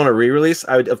Conquer. I don't want to re-release.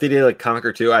 If they did like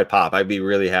Conquer 2, I'd pop. I'd be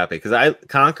really happy because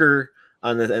Conquer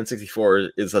on the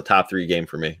N64 is a top 3 game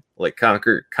for me. Like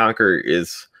Conquer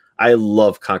is. I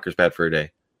love Conquer's Bad Fur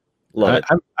Day. Love it.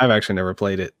 I've actually never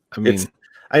played it. I mean,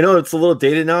 I know it's a little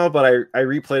dated now, but I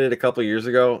replayed it a couple of years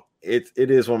ago. It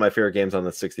is one of my favorite games on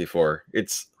the 64.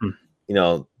 It's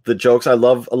the jokes I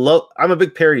love. I'm a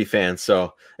big parody fan,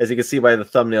 so as you can see by the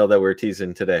thumbnail that we're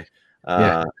teasing today.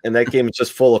 And that game is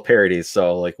just full of parodies.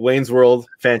 So like Wayne's World,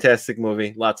 fantastic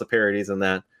movie, lots of parodies in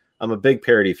that. I'm a big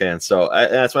parody fan, so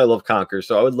that's why I love Conquer.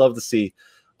 So I would love to see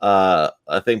a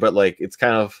thing, but like it's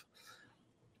kind of.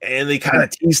 And they kind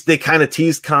of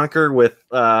teased Conquer with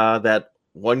that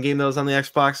one game that was on the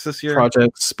Xbox this year,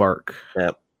 Project Spark.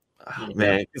 Yep. Oh,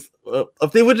 man,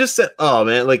 if they would just said, "Oh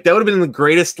man," like that would have been the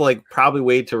greatest, like probably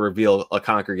way to reveal a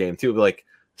Conquer game too. Like,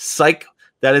 psych,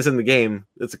 that is in the game.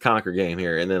 It's a Conquer game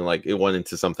here, and then like it went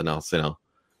into something else. Yeah.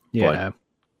 But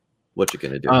what you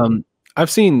gonna do? I've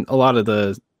seen a lot of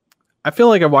the. I feel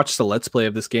like I watched the Let's Play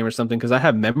of this game or something because I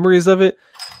have memories of it,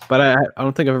 but I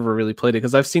don't think I've ever really played it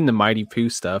because I've seen the Mighty Pooh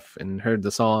stuff and heard the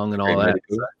song and all that.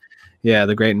 Yeah,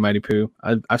 the Great and Mighty Pooh.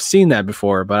 I've seen that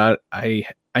before, but I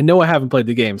know I haven't played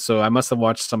the game, so I must have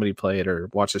watched somebody play it or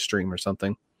watched a stream or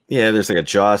something. Yeah, there's like a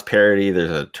Jaws parody,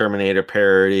 there's a Terminator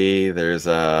parody, there's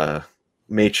a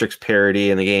Matrix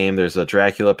parody in the game, there's a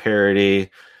Dracula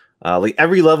parody. Like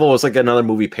every level was like another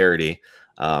movie parody.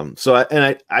 So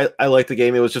I liked the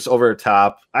game. It was just over the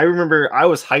top. I remember I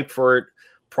was hyped for it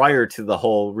prior to the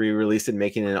whole re-release and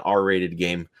making it an R-rated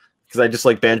game because I just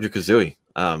like Banjo-Kazooie.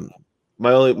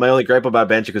 My only gripe about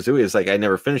Banjo-Kazooie is like I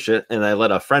never finished it and I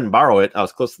let a friend borrow it. I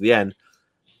was close to the end,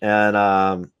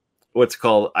 and what's it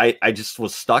called? I just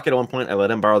was stuck at one point. I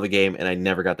let him borrow the game and I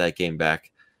never got that game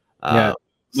back.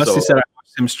 Musty said I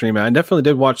watched him stream it. I definitely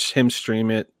did watch him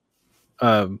stream it.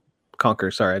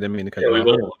 Conquer. Sorry, I didn't mean to cut you off.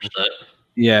 We both watched that.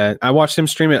 Yeah, I watched him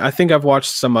stream it. I think I've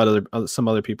watched some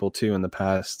other people too in the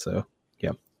past. So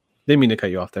yeah, didn't mean to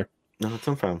cut you off there. No, it's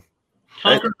no problem.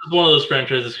 Conquer is one of those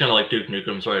franchises, kind of like Duke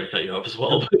Nukem. Sorry to cut you off as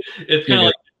well, but it's kind of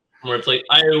like where it's like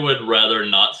I would rather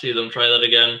not see them try that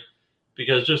again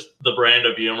because just the brand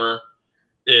of humor.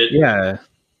 If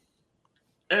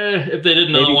they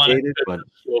didn't know one, it would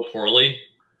go poorly.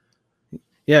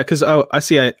 Yeah, because I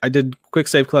see. I did Quick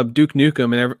Save Club Duke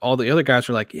Nukem, and all the other guys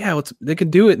were like, "Yeah, they can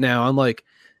do it now." I'm like,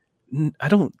 I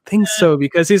don't think so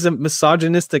because he's a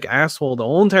misogynistic asshole the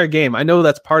whole entire game. I know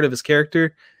that's part of his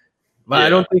character, but I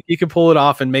don't think he can pull it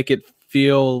off and make it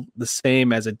feel the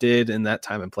same as it did in that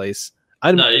time and place.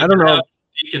 I don't know.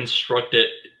 Deconstruct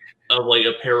it of like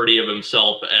a parody of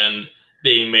himself and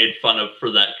being made fun of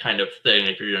for that kind of thing.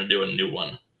 If you're going to do a new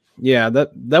one. Yeah,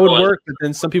 that would work, but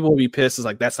then some people will be pissed. It's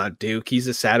like that's not Duke. He's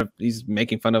just sad. He's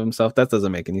making fun of himself. That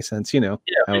doesn't make any sense, how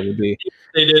it would be. If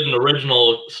they did an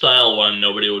original style one,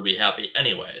 nobody would be happy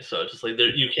anyway. So it's just like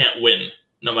you can't win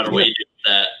no matter what you do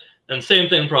with that. And same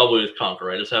thing probably with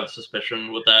Conquer. I just have a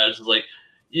suspicion with that. It's just like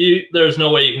there's no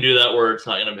way you can do that where it's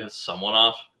not going to piss someone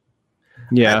off.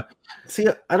 Yeah. See,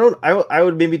 I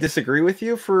would maybe disagree with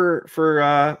you for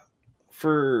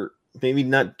maybe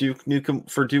not Duke Nukem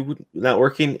for Duke not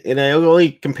working, and I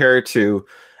only compare it to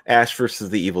Ash versus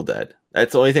the Evil Dead.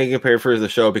 That's the only thing I compare for the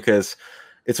show because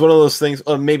it's one of those things.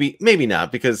 Maybe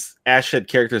not because Ash had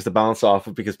characters to bounce off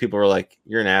of because people were like,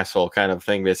 "You're an asshole," kind of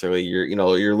thing. Basically,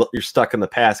 you're stuck in the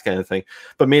past kind of thing.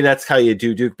 But maybe that's how you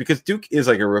do Duke because Duke is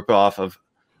like a ripoff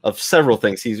of several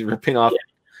things. He's ripping off.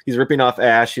 He's ripping off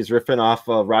Ash. He's ripping off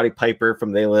Roddy Piper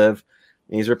from They Live,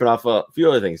 and he's ripping off a few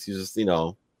other things. He's just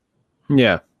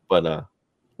yeah. But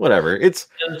whatever. That's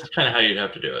kind of how you'd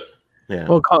have to do it. Yeah.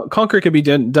 Well, Conquer could be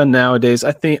done nowadays.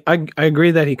 I think I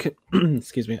agree that he could.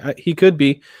 Excuse me. He could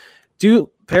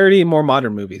do parody more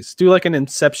modern movies. Do like an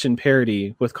Inception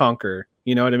parody with Conquer.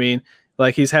 You know what I mean?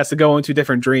 Like he has to go into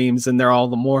different dreams, and they're all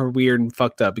the more weird and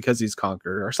fucked up because he's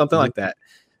Conquer or something like that.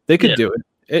 They could do it.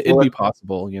 It'd be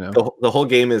possible. The whole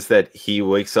game is that he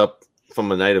wakes up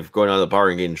from a night of going out of the bar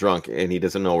and getting drunk, and he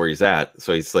doesn't know where he's at.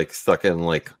 So he's like stuck in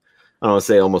like I don't want to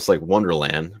say almost like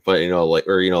Wonderland, but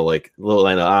like Little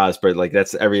Land of Oz, but like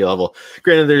that's every level.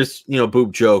 Granted, there's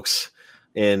boob jokes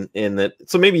in that,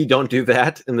 so maybe you don't do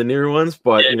that in the newer ones,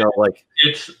 but like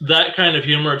it's that kind of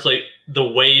humor. It's like the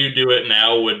way you do it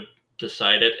now would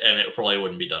decide it, and it probably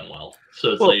wouldn't be done well.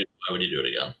 So it's like, why would you do it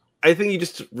again? I think you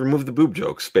just remove the boob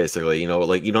jokes, basically.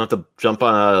 Like you don't have to jump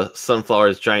on a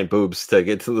sunflower's giant boobs to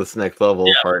get to this next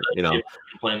level part.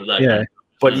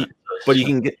 But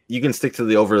you can stick to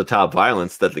the over the top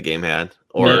violence that the game had,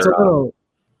 or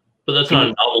but that's not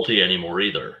a novelty anymore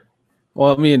either.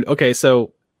 Well, I mean, okay,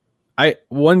 so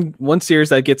one series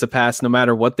that gets a pass no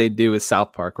matter what they do is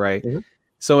South Park, right? Mm-hmm.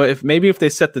 So if they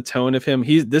set the tone of him,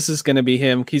 this is going to be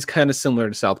him. He's kind of similar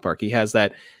to South Park. He has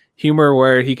that humor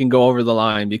where he can go over the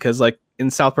line, because like in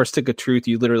South Park Stick of Truth,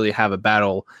 you literally have a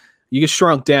battle. You get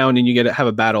shrunk down and you get to have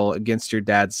a battle against your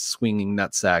dad's swinging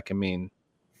nutsack. I mean,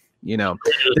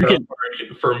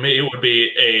 for me, it would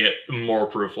be a more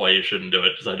proof why you shouldn't do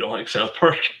it, because I don't like South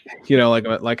Park. You don't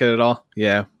like it at all?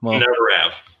 Yeah. Well, never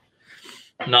have.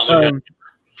 Not like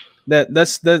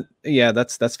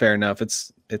that's fair enough.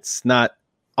 It's not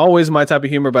always my type of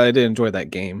humor, but I did enjoy that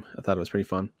game. I thought it was pretty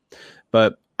fun.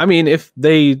 But I mean, if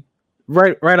they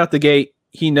right out the gate,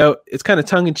 it's kind of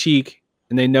tongue in cheek,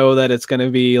 and they know that it's going to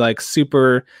be like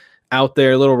super out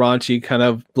there, a little raunchy, kind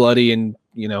of bloody, and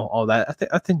all that.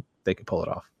 I think they could pull it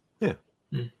off. Yeah,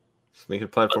 just make it a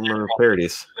platformer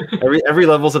parodies. Every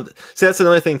level's see, that's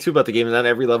another thing too about the game. Not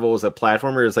every level was a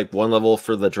platformer. It's like one level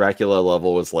for the Dracula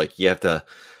level was like you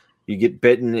get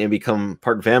bitten and become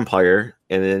part vampire,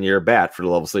 and then you're a bat for the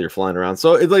level, so you're flying around.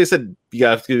 So, like I said, you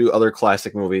have to do other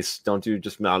classic movies. Don't do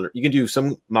just modern. You can do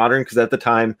some modern, because at the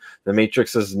time, The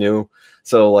Matrix is new.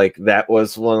 So, like, that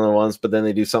was one of the ones. But then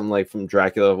they do something like from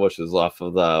Dracula, which is off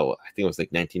of I think it was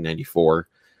like 1994,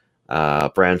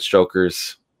 Bram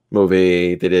Stoker's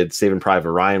movie. They did Saving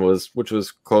Private Ryan, which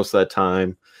was close to that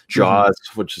time. Jaws,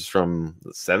 which is from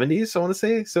the 70s, I want to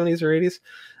say, 70s or 80s.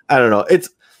 I don't know.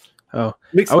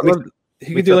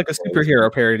 He could do like a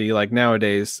superhero parody like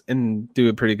nowadays and do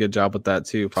a pretty good job with that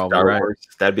too, probably. Star Wars.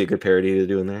 That'd be a good parody to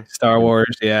do in there. Star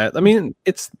Wars, yeah. I mean,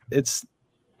 it's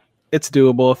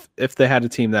doable if they had a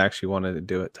team that actually wanted to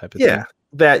do it, type of thing.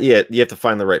 You have to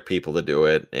find the right people to do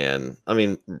it. And I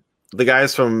mean, the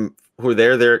guys from who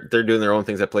are they're doing their own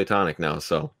things at Playtonic now,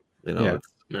 so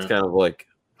it's kind of like,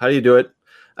 how do you do it?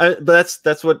 But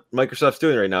that's what Microsoft's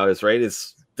doing right now,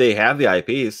 is they have the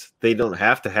IPs. They don't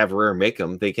have to have Rare make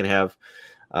them. They can have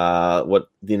what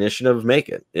the Initiative make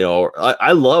it.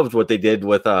 I loved what they did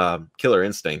with Killer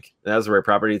Instinct. That was a Rare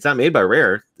property. It's not made by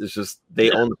Rare. It's just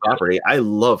they own the property. I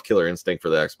love Killer Instinct for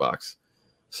the Xbox.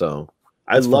 So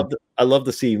I love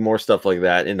to see more stuff like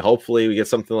that, and hopefully we get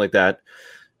something like that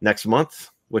next month,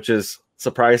 which is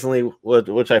surprisingly,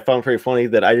 which I found pretty funny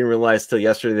that I didn't realize till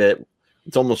yesterday that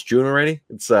it's almost June already.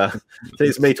 It's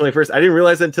today's May 21st. I didn't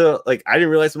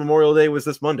realize Memorial Day was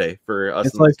this Monday for us.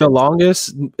 It's like the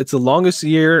longest. It's the longest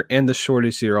year and the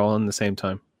shortest year all in the same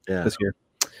time. Yeah. This year.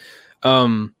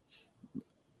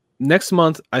 Next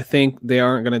month, I think they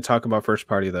aren't going to talk about first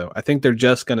party though. I think they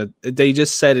just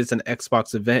said it's an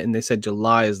Xbox event, and they said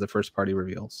July is the first party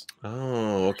reveals.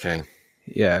 Oh, okay.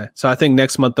 Yeah. So I think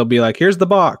next month they'll be like, here's the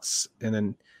box, and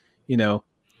then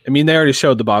I mean, they already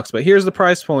showed the box, but here's the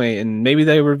price point, and maybe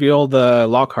they reveal the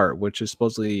Lockhart, which is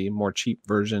supposedly a more cheap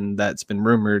version that's been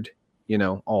rumored,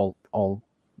 all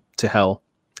to hell.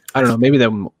 I don't know. Maybe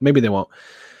they won't.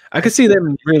 I could see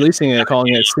them releasing it,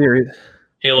 calling it series.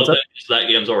 Halo, that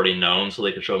game's already known, so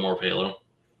they could show more of Halo.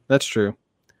 That's true.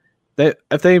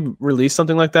 If they release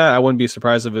something like that, I wouldn't be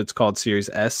surprised if it's called Series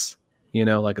S,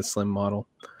 like a slim model.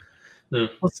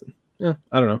 Yeah,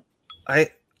 I don't know.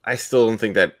 I still don't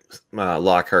think that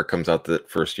Lockhart comes out the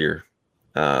first year.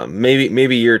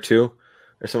 Maybe year 2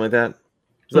 or something like that.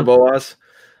 Is that Boaz?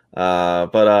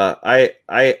 But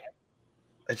I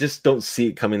just don't see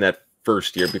it coming that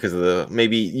first year because of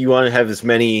maybe you want to have as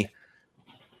many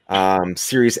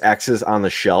Series X's on the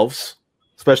shelves,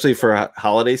 especially for a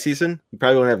holiday season. You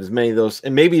probably won't have as many of those,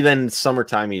 and maybe then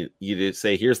summertime you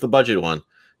say here's the budget one,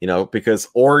 because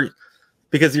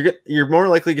you're more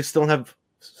likely to still have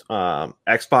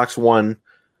Xbox One.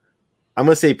 I'm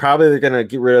gonna say probably they're gonna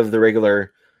get rid of the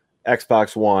regular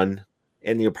Xbox One,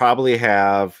 and you'll probably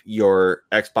have your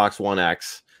Xbox One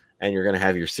X, and you're gonna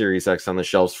have your Series X on the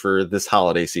shelves for this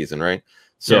holiday season, right?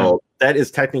 So that is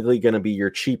technically gonna be your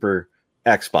cheaper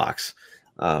Xbox.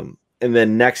 And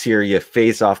then next year you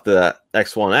phase off the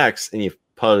X1 X and you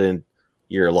put in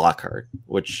your Lockhart,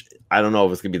 which I don't know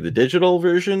if it's gonna be the digital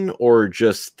version or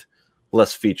just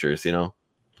less features,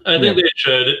 I think they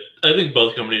should. I think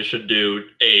both companies should do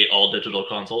a all digital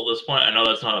console at this point. I know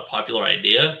that's not a popular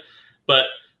idea, But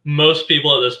most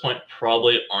people at this point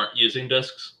probably aren't using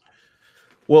discs.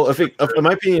 Well, in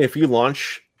my opinion, if you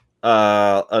launch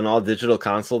an all digital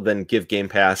console, then give Game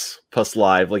Pass plus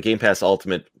Live, like Game Pass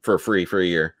Ultimate, for free for a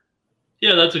year.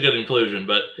 Yeah, that's a good inclusion.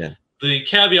 But the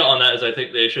caveat on that is I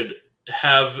think they should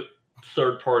have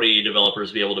third-party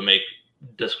developers be able to make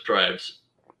disk drives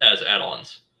as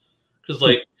add-ons. Because,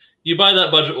 like, you buy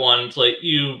that budget one, it's like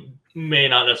you may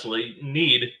not necessarily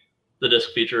need the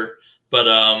disk feature, but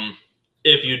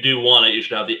if you do want it, you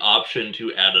should have the option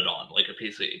to add it on, like a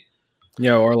PC.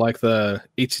 Yeah, or like the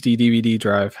HD DVD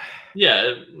drive.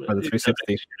 Yeah, or the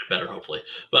 360. Better, hopefully.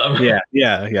 But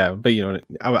yeah. But you know,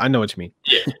 I know what you mean.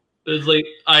 Yeah, it's like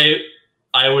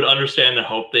I would understand and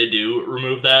hope they do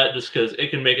remove that, just because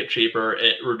it can make it cheaper.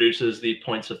 It reduces the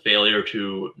points of failure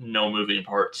to no moving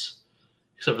parts,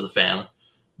 except for the fan.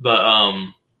 But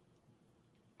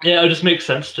yeah, it just makes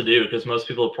sense to do because most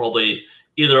people probably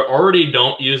either already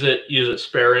don't use it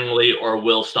sparingly, or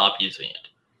will stop using it.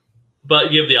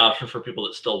 But give the option for people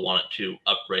that still want it to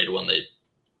upgrade when they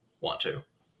want to.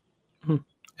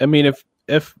 I mean,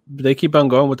 if they keep on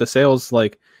going with the sales,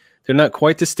 like they're not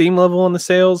quite to Steam level on the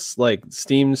sales. Like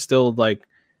Steam still like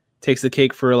takes the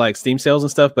cake for like Steam sales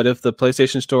and stuff. But if the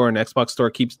PlayStation Store and Xbox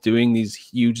Store keeps doing these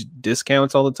huge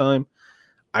discounts all the time,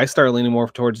 I start leaning more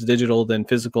towards digital than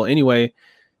physical anyway,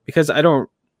 because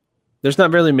there's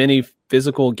not really many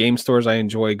physical game stores I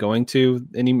enjoy going to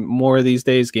anymore these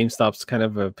days. GameStop's kind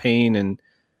of a pain, and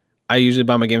I usually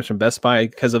buy my games from Best Buy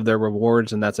because of their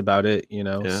rewards, and that's about it, you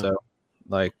know? Yeah. So,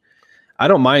 like, I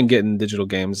don't mind getting digital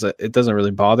games. It doesn't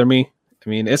really bother me. I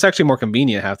mean, it's actually more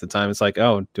convenient half the time. It's like,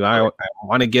 oh, do I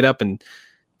want to get up and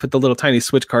put the little tiny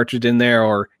Switch cartridge in there,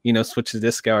 or, you know, switch the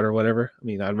disc out or whatever? I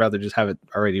mean, I'd rather just have it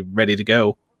already ready to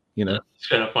go, you know? It's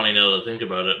kind of funny now to think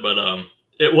about it, but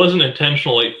it wasn't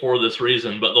intentionally for this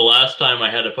reason, but the last time I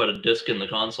had to put a disc in the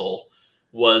console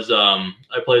was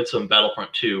I played some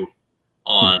Battlefront 2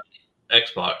 on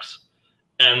Xbox.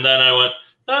 And then I went,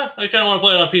 I kind of want to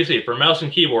play it on PC for mouse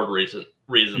and keyboard reasons.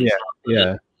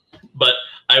 Yeah. But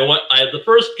the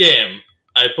first game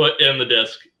I put in the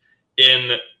disc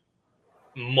in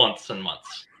months and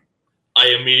months.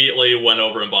 I immediately went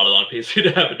over and bought it on PC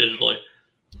to have it digitally.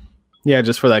 Yeah,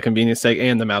 just for that convenience sake,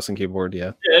 and the mouse and keyboard,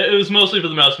 yeah. It was mostly for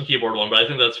the mouse and keyboard one, but I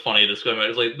think that's funny. Just going back,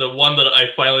 it's like the one that I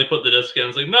finally put the disc in.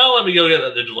 It's like, no, let me go get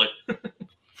that digitally.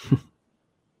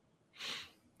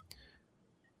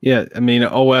 Yeah, I mean,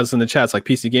 as in the chats, like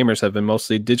PC gamers have been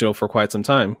mostly digital for quite some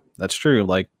time. That's true.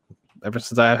 Like ever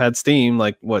since I had Steam,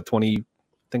 like I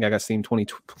think I got Steam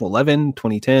 2011,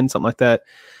 2010, something like that.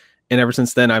 And ever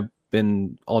since then, I've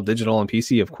been all digital on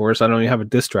PC. Of course, I don't even have a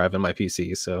disc drive in my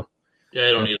PC, so. Yeah,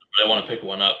 I don't either, but I want to pick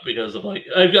one up because of like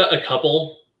I've got a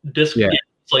couple disc games,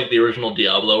 like the original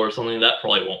Diablo or something that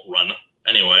probably won't run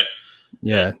anyway.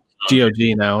 Yeah,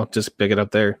 GOG now, just pick it up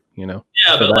there, you know.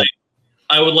 Yeah, but like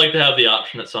I would like to have the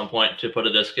option at some point to put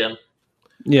a disc in.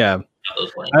 Yeah,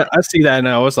 I see that, and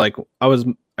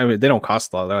I mean, they don't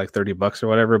cost a lot; they're like $30 or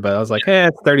whatever. But I was like,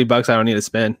 it's $30. I don't need to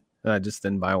spend. And I just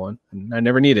didn't buy one, and I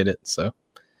never needed it. So,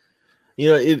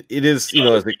 you know, it is, you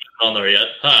know, it's on there yet,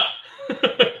 huh?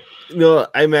 No,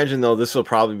 I imagine though this will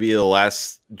probably be the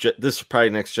last. This probably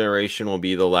next generation will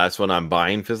be the last one I'm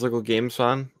buying physical games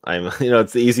on.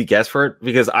 It's the easy guess for it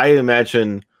because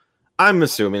I'm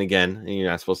assuming again, and you're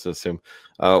not supposed to assume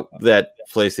that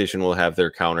PlayStation will have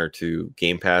their counter to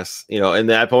Game Pass. You know,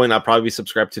 and at that point I'll probably be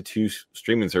subscribed to 2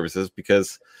 streaming services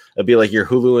because it'd be like your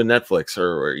Hulu and Netflix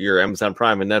or your Amazon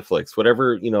Prime and Netflix,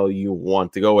 whatever you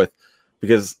want to go with,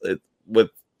 because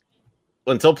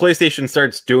until PlayStation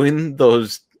starts doing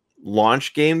those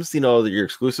launch games, your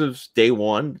exclusives day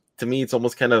one, to me it's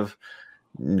almost kind of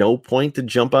no point to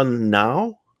jump on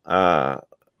now. Yeah,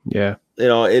 you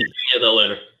can get that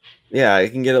later. Yeah, I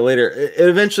can get it later.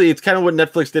 Eventually, it's kind of what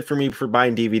Netflix did for me for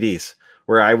buying DVDs,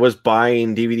 where I was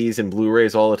buying DVDs and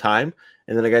Blu-rays all the time,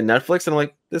 and then I got Netflix, and I'm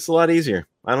like, this is a lot easier.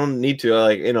 I don't need to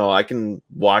I can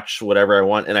watch whatever I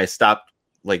want, and I stopped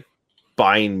like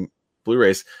buying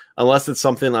Blu-rays unless it's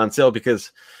something on sale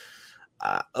because.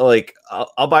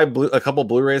 I'll buy a couple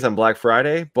Blu-rays on Black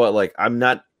Friday, but like I'm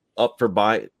not up for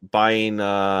buying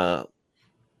Endgame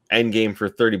for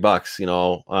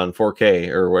 $30, on 4K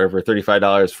or whatever,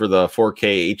 $35 for the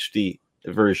 4K HD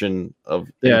version of.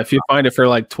 Yeah, if you find it for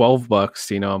like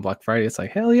 $12, on Black Friday, it's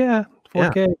like hell yeah,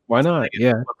 4K, yeah. Why not?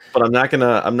 Yeah, but I'm not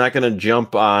gonna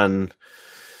jump on.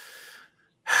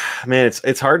 Man,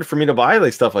 it's hard for me to buy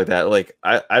like stuff like that. Like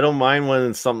I don't mind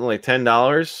when it's something like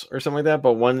 $10 or something like that,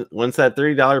 but once that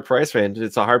 $30 price range,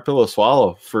 it's a hard pill to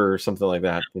swallow for something like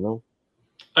that.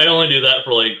 I only do that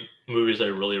for like movies I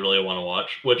really, really want to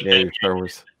watch, which Star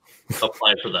Wars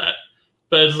apply for that.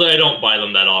 But I don't buy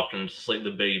them that often. It's just like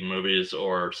the big movies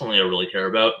or something I really care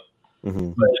about.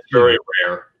 Mm-hmm. But it's very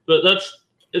rare. But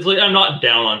it's like I'm not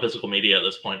down on physical media at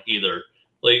this point either.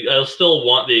 Like I'll still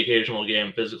want the occasional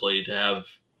game physically to have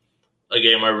a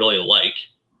game I really like.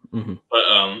 Mm-hmm.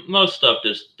 But most stuff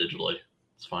just digitally.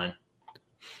 It's fine.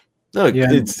 No,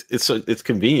 it's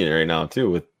convenient right now too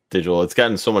with digital. It's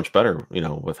gotten so much better,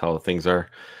 with how things are,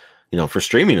 for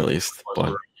streaming at least.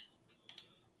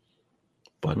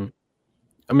 But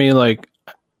I mean, like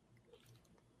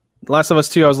Last of Us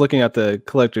 2, I was looking at the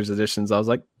collector's editions. I was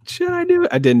like, should I do it?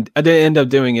 I didn't end up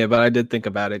doing it, but I did think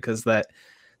about it because that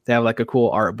they have like a cool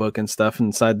art book and stuff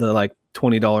inside the like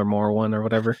 $20 more one or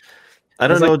whatever. I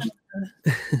don't know.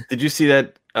 Did you see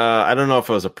that? I don't know if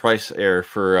it was a price error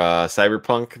for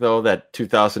Cyberpunk though. That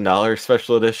 $2,000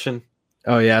 special edition.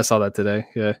 Oh yeah, I saw that today.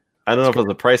 Yeah. I don't know if it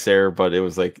was a price error, but it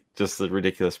was like just a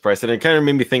ridiculous price, and it kind of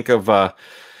made me think of.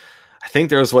 I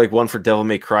think there was like one for Devil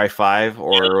May Cry 5,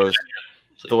 or it was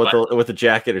with the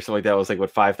jacket or something like that. It was like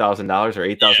what $5,000 or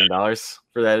 $8,000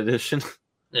 for that edition.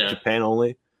 Yeah, Japan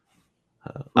only.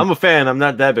 I'm a fan. I'm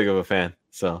not that big of a fan,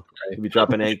 so you'd be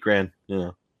dropping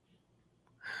 $8,000.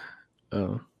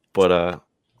 Oh, but I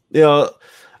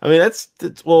mean that's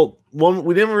one.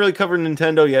 We didn't really cover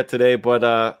Nintendo yet today,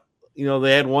 but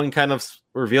they had one kind of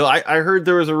reveal. I heard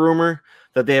there was a rumor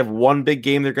that they have one big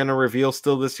game they're going to reveal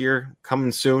still this year,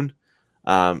 coming soon.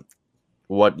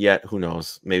 What yet? Who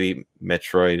knows? Maybe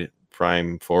Metroid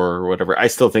Prime 4 or whatever. I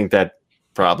still think that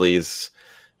probably is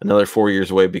another 4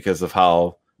 years away because of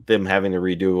how them having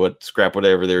to scrap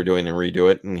whatever they were doing and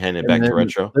redo it and hand it back to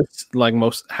retro. It's like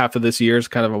half of this year is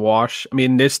kind of a wash. I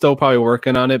mean, they're still probably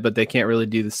working on it, but they can't really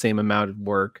do the same amount of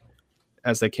work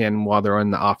as they can while they're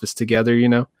in the office together,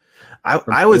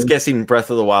 I was guessing Breath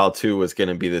of the Wild 2 was going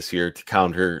to be this year to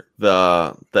counter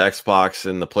the Xbox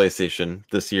and the PlayStation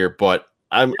this year, but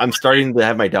I'm starting to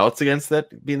have my doubts against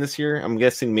that being this year. I'm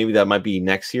guessing maybe that might be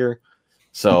next year.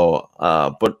 So,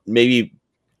 but maybe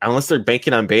unless they're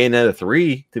banking on Bayonetta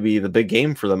 3 to be the big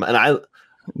game for them. And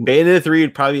Bayonetta 3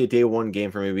 would probably be a day one game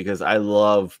for me because I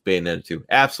love Bayonetta 2.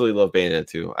 Absolutely love Bayonetta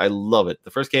 2. I love it. The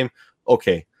first game,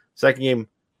 okay. Second game,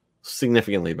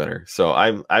 significantly better. So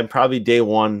I'm probably day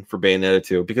one for Bayonetta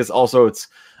 2 because also it's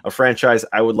a franchise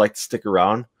I would like to stick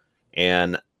around.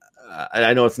 And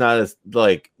I know it's not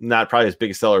probably as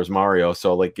big a seller as Mario.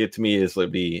 So like it to me is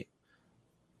would be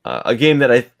a game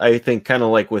that I think kind of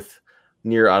like with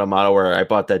Nier Automata, where I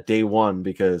bought that day one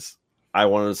because I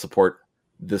wanted to support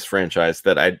this franchise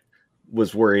that I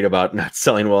was worried about not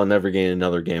selling well and never getting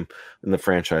another game in the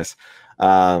franchise.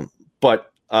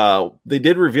 But they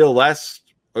did reveal was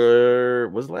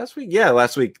it last week? Yeah,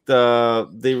 last week.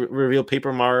 They revealed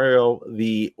Paper Mario: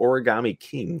 The Origami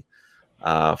King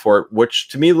for it, which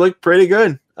to me looked pretty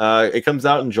good. It comes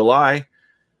out in July.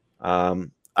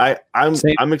 I'm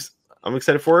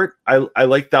excited for it. I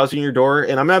like Thousand Year Door,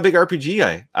 and I'm not a big RPG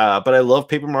guy, but I love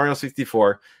Paper Mario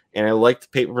 64, and I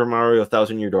liked Paper Mario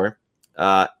 1000 Year Door.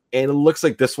 And it looks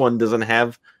like this one doesn't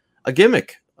have a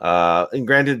gimmick. And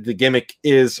granted, the gimmick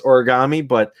is origami,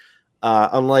 but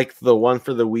unlike the one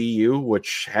for the Wii U,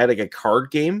 which had like a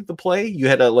card game to play, you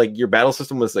had your battle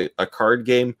system was a card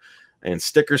game and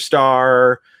Sticker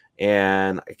Star.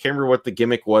 And I can't remember what the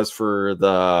gimmick was for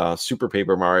the Super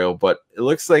Paper Mario, but it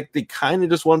looks like they kind of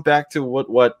just went back to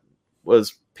what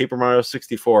was Paper Mario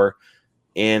 64,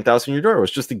 and Thousand Year Door was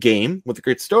just a game with a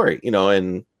great story,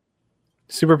 and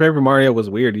Super Paper Mario was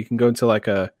weird. You can go into like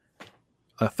a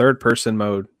third person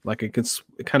mode, like it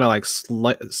kind of like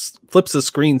flips the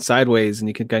screen sideways, and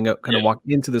you can kind of walk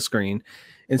into the screen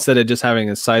instead of just having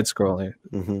a side scrolling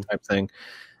type thing.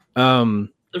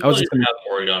 They really have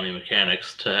origami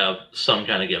mechanics to have some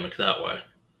kind of gimmick that way.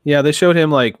 Yeah, they showed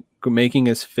him like making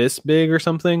his fist big or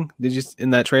something. Did you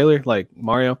in that trailer, like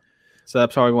Mario? So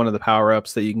that's probably one of the power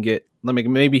ups that you can get.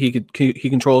 Maybe he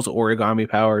controls origami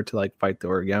power to like fight the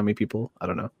origami people. I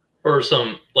don't know. Or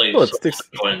some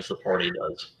coins the party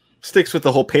does. Sticks with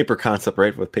the whole paper concept,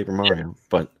 right? With Paper Mario,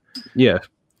 but yeah,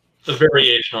 a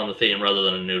variation on the theme rather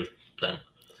than a new thing.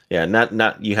 Yeah,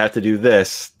 not you have to do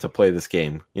this to play this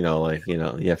game. You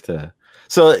have to.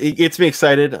 So it gets me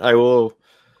excited. I will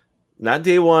not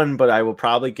day one, but I will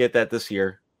probably get that this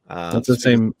year. That's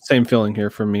the same feeling here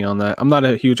for me on that. I'm not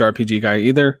a huge RPG guy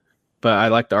either, but I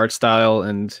like the art style,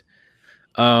 and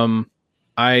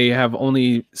I have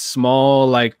only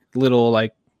small little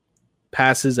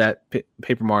passes at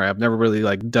Paper Mario. I've never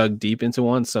really dug deep into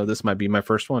one, so this might be my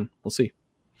first one. We'll see.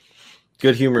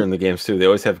 Good humor in the games too. They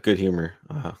always have good humor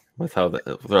with how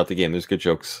throughout the game. There's good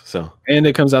jokes. So, and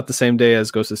it comes out the same day as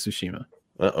Ghost of Tsushima.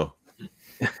 Uh-oh.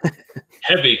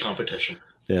 Heavy competition.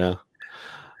 Yeah.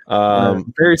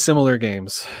 Very similar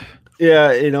games. Yeah,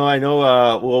 I know.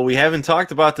 Well, we haven't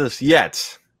talked about this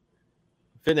yet.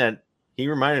 Fitnet, he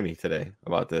reminded me today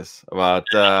about this, about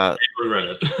the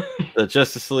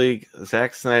Justice League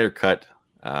Zack Snyder cut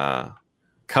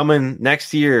coming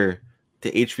next year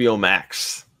to HBO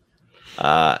Max.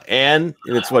 And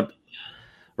it's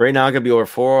right now going to be over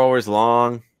 4 hours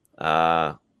long.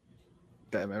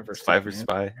 Batman vs. Spy vs.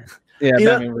 Spy. Yeah,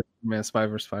 Batman vs. Man, Spy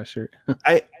vs. Spy shirt.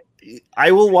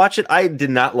 I will watch it. I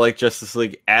did not like Justice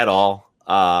League at all.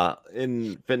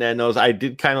 And Fitnet knows I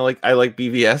did kind of I like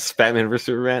BVS, Batman vs.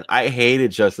 Superman. I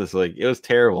hated Justice League. It was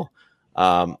terrible.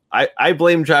 I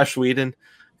blame Joss Whedon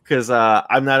because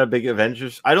I'm not a big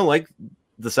Avengers. I don't like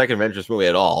the second Avengers movie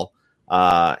at all.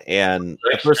 And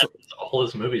all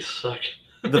his movies suck.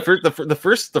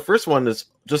 the first one is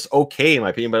just okay in my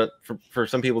opinion, but for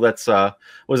some people that's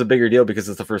was a bigger deal because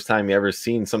it's the first time you ever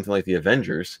seen something like the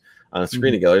Avengers on a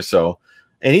screen together. So,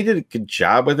 and he did a good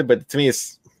job with it, but to me, I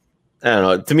don't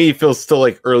know. To me, it feels still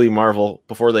like early Marvel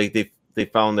before they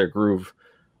found their groove.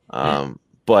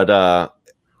 But I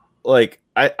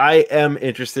am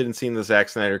interested in seeing the Zack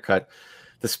Snyder cut,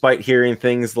 despite hearing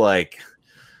things like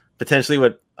potentially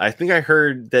what I think I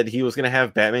heard that he was going to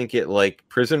have Batman get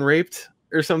prison raped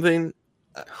or something.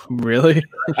 Really?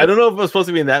 I don't know if it was supposed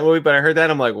to be in that movie, but I heard that.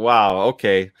 I'm like, wow,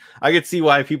 okay. I could see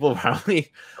why people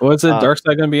probably. Was it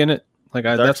Darkseid going to be in it?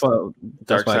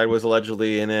 Darkseid was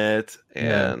allegedly in it,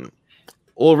 and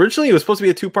well, originally it was supposed to be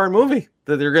a 2-part movie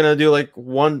that they're going to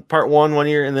do part 1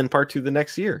 year and then part 2 the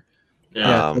next year.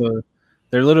 Yeah, so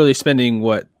they're literally spending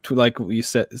like you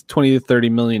said, $20 to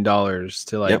 $30 million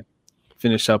to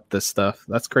finish up this stuff.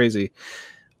 That's crazy.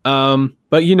 But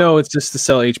it's just to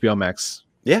sell HBO Max.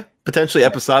 Yeah, potentially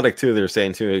episodic too. They're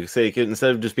saying too.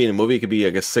 Instead of just being a movie, it could be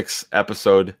like a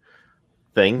 6-episode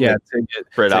thing. Yeah,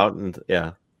 spread out and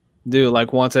do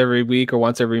once every week or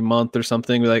once every month or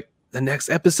something. Be like, the next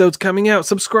episode's coming out.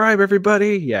 Subscribe,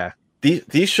 everybody. Yeah.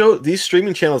 These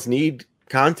streaming channels need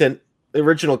content,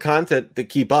 original content to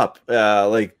keep up.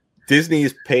 Disney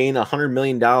is paying $100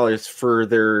 million for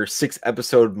their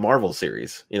 6-episode Marvel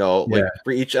series.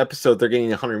 For each episode, they're getting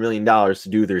 $100 million to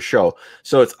do their show.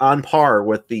 So it's on par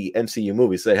with the MCU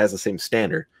movies. So it has the same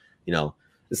standard.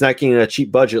 It's not getting a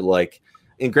cheap budget.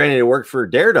 And granted, it worked for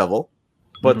Daredevil,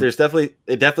 but it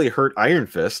definitely hurt Iron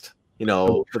Fist.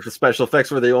 With the special effects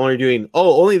where they're only doing,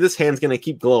 only this hand's going to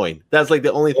keep glowing. That's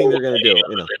the only thing they're going to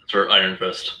do. For Iron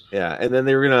Fist. Yeah. And then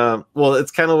they were going to,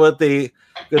 it's kind of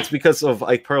it's because of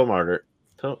Perlmutter.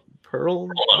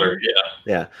 Perlmutter, yeah.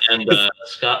 Yeah. And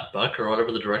Scott Buck or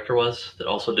whatever the director was that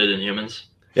also did Inhumans.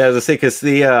 Yeah, as I say, because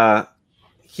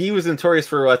he was notorious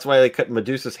for, that's why they cut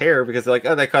Medusa's hair, because they're like,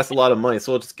 that costs a lot of money,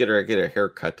 so we'll just get a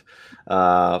haircut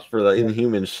for the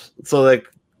Inhumans. So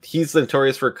he's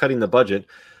notorious for cutting the budget.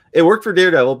 It worked for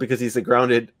Daredevil because he's a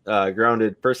grounded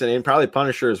person, and probably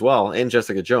Punisher as well, and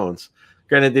Jessica Jones.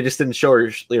 Granted, they just didn't show her,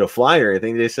 fly or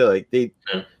anything. They said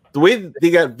the way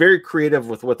they got very creative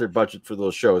with what their budget for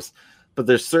those shows. But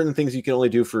there's certain things you can only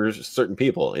do for certain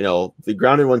people. The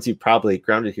grounded ones,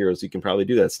 grounded heroes, you can probably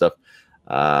do that stuff.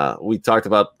 We talked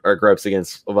about our gripes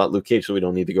about Luke Cage, so we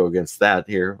don't need to go against that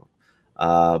here.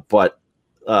 So like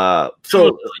that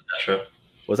show.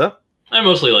 What's up? I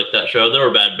mostly like that show. There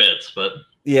were bad bits, but.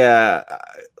 Yeah,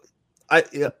 I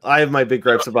have my big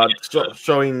gripes about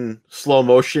showing slow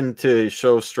motion to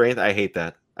show strength. I hate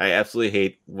that. I absolutely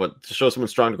hate to show someone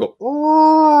strong to go,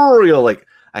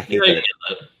 I hate that.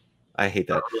 I hate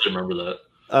that. I don't really remember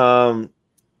that.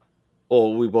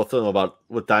 Well, we both know about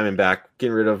with Diamondback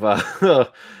getting rid of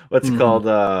what's it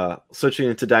called, switching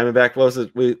into Diamondback. What was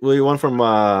it? We went from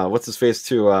what's his face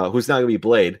to who's not gonna be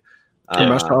Blade.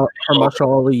 Marshall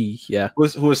Ali, yeah,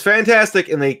 who was fantastic,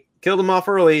 and they killed him off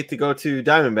early to go to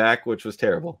Diamondback, which was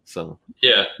terrible. So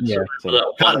yeah.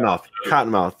 So,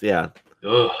 Cottonmouth, yeah.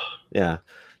 Ugh. Yeah,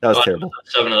 that was terrible.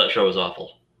 7 of that show was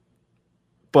awful.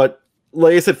 But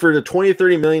like I said, for the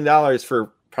 $20-30 million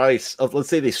for probably, let's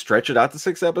say they stretch it out to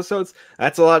 6 episodes,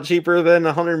 that's a lot cheaper than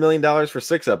 $100 million for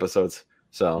 6 episodes.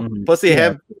 So plus they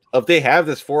have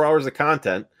this 4 hours of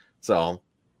content. So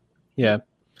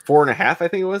 4.5, I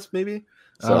think it was maybe.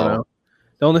 So. I don't know.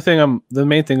 The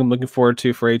main thing I'm looking forward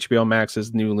to for HBO Max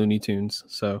is new Looney Tunes.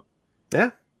 So, yeah.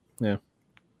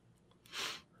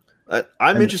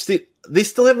 I'm interested. They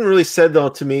still haven't really said though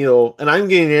to me though, and I'm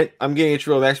getting it. I'm getting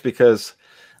HBO Max because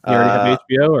you already have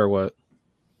HBO or what?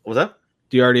 What was that?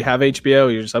 Do you already have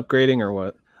HBO? You're just upgrading or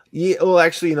what? Yeah. Well,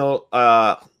 actually,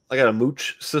 I got a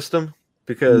Mooch system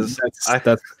because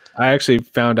I actually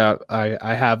found out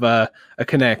I have a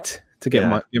Connect to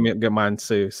get mine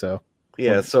too. So.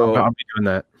 Yeah, so I'll be doing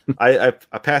that. I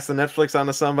pass the Netflix on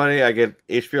to somebody. I get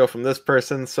HBO from this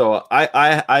person, so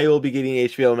I will be getting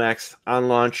HBO Max on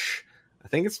launch. I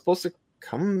think it's supposed to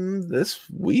come this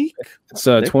week. It's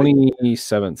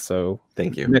 27th, so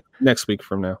thank you. Next week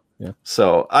from now. Yeah.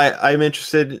 So I'm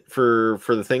interested for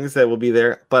the things that will be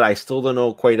there, but I still don't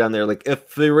know quite on there. Like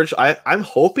if the original, I'm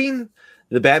hoping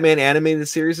the Batman animated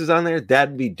series is on there.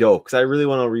 That'd be dope because I really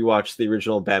want to rewatch the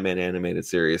original Batman animated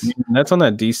series. That's on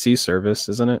that DC service,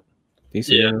 isn't it?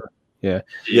 DC. Yeah.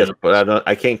 Yes, but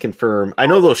I can't confirm. I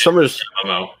know those some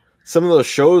of those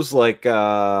shows like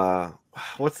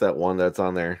what's that one that's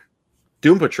on there?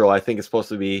 Doom Patrol. I think is supposed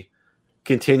to be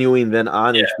continuing then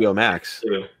on HBO Max.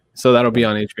 So that'll be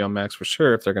on HBO Max for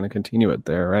sure if they're going to continue it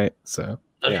there, right? So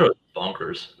that show is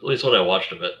bonkers. At least what I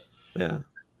watched of it. Yeah.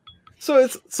 So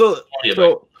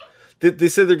they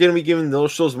said they're going to be giving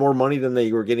those shows more money than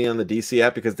they were getting on the DC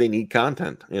app because they need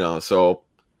content. So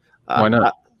why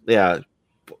not?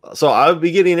 So I'll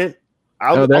be getting it.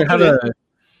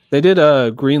 They did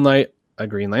a Green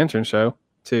Lantern show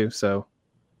too. So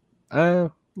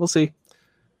we'll see.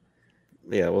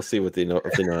 Yeah, we'll see what they know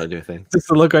if they know how to do things. Just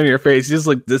the look on your face, you just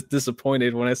look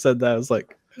disappointed when I said that. I was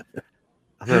like,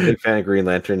 I'm not a big fan of Green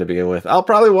Lantern to begin with. I'll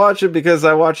probably watch it because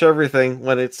I watch everything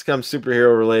when it comes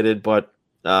superhero related, but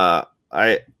I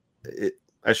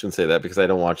shouldn't say that because I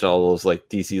don't watch all those like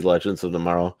DC Legends of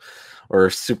Tomorrow or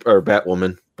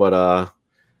Batwoman. But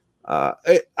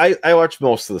I watch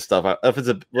most of the stuff. If it's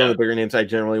one of the bigger names, I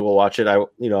generally will watch it. I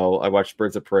watch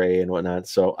Birds of Prey and whatnot.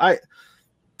 So I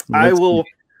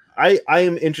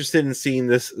am interested in seeing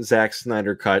this Zack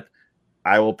Snyder cut.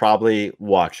 I will probably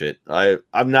watch it.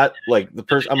 I'm not like the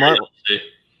person.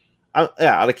 Out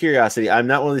of curiosity. I'm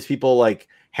not one of these people like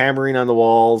hammering on the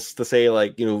walls to say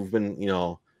like we've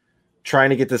been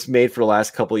trying to get this made for the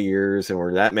last couple of years, and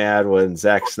we're that mad when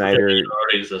Zack Snyder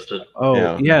already existed.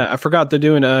 Oh yeah, I forgot they're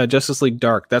doing Justice League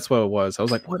Dark. That's what it was. I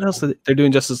was like, what else? They're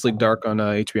doing Justice League Dark on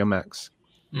HBO Max.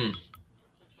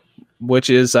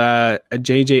 Which is a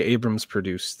J.J. Abrams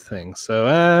produced thing. So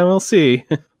we'll see.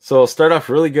 So it'll start off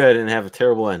really good and have a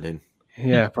terrible ending.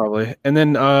 Yeah, probably. And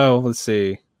then let's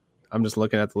see. I'm just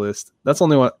looking at the list. That's the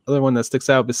only other one that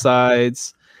sticks out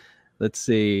besides, let's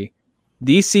see,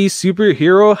 DC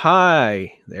Superhero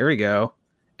High. There we go.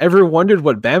 Ever wondered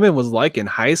what Batman was like in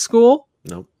high school?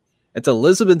 Nope. It's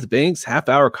Elizabeth Banks'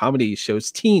 half-hour comedy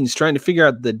shows teens trying to figure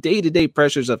out the day-to-day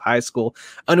pressures of high school,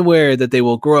 unaware that they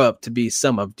will grow up to be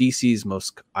some of DC's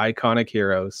most iconic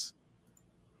heroes.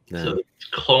 No. So it's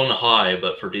Clone High,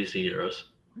 but for DC heroes.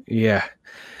 Yeah.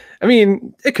 I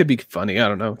mean, it could be funny. I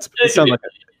don't know. It's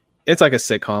like a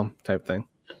sitcom type thing.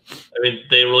 I mean,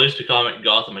 they released a comic,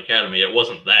 Gotham Academy. It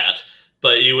wasn't that,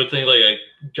 but you would think like a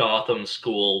Gotham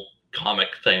school comic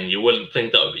thing. You wouldn't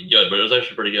think that would be good, but it was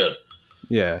actually pretty good.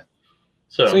 Yeah.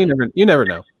 So you never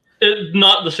know. It's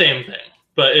not the same thing,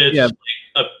 but it's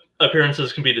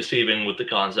appearances can be deceiving with the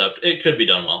concept. It could be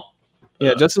done well.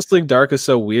 Yeah, Justice League Dark is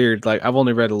so weird. Like I've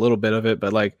only read a little bit of it,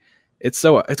 but like it's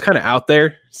kind of out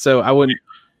there. So I wouldn't,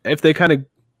 if they kind of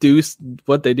do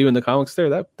what they do in the comics there,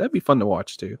 that'd be fun to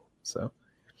watch too. So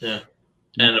yeah,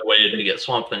 and a way to get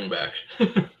Swamp Thing back.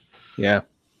 Yeah,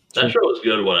 that show was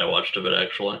good when I watched of it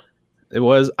actually. It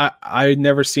was. I'd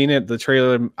never seen it. The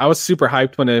trailer. I was super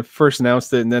hyped when it first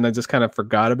announced it, and then I just kind of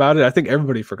forgot about it. I think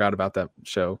everybody forgot about that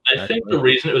show. I think the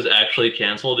reason it was actually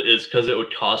canceled is because it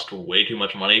would cost way too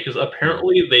much money. Because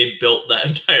apparently they built that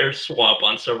entire swamp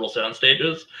on several sound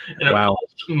stages, and it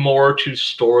cost more to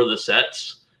store the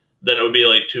sets than it would be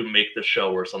like to make the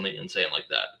show or something insane like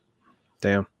that.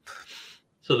 Damn.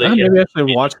 So they maybe I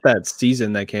should watch that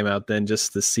season that came out then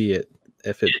just to see it.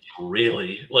 If it's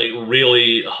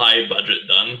really high budget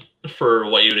done for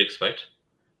what you'd expect.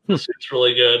 The suit's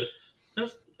really good.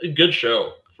 It's a good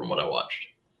show from what I watched.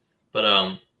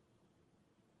 But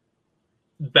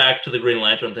back to the Green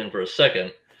Lantern thing for a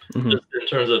second. Mm-hmm. Just in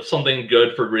terms of something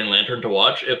good for Green Lantern to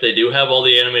watch, if they do have all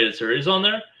the animated series on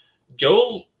there,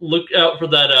 go look out for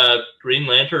that Green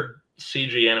Lantern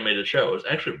CG animated show. It's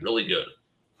actually really good.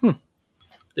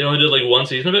 They only did like one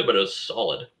season of it, but it was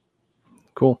solid.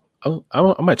 Cool.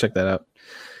 I might check that out.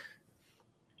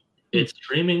 It's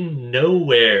streaming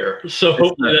nowhere, so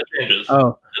hopefully that changes.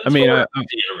 Oh, I mean, the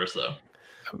universe though.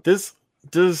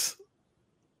 Does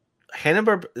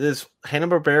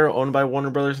Hanna-Barbera owned by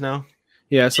Warner Brothers now?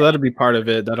 Yeah, so that'll be part of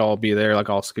it. That'll all be there, like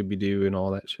all Scooby-Doo and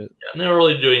all that shit. Yeah, and they're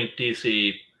really doing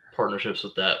DC partnerships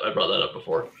with that. I brought that up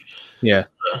before. Yeah.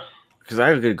 Because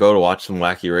I could go to watch some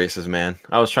Wacky Races, man.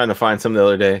 I was trying to find some the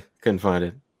other day. Couldn't find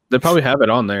it. They probably have it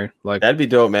on there. Like that'd be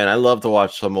dope, man. I love to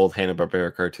watch some old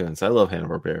Hanna-Barbera cartoons. I love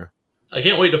Hanna-Barbera. I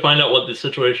can't wait to find out what the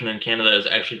situation in Canada is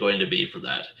actually going to be for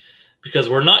that. because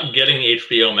we're not getting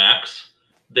HBO Max.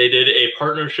 They did a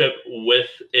partnership with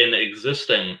an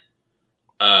existing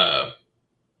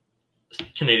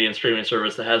Canadian streaming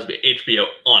service that has HBO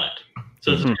on it.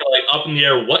 So it's kind of like up in the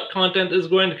air what content is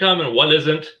going to come and what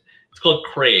isn't. It's called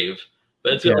Crave,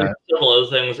 but it's got like several other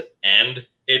things and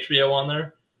HBO on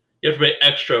there. You have to pay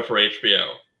extra for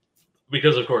HBO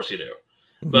because, of course, you do.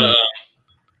 But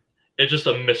it's just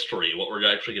a mystery what we're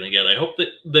actually going to get. I hope that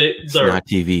it's not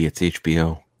TV, it's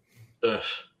HBO.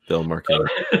 Bill Marketing.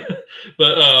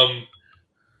 But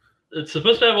it's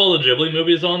supposed to have all the Ghibli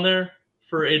movies on there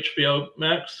for HBO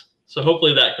Max. So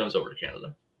hopefully that comes over to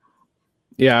Canada.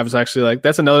 Yeah, I was actually like,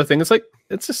 that's another thing. It's like,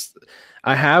 it's just,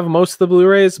 I have most of the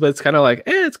Blu-rays, but it's kind of like,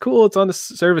 it's cool. It's on the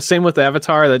service. Same with the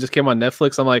Avatar that just came on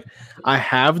Netflix. I'm like, I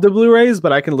have the Blu-rays,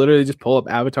 but I can literally just pull up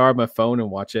Avatar on my phone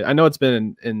and watch it. I know it's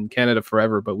been in Canada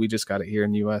forever, but we just got it here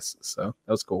in the US. So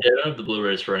that was cool. Yeah, I don't have the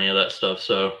Blu-rays for any of that stuff.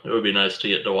 So it would be nice to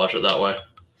get to watch it that way.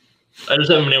 I just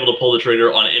haven't been able to pull the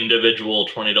trigger on individual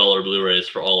 $20 Blu-rays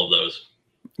for all of those.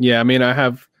 Yeah, I mean,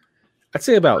 I'd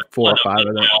say about 4 or 5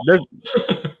 of them.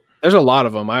 There's a lot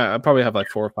of them. I probably have like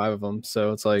 4 or 5 of them.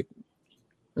 So it's like,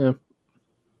 yeah,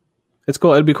 it's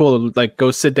cool. It'd be cool to like go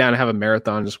sit down and have a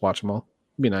marathon and just watch them all.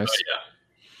 It'd be nice. Oh, yeah.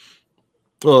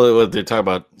 Well, they're talking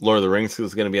about Lord of the Rings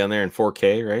is going to be on there in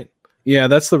 4K, right? Yeah,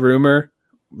 that's the rumor.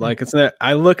 Like it's not.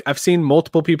 I've seen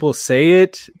multiple people say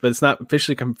it, but it's not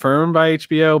officially confirmed by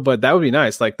HBO. But that would be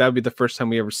nice. Like that would be the first time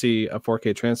we ever see a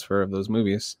 4K transfer of those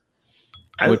movies.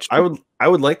 I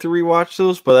would like to rewatch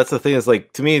those, but that's the thing is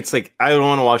like to me it's like I don't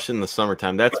want to watch it in the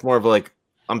summertime. That's more of like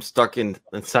I'm stuck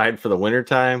inside for the winter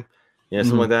time,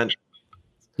 something like that.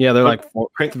 Yeah, they're like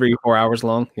 3-4 hours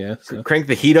long. Yeah, so. Crank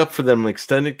the heat up for them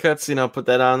extended cuts. Put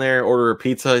that on there. Order a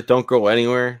pizza. Don't go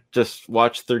anywhere. Just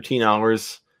watch 13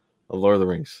 hours of Lord of the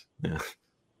Rings. Yeah,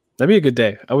 that'd be a good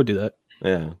day. I would do that.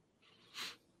 Yeah.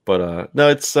 But no,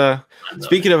 it's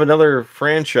speaking of another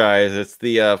franchise, it's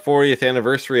the 40th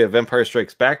anniversary of Empire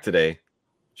Strikes Back today.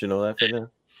 Did you know that, Finn?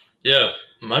 Yeah,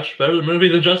 much better movie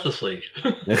than Justice League.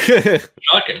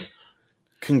 Shocking.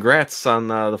 Congrats on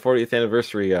the 40th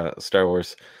anniversary, Star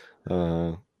Wars.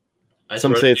 Some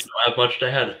say it's don't have much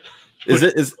to add.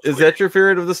 Is that your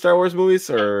favorite of the Star Wars movies,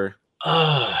 or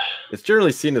it's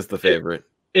generally seen as the favorite?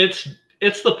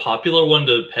 It's the popular one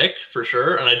to pick for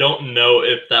sure, and I don't know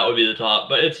if that would be the top,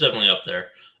 but it's definitely up there.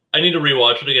 I need to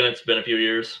rewatch it again. It's been a few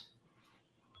years.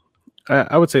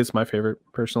 I would say it's my favorite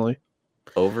personally.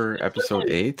 Over Episode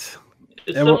 8.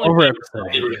 Over Episode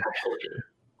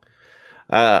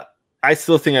 8. I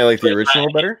still think I like the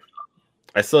original better.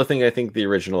 I think the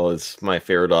original is my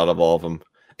favorite out of all of them,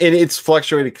 and it's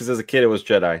fluctuated because as a kid it was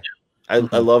Jedi. I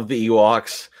love the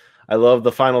Ewoks. I love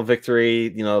the final victory.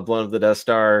 The blowing of the Death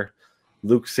Star.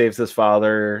 Luke saves his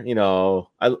father.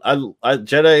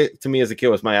 Jedi to me as a kid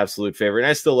was my absolute favorite, and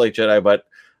I still like Jedi, but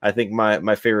I think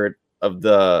my favorite of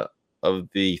the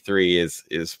 3 is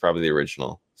probably the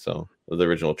original. So the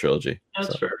original trilogy.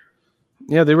 That's fair.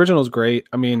 Yeah, the original is great.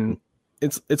 I mean,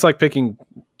 it's like picking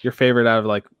your favorite out of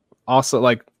like also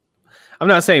like I'm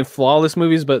not saying flawless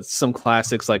movies, but some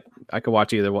classics. Like I could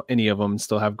watch any of them and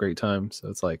still have a great time. So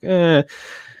it's like, yeah.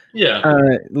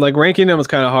 Like ranking them is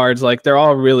kind of hard. It's like they're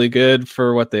all really good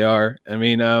for what they are. I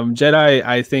mean, Jedi,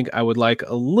 I think I would like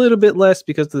a little bit less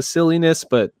because of the silliness,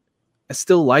 but I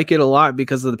still like it a lot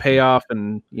because of the payoff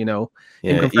and Ewoks,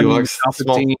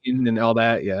 Palpatine and all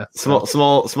that. Yeah,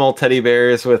 small teddy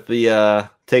bears with the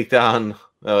takedown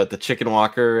with the chicken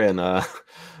walker and a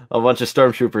bunch of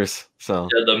stormtroopers. So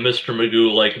the Mr.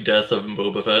 Magoo like death of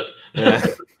Boba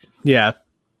Fett. Yeah.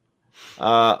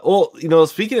 Well,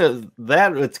 speaking of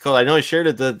that, it's called. I know I shared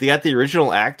it. They got the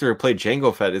original actor who played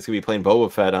Jango Fett is gonna be playing Boba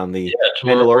Fett on the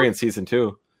Mandalorian season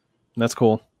 2. That's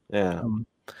cool. Yeah.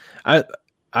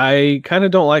 I kind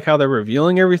of don't like how they're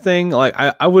revealing everything. Like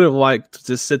I would have liked to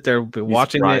just sit there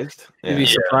watching it and be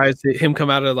surprised at him come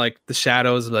out of like the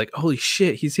shadows and be like, holy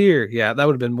shit, he's here. Yeah, that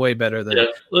would have been way better than. Yeah,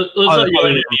 let's not go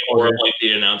into any more of like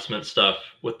the announcement stuff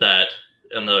with that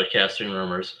and the casting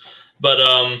rumors. But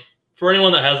for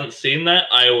anyone that hasn't seen that,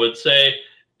 I would say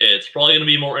it's probably going to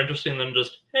be more interesting than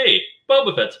just, hey,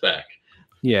 Boba Fett's back.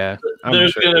 Yeah,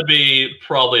 there's going to be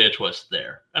probably a twist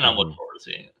there, and I'm looking forward to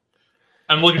seeing it.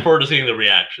 I'm looking forward to seeing the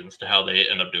reactions to how they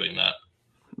end up doing that.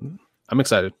 I'm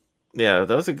excited. Yeah,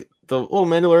 that was the old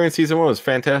Mandalorian season 1 was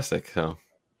fantastic. So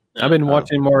I've been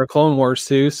watching more Clone Wars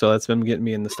too, so that's been getting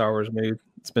me in the Star Wars mood.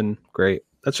 It's been great.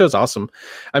 That show's awesome.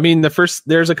 I mean,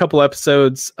 there's a couple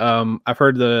episodes. I've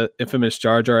heard the infamous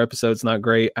Jar Jar episode's not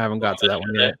great. I haven't got to that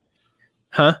one yet.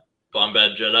 Huh?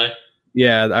 Bombad Jedi?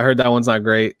 Yeah, I heard that one's not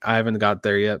great. I haven't got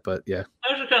there yet, but yeah.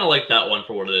 I actually kind of like that one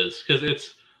for what it is, because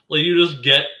it's like you just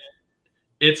get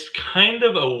it's kind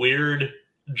of a weird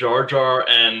Jar Jar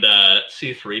and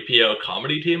C-3PO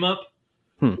comedy team up,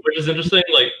 which is interesting.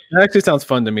 Like that actually sounds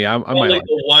fun to me. I might like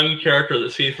the one character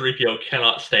that C-3PO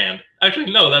cannot stand.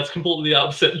 Actually, no, that's completely the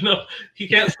opposite. No, he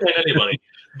can't stand anybody.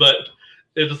 But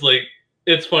it's just like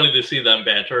it's funny to see them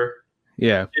banter.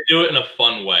 Yeah, they do it in a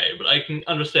fun way, but I can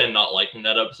understand not liking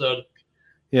that episode.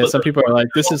 Yeah, some people are like,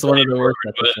 "This is one of the worst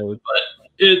episodes."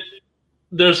 But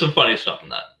there's some funny stuff in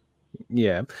that.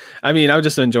 Yeah, I mean, I'm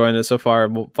just enjoying it so far.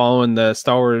 Following the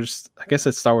Star Wars, I guess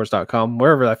it's StarWars.com,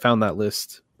 wherever I found that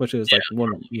list, which is like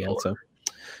one. Yeah, so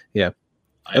yeah,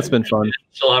 that's been fun.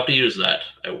 Still have to use that.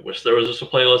 I wish there was just a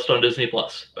playlist on Disney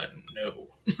Plus, but no.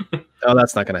 Oh,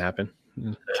 that's not going to happen.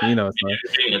 You know, it's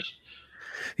not.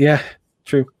 Yeah,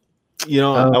 true. You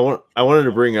know, I wanted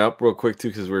to bring up real quick too,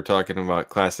 because we were talking about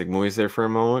classic movies there for a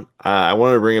moment. I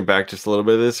wanted to bring it back just a little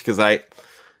bit of this because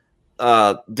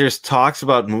there's talks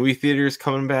about movie theaters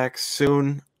coming back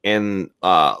soon, and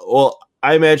well,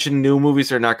 I imagine new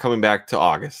movies are not coming back to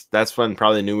August. That's when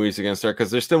probably new movies are going to start because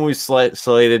there's still movies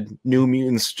slated. New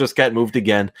Mutants just got moved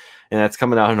again, and that's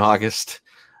coming out in August.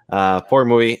 Poor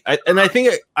movie. I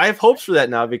think I have hopes for that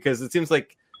now because it seems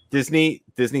like Disney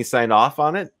signed off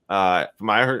on it. From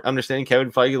my understanding,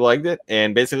 Kevin Feige liked it,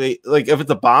 and basically, like if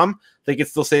it's a bomb, they could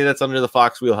still say that's under the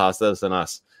Fox wheelhouse, that's on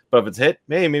us. But if it's a hit,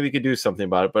 maybe we could do something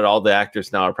about it. But all the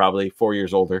actors now are probably 4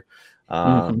 years older.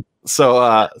 So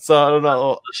I don't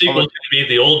know. The sequel could be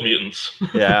The Old Mutants.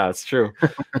 Yeah, it's true.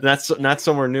 That's not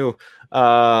somewhere new.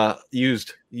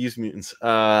 Used mutants.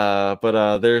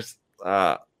 But there's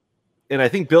and I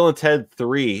think Bill and Ted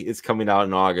 3 is coming out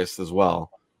in August as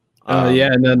well.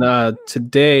 Yeah, and then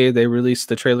today they released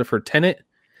the trailer for Tenet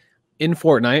in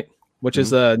Fortnite, which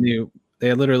is new.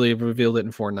 They literally revealed it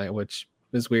in Fortnite, which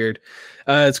is weird.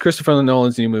 It's Christopher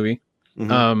Nolan's new movie.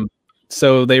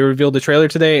 So they revealed the trailer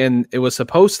today, and it was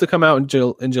supposed to come out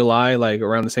in July, like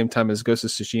around the same time as Ghost of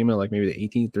Tsushima, like maybe the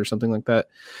 18th or something like that.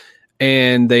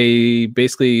 And they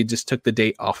basically just took the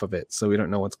date off of it, so we don't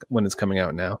know when it's coming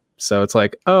out now. So it's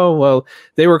like, oh well,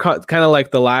 they were kind of like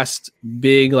the last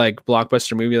big like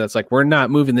blockbuster movie that's like, we're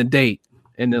not moving the date,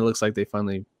 and it looks like they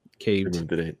finally caved.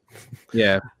 The date.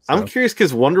 Yeah, so. I'm curious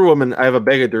because Wonder Woman. I have a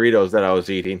bag of Doritos that I was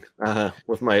eating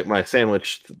with my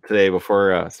sandwich today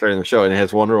before starting the show, and it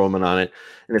has Wonder Woman on it,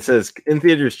 and it says in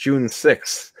theaters June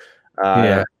 6th.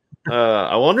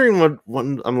 I'm wondering what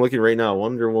I'm looking right now.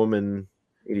 Wonder Woman.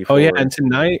 84. Oh yeah, and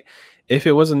tonight, if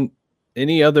it wasn't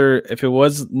if it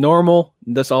was normal,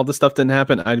 all the stuff didn't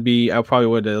happen, I probably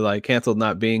would have like canceled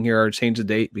not being here or changed the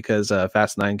date because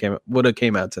Fast 9 would have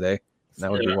came out today, and I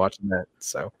would be watching that.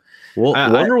 So, well,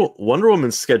 Wonder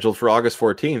Woman's scheduled for August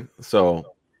 14th.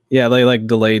 So, yeah, they like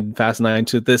delayed Fast 9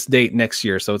 to this date next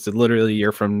year, so it's literally a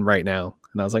year from right now.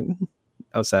 And I was like,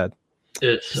 I was sad.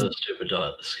 It's so stupid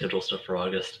to schedule stuff for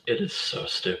August. It is so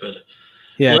stupid.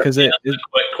 Yeah, because a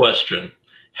quick question.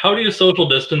 How do you social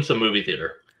distance a movie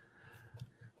theater?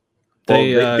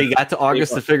 They got to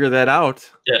August to figure that out.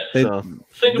 Yeah. Think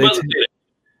about the seating.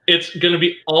 It's going to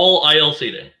be all aisle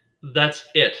seating. That's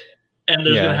it. And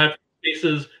there's going to have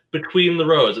spaces between the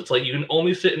rows. It's like you can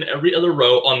only sit in every other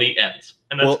row on the ends.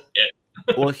 And that's it.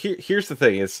 Well, here's the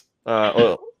thing is,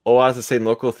 Oaz is saying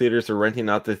local theaters are renting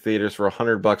out the theaters for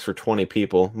 $100 for 20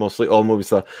 people, mostly old movie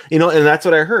stuff. And that's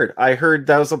what I heard. I heard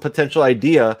that was a potential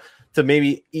idea to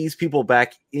maybe ease people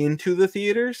back into the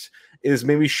theaters, is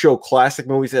maybe show classic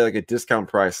movies at like a discount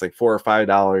price, like $4 or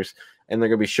 $5, and they're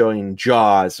gonna be showing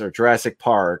Jaws or Jurassic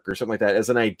Park or something like that as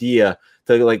an idea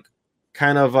to like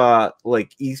kind of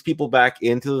like ease people back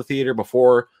into the theater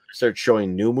before start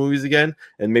showing new movies again.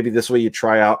 And maybe this way you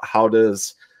try out how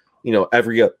does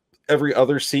every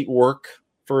other seat work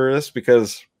for this,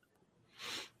 because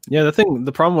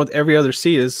the problem with every other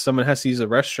seat is someone has to use a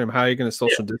restroom. How are you going to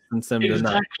social distance them?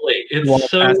 Exactly.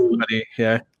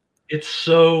 It's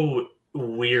so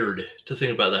weird to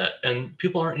think about that. And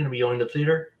people aren't going to be going to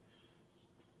theater.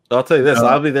 I'll tell you this: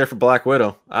 I'll be there for Black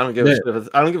Widow. I don't give a shit.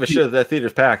 I don't give a shit if that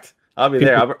theater's packed. I'll be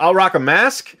there. I'll rock a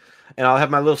mask, and I'll have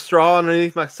my little straw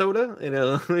underneath my soda.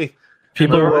 There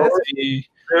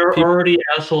are already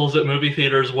assholes at movie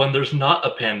theaters when there's not a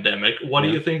pandemic. What do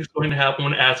you think is going to happen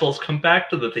when assholes come back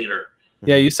to the theater?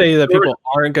 Yeah, you say that people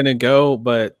aren't going to go,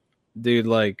 but dude,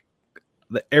 like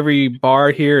every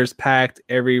bar here is packed,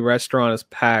 every restaurant is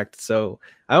packed. So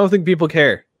I don't think people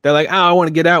care. They're like, I want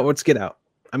to get out. Let's get out.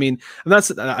 I mean,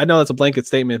 I know that's a blanket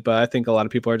statement, but I think a lot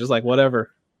of people are just like, whatever.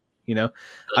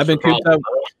 I've been cooped up.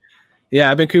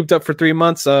 Yeah, I've been cooped up for 3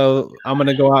 months, so I'm going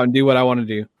to go out and do what I want to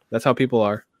do. That's how people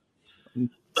are.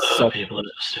 People are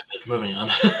just stupid. Moving on.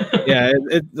 Yeah,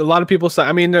 a lot of people say.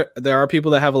 I mean, there are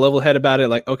people that have a level head about it.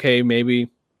 Like, okay, maybe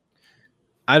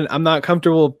I'm not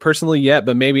comfortable personally yet,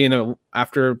 but maybe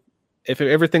if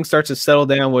everything starts to settle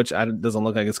down, which doesn't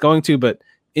look like it's going to, but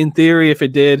in theory, if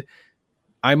it did,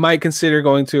 I might consider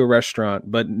going to a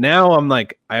restaurant. But now I'm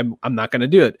like, I'm not going to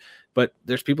do it. But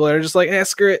there's people that are just like,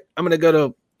 screw it. I'm going to go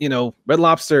to, Red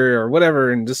Lobster or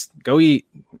whatever and just go eat,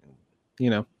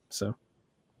 so.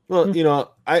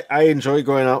 Well, I enjoy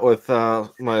going out with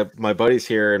my buddies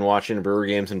here and watching Brewer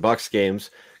games and Bucks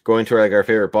games, going to like our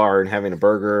favorite bar and having a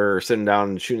burger or sitting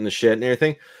down and shooting the shit and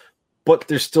everything. But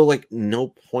there's still like no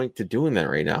point to doing that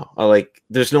right now.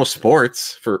 There's no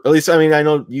sports for, at least, I mean, I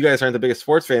know you guys aren't the biggest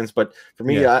sports fans, but for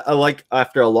me, I like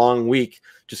after a long week,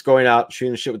 just going out,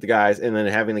 shooting the shit with the guys and then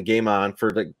having the game on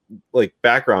for like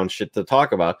background shit to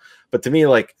talk about. But to me,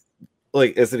 like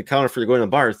as an accountant for going to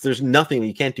bars, there's nothing,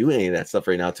 you can't do any of that stuff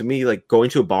right now. To me, like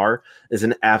going to a bar is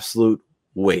an absolute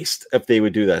waste if they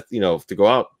would do that, to go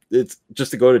out. It's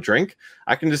just to go to drink.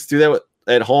 I can just do that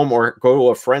at home or go to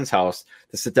a friend's house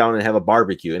to sit down and have a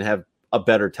barbecue and have a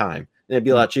better time. And it'd be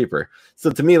a lot cheaper.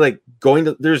 So to me, like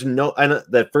there's no, I know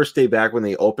that first day back when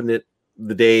they opened it,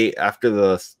 the day after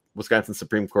the Wisconsin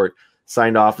Supreme Court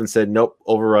signed off and said, nope,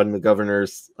 overrun the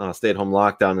governor's stay-at-home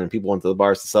lockdown, and people went to the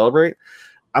bars to celebrate.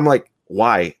 I'm like,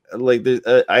 why? Like,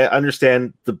 I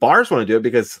understand the bars want to do it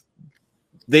because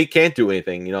they can't do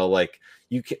anything. Like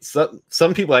you can.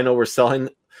 Some people I know were selling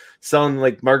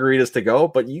like margaritas to go,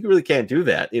 but you really can't do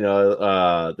that.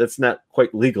 That's not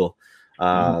quite legal.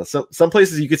 Some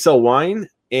places you could sell wine,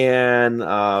 and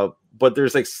but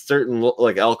there's like certain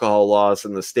like alcohol laws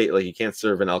in the state, like you can't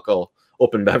serve an alcohol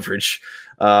open beverage.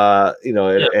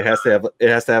 It has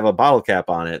to have a bottle cap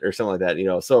on it or something like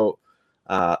that. So.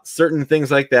 Certain things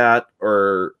like that,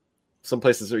 or some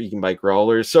places where you can buy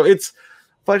growlers. So it's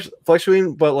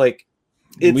fluctuating, but like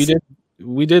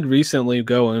we did recently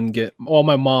go and get. Well,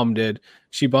 my mom did.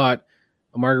 She bought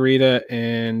a margarita,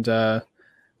 and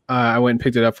I went and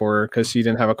picked it up for her because she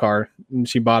didn't have a car, and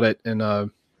she bought it in a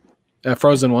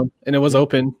frozen one, and it was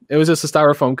open. It was just a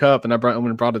styrofoam cup, and I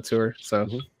brought it to her. So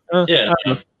yeah.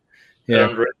 But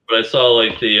I saw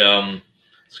like the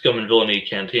Scum and Villainy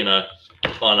Cantina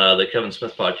on the Kevin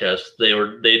Smith podcast. They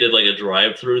did like a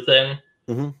drive-through thing.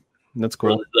 Mm-hmm. That's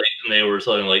cool. And they were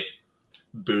selling like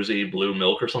boozy blue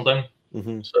milk or something.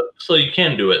 Mm-hmm. So you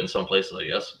can do it in some places, I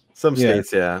guess. Some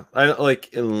states, yeah. I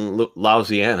like in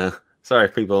Louisiana. Sorry,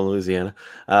 people in Louisiana.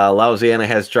 Louisiana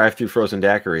has drive-through frozen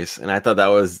daiquiris, and I thought that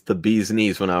was the bee's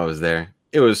knees when I was there.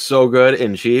 It was so good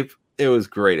and cheap. It was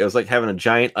great. It was like having a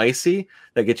giant icy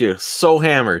that gets you so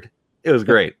hammered. It was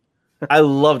great. I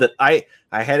loved it. I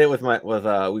had it with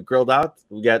we grilled out.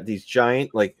 We got these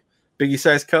giant like biggie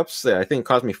size cups that I think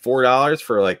cost me $4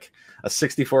 for like a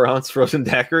 64-ounce frozen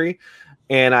daiquiri,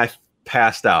 and I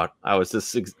passed out. I was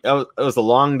just it was a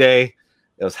long day.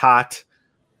 It was hot,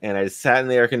 and I just sat in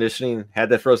the air conditioning, had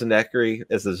that frozen daiquiri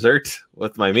as dessert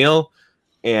with my meal,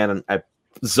 and I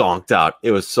zonked out.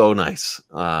 It was so nice,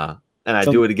 and I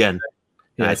do it again.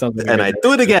 Yeah, I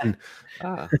do it again.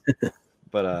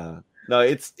 But no,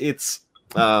 it's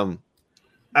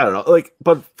I don't know, like,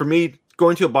 but for me,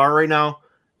 going to a bar right now,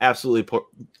 absolutely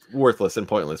worthless and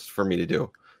pointless for me to do.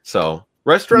 So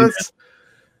restaurants,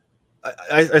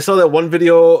 I saw that one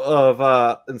video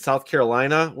of in South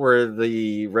Carolina where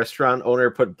the restaurant owner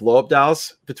put blow-up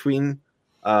dolls between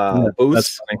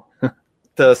booths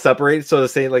to separate, so to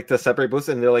say, like to separate booths,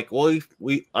 and they're like, well,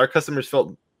 our customers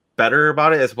felt better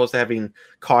about it as opposed to having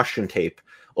caution tape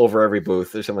over every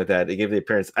booth or something like that. It gave the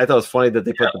appearance. I thought it was funny that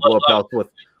they put the blow-up dolls with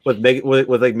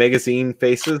like magazine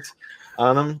faces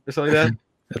on them or something like that.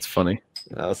 That's funny.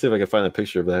 I'll see if I can find a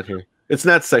picture of that here. It's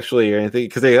not sexually or anything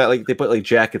because they put like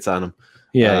jackets on them.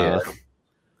 Yeah.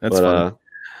 That's funny.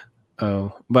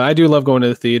 But I do love going to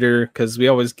the theater because we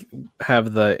always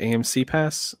have the AMC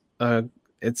pass.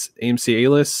 It's AMC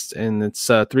A-list, and it's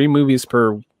 3 movies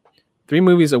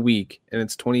a week, and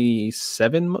it's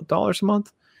 $27 a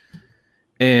month.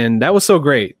 And that was so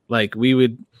great. Like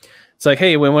it's like,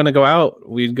 hey, we want to go out,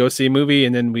 we'd go see a movie,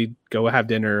 and then we'd go have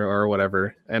dinner or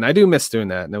whatever. And I do miss doing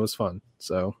that, and it was fun.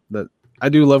 So I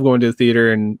do love going to the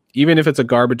theater, and even if it's a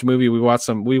garbage movie, we watch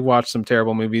some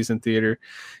terrible movies in theater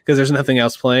because there's nothing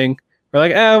else playing. We're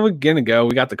like, we're gonna go.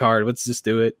 We got the card. Let's just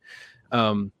do it.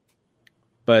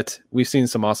 But we've seen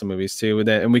some awesome movies too with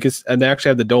that, and they actually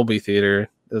have the Dolby Theater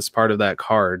as part of that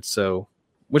card, so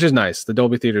which is nice. The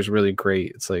Dolby Theater is really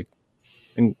great. It's like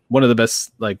one of the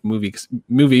best like movie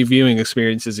viewing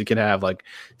experiences you can have. Like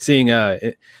seeing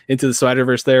Into the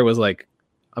Spider-Verse there was like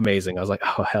amazing. I was like,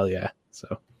 oh hell yeah!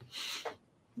 So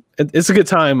it's a good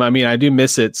time. I mean, I do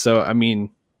miss it. So I mean,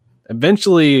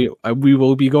 eventually we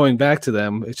will be going back to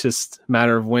them. It's just a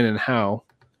matter of when and how.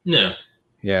 Yeah.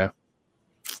 Yeah.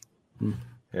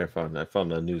 Here, I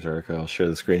found a news article. I'll share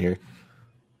the screen here.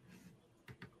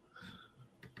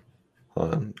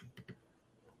 Hold on.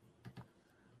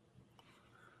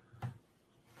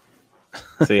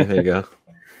 See, there you go.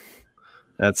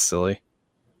 That's silly.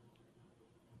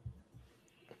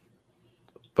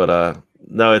 But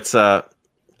no, it's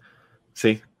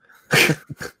see.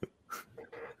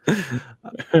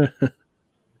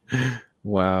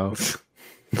 Wow.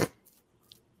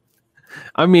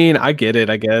 I mean, I get it.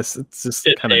 I guess it's just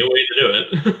kind of a way to do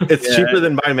it. It's cheaper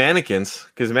than buying mannequins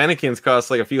because mannequins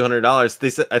cost like a few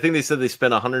 $100s. I think they said they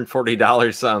spent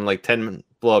 $140 on like 10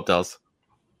 blow-up dolls.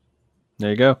 There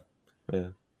you go. Yeah,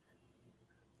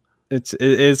 it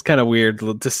is kind of weird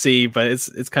to see, but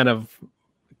it's kind of,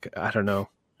 I don't know.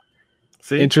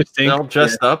 see, Interesting. They're all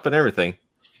dressed up and everything,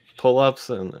 pull-ups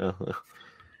and.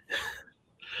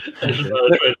 I just tried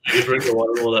to take a drink of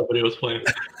water while that video was playing.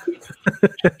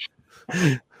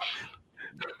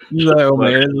 Oh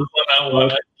man,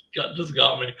 Just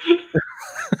got me.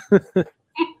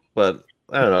 But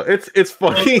I don't know. It's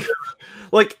funny.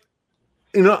 Like,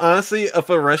 you know, honestly, if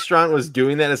a restaurant was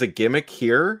doing that as a gimmick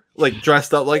here, like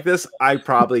dressed up like this, I'd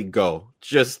probably go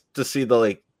just to see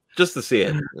just to see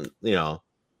it. You know,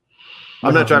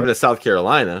 I'm not driving to South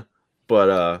Carolina,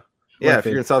 but yeah, if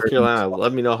you're in South Carolina,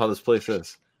 let me know how this place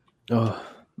is. Oh,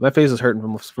 my face is hurting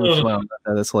from smiling.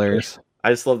 That's hilarious.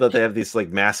 I just love that they have these like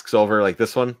masks over, like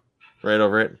this one, right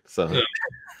over it. So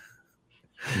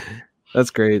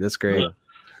that's great. That's great.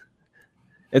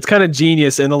 It's kind of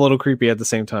genius and a little creepy at the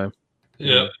same time.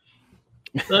 Yeah,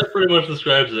 that pretty much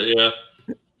describes it. Yeah,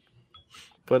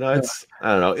 but I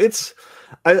don't know.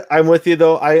 I'm with you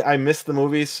though. I miss the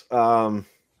movies. And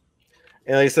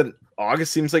like I said,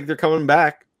 August seems like they're coming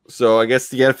back. So I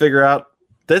guess you got to figure out.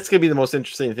 That's gonna be the most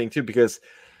interesting thing too, because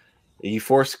you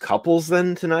force couples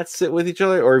then to not sit with each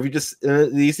other, or if you just the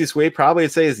easiest way probably to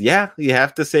say is you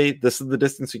have to say this is the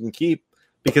distance you can keep,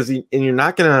 because you're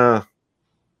not gonna.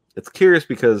 It's curious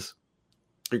because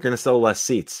you're gonna sell less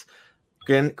seats.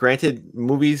 Granted,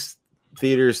 movies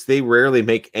theaters, they rarely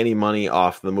make any money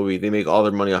off the movie. They make all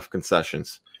their money off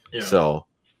concessions. Yeah.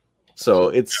 So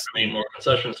it's more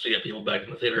concessions to get people back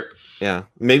in the theater. Yeah,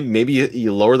 maybe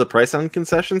you lower the price on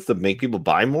concessions to make people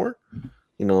buy more.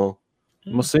 You know,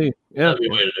 we'll see. Yeah, that'd be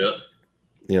a way to do it.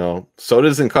 You know,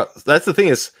 sodas and that's the thing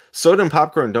is soda and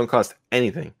popcorn don't cost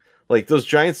anything. Like those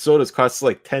giant sodas cost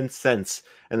like 10 cents,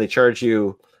 and they charge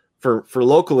you for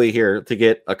locally here to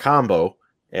get a combo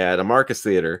at a Marcus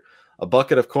Theater, a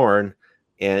bucket of corn,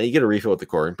 and you get a refill with the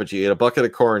corn, but you get a bucket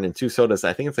of corn and 2 sodas.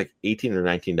 I think it's like $18 or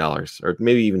 $19, or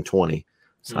maybe even $20.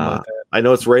 I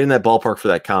know it's right in that ballpark for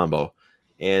that combo.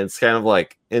 And it's kind of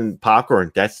like in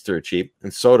popcorn, that's dirt cheap.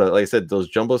 And soda, like I said, those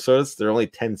jumbo sodas, they're only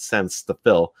 10 cents to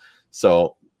fill.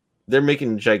 So they're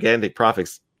making gigantic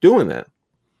profits doing that.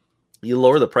 You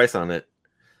lower the price on it,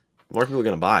 more people are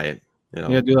going to buy it. You know?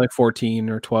 Yeah, do like 14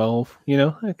 or 12,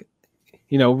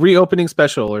 reopening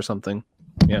special or something.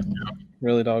 Yeah.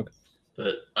 Really, dog.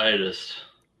 But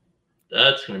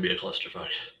that's going to be a clusterfuck.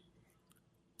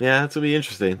 Yeah, it's going to be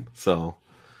interesting. So,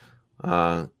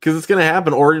 because it's going to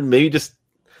happen, or maybe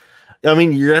you're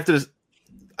going to have to,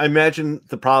 I imagine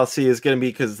the policy is going to be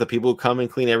because the people who come and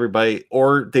clean everybody,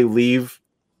 or they leave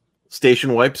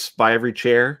station wipes by every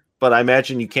chair. But I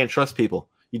imagine you can't trust people.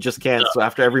 You just can't. So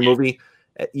after every movie,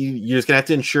 you're just going to have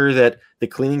to ensure that the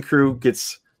cleaning crew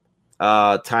gets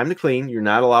time to clean. You're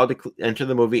not allowed to enter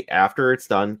the movie after it's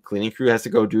done. Cleaning crew has to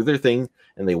go do their thing,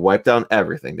 and they wipe down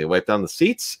everything. They wipe down the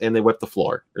seats, and they wipe the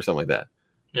floor or something like that.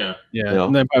 Yeah. Yeah.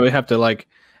 And then probably have to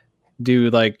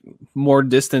do more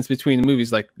distance between the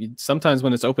movies. Like sometimes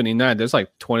when it's opening night, there's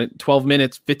 12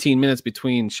 minutes, 15 minutes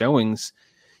between showings,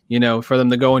 for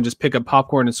them to go and just pick up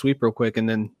popcorn and sweep real quick. And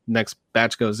then next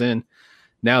batch goes in.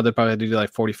 Now they probably do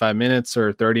 45 minutes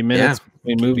or 30 minutes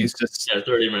between movies.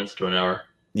 30 minutes to an hour.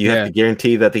 You have to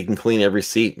guarantee that they can clean every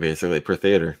seat basically per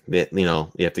theater. You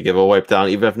have to give a wipe down,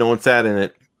 even if no one sat in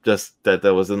it, just that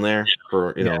was in there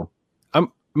for, know.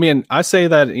 I say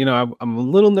that, I'm a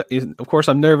little, of course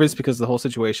I'm nervous because of the whole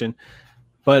situation,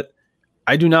 but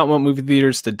I do not want movie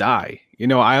theaters to die.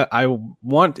 I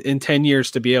want in 10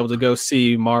 years to be able to go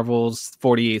see Marvel's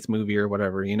 48th movie or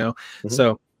whatever, Mm-hmm.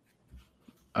 So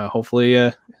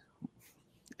hopefully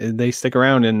they stick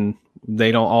around and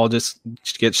they don't all just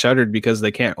get shuttered because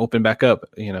they can't open back up,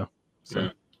 So.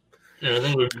 Yeah, I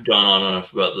think we've gone on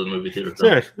enough about the movie theater.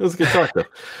 Sure, it was a good talk though.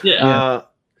 Yeah.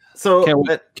 So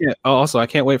I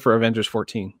can't wait for Avengers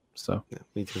 14. So yeah,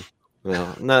 me too.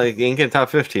 Well, no, you ain't getting top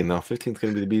 15 though. 15 is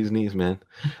gonna be the bee's knees, man.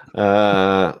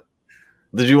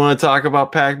 Did you want to talk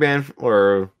about Pac-Man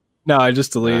or No, I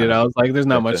just deleted it. I was like, there's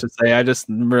not much Gotcha. to say. I just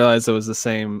realized it was the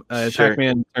same. Sure.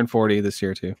 Pac-Man turned 40 this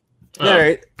year too. All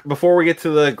right. Before we get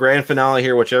to the grand finale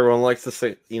here, which everyone likes to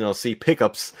see, see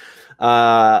pickups.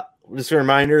 Just a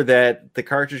reminder that the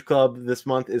Cartridge Club this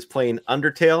month is playing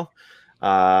Undertale.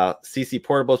 CC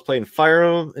Portable is playing Fire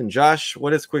Emblem, and Josh,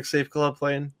 what is Quick Save Club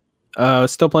playing?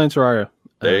 Still playing Terraria.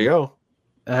 There you go.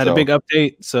 I had a big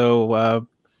update, so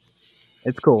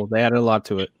it's cool. They added a lot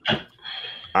to it.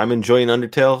 I'm enjoying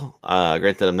Undertale.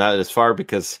 Granted, I'm not as far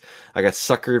because I got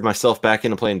suckered myself back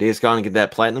into playing Days Gone and get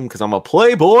that platinum because I'm a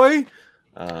playboy.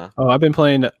 I've been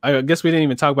playing. I guess we didn't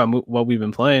even talk about what we've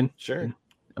been playing. Sure.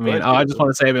 I mean, I just want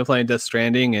to say I've been playing Death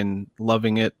Stranding and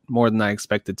loving it more than I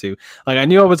expected to. Like, I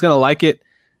knew I was going to like it,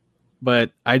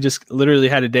 but I just literally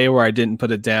had a day where I didn't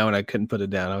put it down. I couldn't put it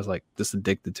down. I was like just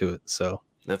addicted to it. So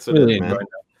that's what really it is, man.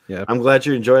 Yeah, I'm glad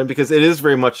you're enjoying it because it is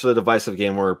very much the divisive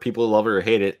game where people love it or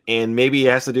hate it, and maybe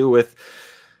it has to do with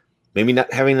maybe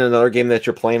not having another game that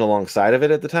you're playing alongside of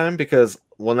it at the time. Because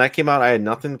when that came out, I had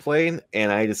nothing to play,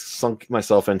 and I just sunk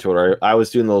myself into it. I was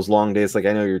doing those long days, like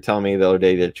I know you were telling me the other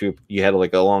day that you had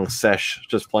like a long sesh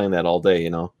just playing that all day,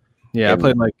 Yeah, I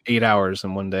played like 8 hours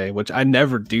in one day, which I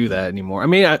never do that anymore. I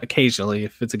mean, occasionally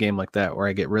if it's a game like that where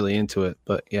I get really into it,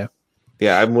 but yeah.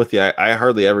 Yeah, I'm with you. I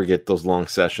hardly ever get those long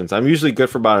sessions. I'm usually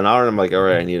good for about an hour, and I'm like, all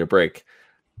right, I need a break.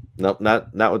 Nope,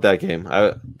 not with that game.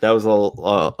 That was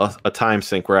a time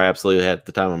sink where I absolutely had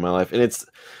the time of my life. And it's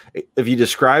if you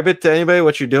describe it to anybody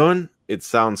what you're doing, it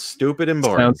sounds stupid and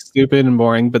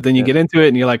boring. But then you get into it,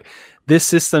 and you're like, this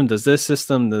system does this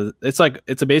system.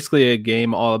 It's basically a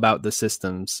game all about the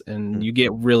systems, and you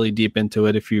get really deep into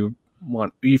it if you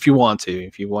want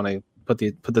to put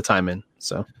the time in.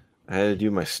 So. I had to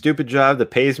do my stupid job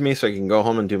that pays me so I can go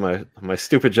home and do my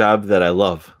stupid job that I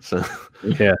love. So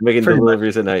yeah, making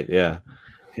deliveries at night. Yeah.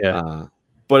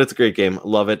 But it's a great game.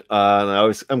 Love it.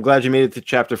 And I'm glad you made it to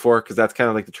chapter 4 because that's kind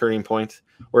of like the turning point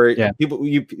where people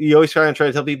you always try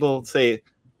to tell people, say,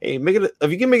 hey,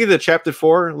 if you can make it to chapter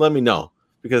 4, let me know.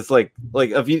 Because like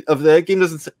if that game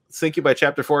doesn't sink you by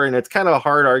chapter 4, and it's kind of a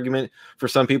hard argument for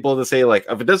some people to say, like,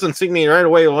 if it doesn't sink me right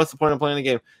away, what's the point of playing the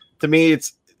game? To me,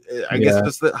 I guess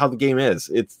it's just how the game is.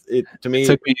 It to me, it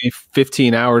took me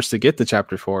 15 hours to get to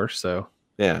chapter 4. So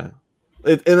yeah,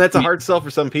 and that's a hard sell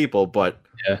for some people. But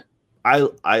yeah,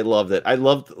 I loved it. I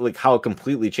loved like how it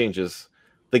completely changes.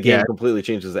 The game completely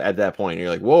changes at that point. And you're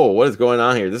like, whoa, what is going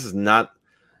on here? This is not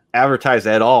advertised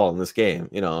at all in this game.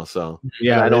 So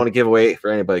yeah, I don't want to give away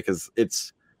for anybody because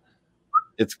it's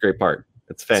a great part.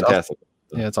 It's fantastic.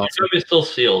 Yeah, it's awesome. It's gonna be still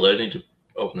sealed. I need to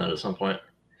open that at some point.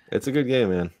 It's a good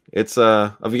game, man. It's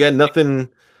if you got nothing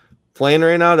playing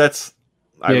right now,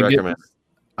 I recommend.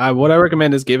 What I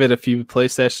recommend is give it a few play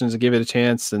sessions and give it a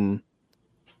chance, and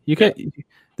you can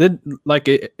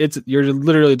you're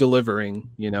literally delivering.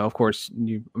 Of course,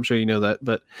 I'm sure you know that,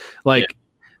 but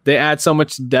they add so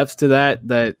much depth to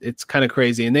that it's kind of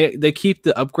crazy, and they keep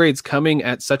the upgrades coming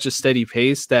at such a steady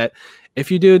pace that if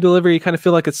you do a delivery, you kind of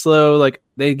feel like it's slow. Like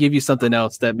they give you something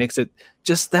else that makes it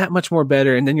just that much more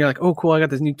better. And then you're like, oh, cool, I got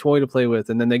this new toy to play with.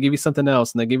 And then they give you something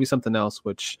else, and they give you something else,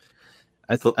 which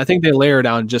I think they layer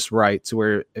down just right to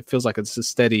where it feels like it's a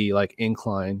steady like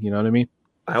incline. You know what I mean?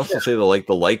 I also say the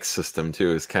like system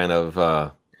too is kind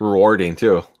of rewarding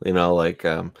too.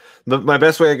 My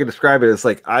best way I could describe it is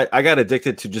like I got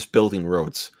addicted to just building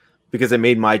roads because it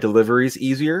made my deliveries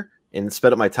easier and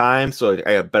sped up my time, so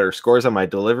I have better scores on my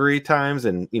delivery times,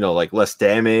 and like less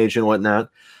damage and whatnot.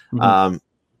 Mm-hmm.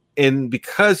 And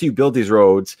because you build these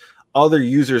roads, other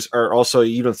users are also,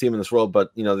 you don't see them in this world,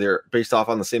 but they're based off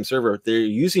on the same server. They're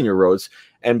using your roads,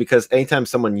 and because anytime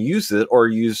someone uses it or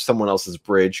use someone else's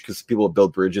bridge, because people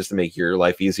build bridges to make your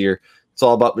life easier, it's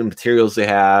all about the materials they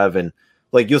have, and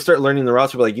like you'll start learning the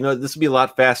routes. You'll be like, this would be a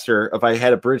lot faster if I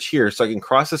had a bridge here, so I can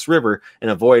cross this river and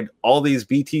avoid all these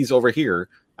BTs over here.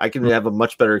 I can have a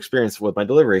much better experience with my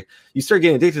delivery. You start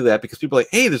getting addicted to that because people are like,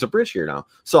 hey, there's a bridge here now.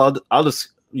 So I'll just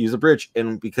use a bridge.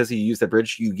 And because you use that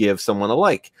bridge, you give someone a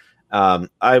like.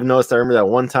 I've noticed, I remember that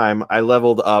one time I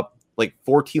leveled up like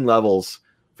 14 levels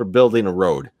for building a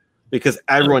road because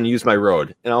everyone used my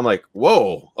road. And I'm like,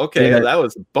 whoa, okay, that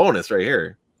was a bonus right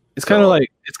here. It's kind of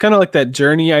like that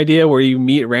journey idea where you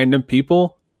meet random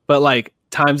people, but like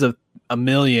times of a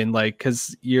million, like,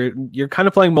 because you're kind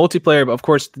of playing multiplayer, but of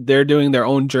course they're doing their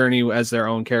own journey as their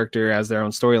own character, as their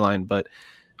own storyline, but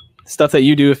stuff that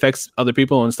you do affects other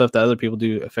people and stuff that other people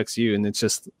do affects you, and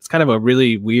it's kind of a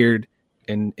really weird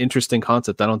and interesting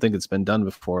concept. I don't think it's been done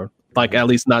before, like at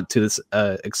least not to this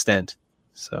extent.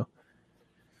 So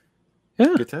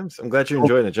yeah, good times. I'm glad you're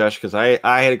enjoying it, Josh, because I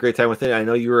had a great time with it. I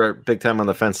know you were big time on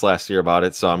the fence last year about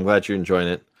it, so I'm glad you're enjoying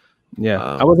it. Yeah,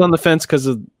 I was on the fence because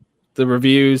of the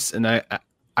reviews, and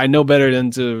I know better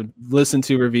than to listen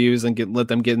to reviews and let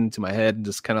them get into my head and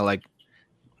just kind of like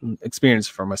experience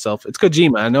for myself. It's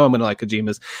Kojima. I know I'm gonna like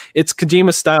Kojima's. It's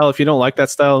Kojima's style. If you don't like that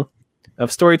style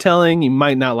of storytelling, you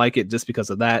might not like it just because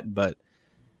of that. But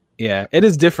yeah, it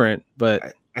is different.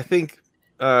 But I think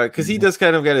because he does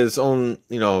kind of get his own,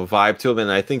 vibe to him,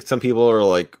 and I think some people are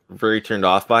like very turned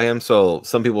off by him. So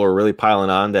some people are really piling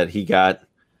on that he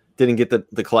didn't get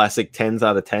the classic 10s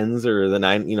out of 10s or the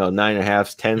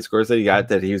 9.5s, 10 scores that he got,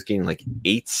 that he was getting like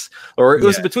 8s, or it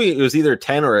was between, it was either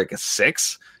 10 or like a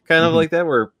 6, kind of like that,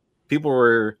 where people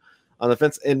were on the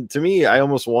fence. And to me, I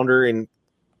almost wonder, and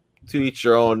to each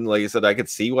their own, like I said, I could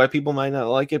see why people might not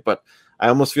like it, but I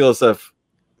almost feel as if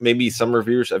maybe some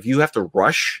reviewers, if you have to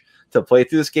rush to play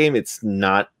through this game, it's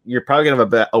not, you're probably gonna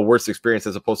have a worse experience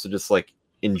as opposed to just like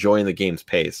enjoying the game's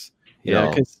pace.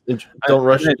 Don't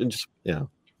rush it and just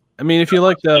I mean, if you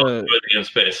like the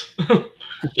game's pace,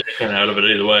 get kind of out of it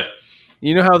either way.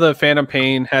 You know how the Phantom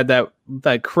Pain had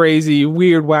that crazy,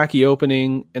 weird, wacky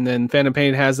opening, and then Phantom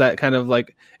Pain has that kind of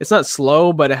like, it's not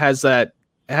slow, but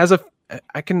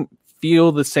I can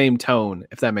feel the same tone,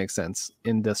 if that makes sense,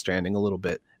 in Death Stranding a little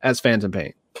bit as Phantom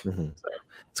Pain. Mm-hmm. So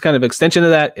it's kind of extension of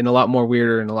that, and a lot more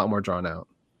weirder and a lot more drawn out,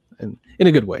 and in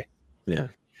a good way. Yeah,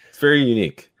 it's very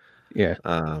unique. Yeah.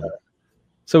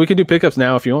 So we can do pickups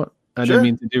now if you want. I didn't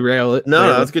mean to derail it.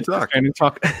 No, that's good talk. I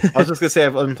was just gonna say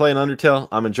I've been playing Undertale.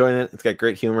 I'm enjoying it. It's got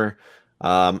great humor.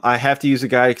 I have to use a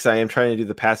guide because I am trying to do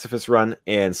the pacifist run,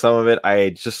 and some of it I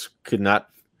just could not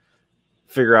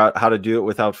figure out how to do it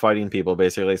without fighting people,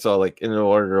 basically. So, like, in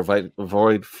order to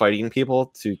avoid fighting people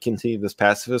to continue this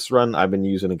pacifist run, I've been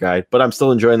using a guide, but I'm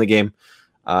still enjoying the game.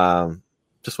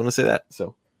 Just want to say that.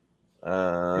 So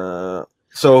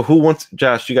who wants?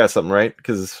 Josh, you got something, right?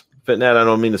 Because Fitnet, I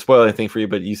don't mean to spoil anything for you,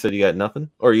 but you said you got nothing,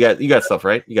 or you got stuff,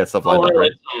 right? You got stuff lined up,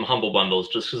 right? Some humble bundles,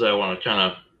 just because I want to kind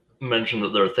of mention that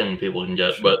they're a thing people can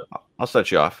get. But I'll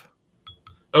set you off.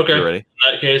 Okay. You ready?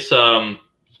 In that case, I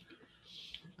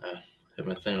have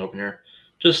my thing open here.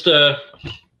 Just a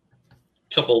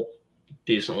couple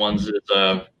decent ones. It's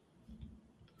got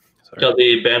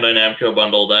the Bandai Namco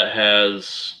bundle that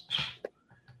has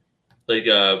like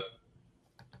Katamari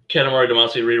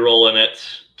Damacy reroll in it,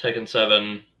 Tekken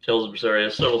 7. Tales of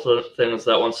Berseria, several things.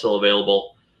 That one's still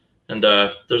available, and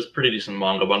there's a pretty decent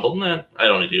manga bundle. Nah, I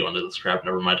don't need to go into this crap.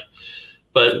 Never mind.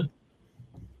 But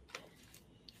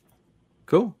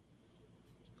cool.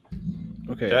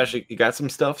 Okay, Josh, you got some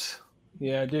stuffs?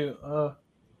 Yeah, I do. I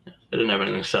didn't have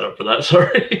anything set up for that.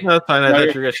 Sorry. No, that's fine. I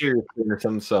thought you were gonna share your screen or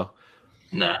something. So,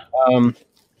 nah.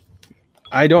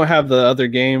 I don't have the other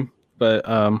game, but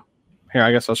here,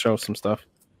 I guess I'll show some stuff.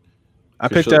 I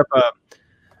picked up.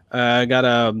 I got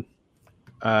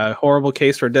a horrible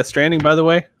case for Death Stranding, by the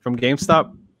way, from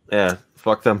GameStop. Yeah,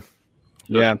 fuck them.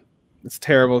 Yeah, it's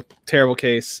terrible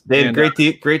case. They have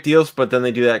great deals, but then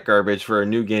they do that garbage for a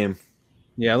new game.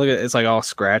 Yeah, look at it. It's like all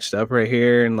scratched up right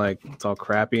here, and like it's all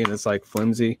crappy and it's like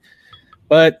flimsy.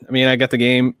 But I mean, I got the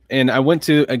game, and I went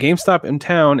to a GameStop in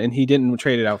town, and he didn't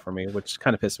trade it out for me, which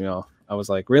kind of pissed me off. I was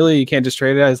like, really? You can't just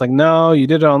trade it out? He's like, no, you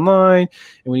did it online,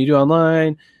 and when you do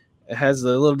online, it has a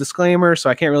little disclaimer, so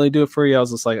I can't really do it for you. I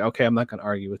was just like, okay, I'm not going to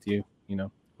argue with you,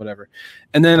 whatever.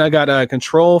 And then I got a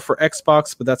Control for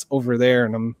Xbox, but that's over there,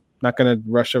 and I'm not going to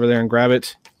rush over there and grab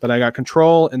it. But I got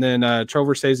Control, and then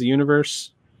Trover Saves the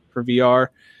Universe for VR.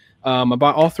 I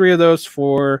bought all three of those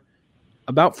for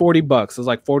about $40. It was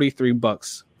like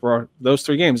 $43 for those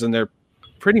three games, and they're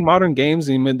pretty modern games.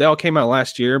 I mean, they all came out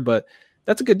last year, but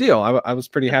that's a good deal. I was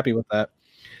pretty happy with that.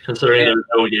 Considering there's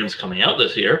no games coming out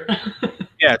this year.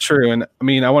 Yeah, true. And I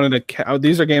mean, I wanted to.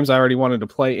 These are games I already wanted to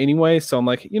play anyway, so I'm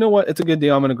like, you know what? It's a good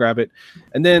deal. I'm gonna grab it.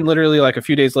 And then literally like a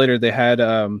few days later, they had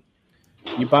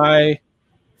you buy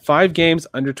 5 games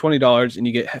under $20 and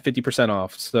you get 50%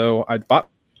 off. So I bought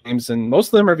games, and most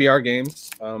of them are VR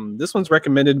games. This one's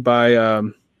recommended by I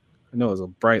know there's a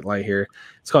bright light here.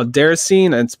 It's called Deracine,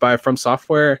 and it's by From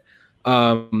Software.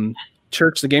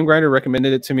 Church, the Game Grinder,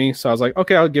 recommended it to me, so I was like,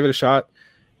 okay, I'll give it a shot.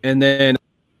 And then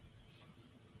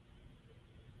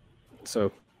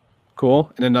so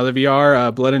cool. And another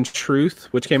VR, Blood and Truth,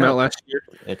 which came out last year.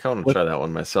 I kind of want to try that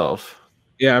one myself.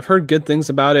 Yeah, I've heard good things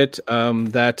about it.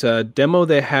 That demo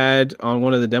they had on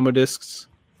one of the demo discs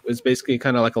was basically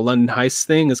kind of like a London Heist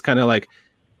thing. It's kind of like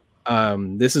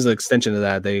this is an extension of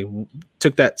that. They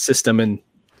took that system and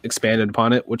expanded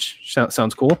upon it, which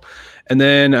sounds cool. And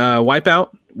then Wipeout,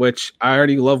 which I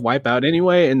already love Wipeout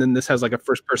anyway. And then this has like a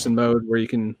first-person mode where you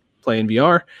can play in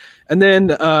VR. And then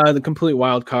the complete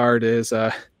wild card is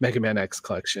Mega Man X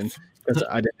Collection, because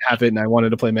I didn't have it and I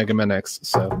wanted to play Mega Man X.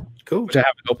 So cool. Which I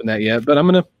haven't opened that yet, but I'm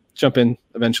gonna jump in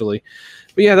eventually.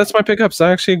 But yeah, that's my pickups.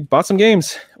 I actually bought some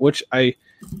games, which I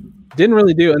didn't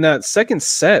really do. And that second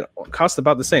set cost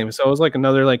about the same. So it was like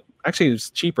another, like, actually it was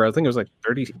cheaper. I think it was like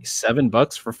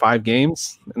 $37 for 5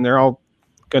 games. And they're all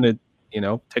going to,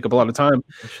 take up a lot of time.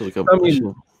 I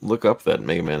should look up that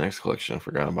Mega Man X collection. I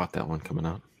forgot about that one coming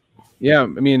out. Yeah. I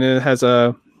mean, it has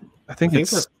I think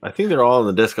they're all on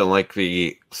the disc, unlike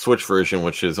the Switch version,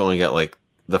 which has only got like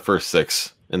the first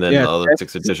 6 and then the other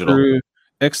 6 are digital.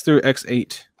 X through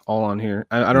X8 all on here.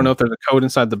 I don't know if there's a code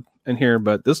inside in here,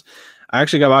 but this I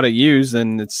actually got it used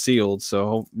and it's sealed,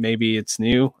 so maybe it's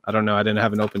new. I don't know. I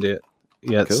haven't opened it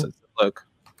yet. Cool. So look,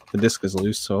 the disc is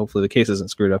loose, so hopefully the case isn't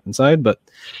screwed up inside. But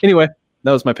anyway,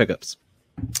 that was my pickups.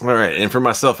 All right, and for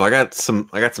myself, I got some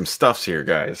stuffs here,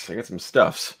 guys. I got some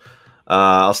stuffs.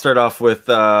 I'll start off with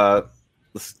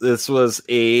this was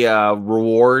a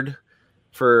reward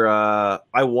for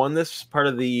I won this part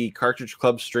of the Cartridge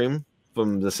Club stream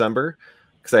from December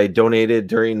because I donated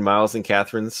during Miles and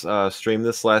Catherine's stream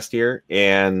this last year,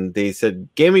 and they said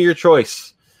game of your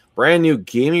choice, brand new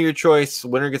game of your choice.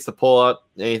 Winner gets to pull out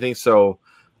anything. So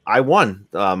I won.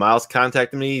 Miles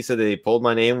contacted me. He said they pulled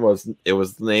my name. It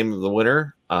was the name of the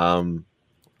winner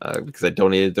because I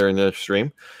donated during the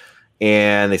stream.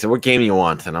 And they said, what game do you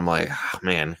want? And I'm like, oh,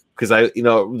 man, because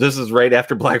this is right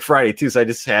after Black Friday too. So I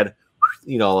just had,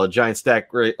 a giant stack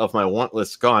of my want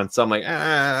list gone. So I'm like,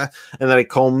 and then I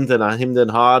combed and I hemmed and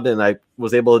hawed and I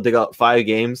was able to dig out 5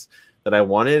 games that I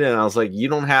wanted. And I was like, you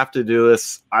don't have to do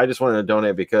this. I just wanted to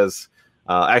donate because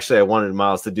actually I wanted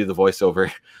Miles to do the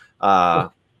voiceover,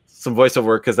 some voiceover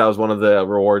work because that was one of the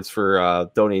rewards for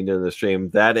donating to the stream.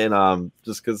 That and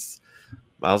just because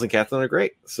Miles and Catherine are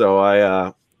great. So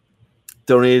I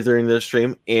donated during the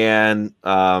stream, and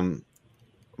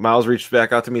Miles reached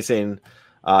back out to me saying,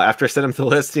 after I sent him the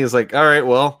list, he was like, all right,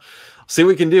 well, see what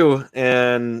we can do.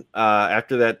 And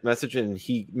after that message, and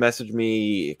he messaged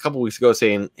me a couple weeks ago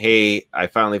saying, hey, I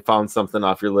finally found something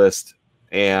off your list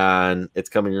and it's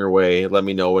coming your way. Let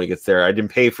me know when it gets there. I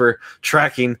didn't pay for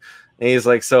tracking. And he's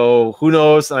like, so who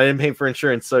knows? I didn't pay for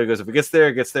insurance. So he goes, if it gets there,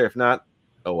 it gets there. If not,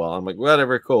 oh well. I'm like,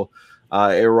 whatever, cool.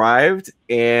 It arrived,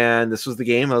 and this was the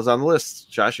game I was on the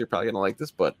list. Josh, you're probably going to like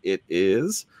this, but it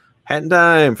is Hat in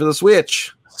Time for the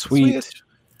Switch. Sweet. Switch.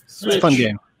 It's a fun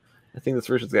game. I think this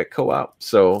version's got co-op.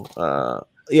 So,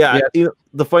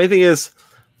 the funny thing is,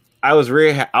 I was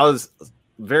very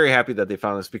happy that they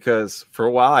found this because for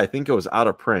a while I think it was out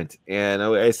of print, and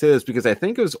I say this because I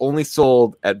think it was only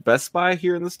sold at Best Buy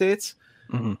here in the States,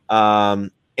 and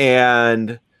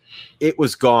it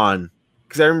was gone.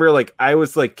 Because I remember, I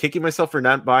was kicking myself for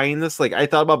not buying this. I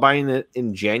thought about buying it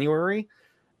in January,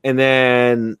 and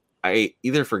then I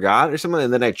either forgot or something,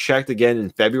 and then I checked again in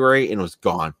February, and it was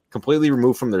gone, completely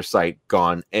removed from their site,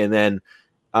 gone. And then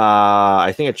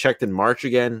I think I checked in March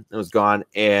again, and it was gone.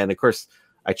 And of course,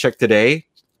 I checked today,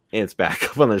 and it's back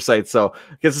up on their site. So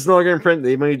because it's no longer in print,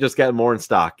 they maybe just got more in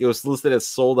stock. It was listed as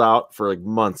sold out for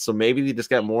months, so maybe they just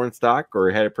got more in stock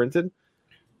or had it printed. It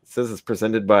says it's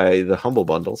presented by the Humble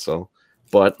Bundle, so.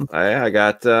 But I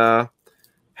got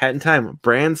Hat in Time,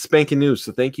 brand spanking new.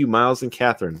 So thank you, Miles and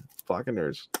Catherine. Fucking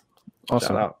nerds.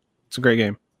 Awesome. Shout out. It's a great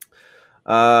game.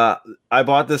 I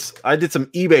bought this. I did some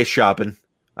eBay shopping.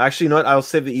 Actually, you know what? I'll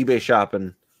save the eBay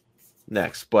shopping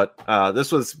next. But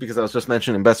this was because I was just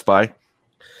mentioning Best Buy.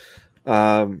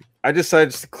 I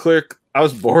decided to click. I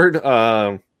was bored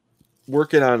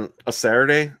working on a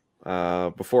Saturday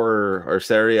before our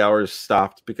Saturday hours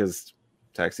stopped because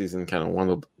tax season kind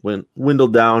of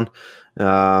dwindled down.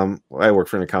 I work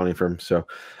for an accounting firm, so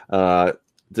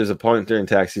there's a point during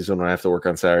tax season when I have to work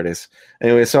on Saturdays.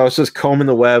 Anyway, so I was just combing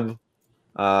the web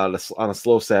on a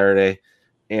slow Saturday,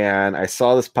 and I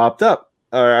saw this popped up.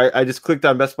 I just clicked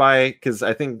on Best Buy because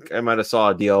I think I might have saw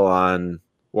a deal on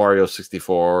Wario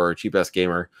 64 or Cheap Ass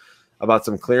Gamer about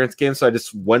some clearance games. So I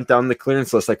just went down the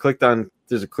clearance list. I clicked on,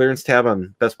 there's a clearance tab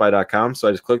on bestbuy.com. So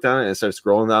I just clicked on it and started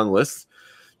scrolling down the list,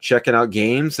 checking out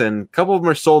games, and a couple of them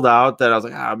are sold out that I was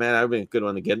like, man, that would be a good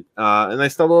one to get. And I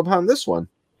stumbled upon this one.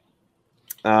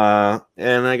 And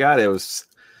I got it. It was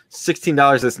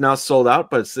 $16. It's now sold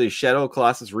out, but it's the Shadow of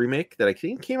Colossus remake that I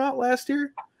think came out last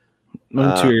year.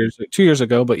 2 years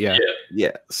ago, but yeah.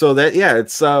 So that,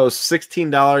 it's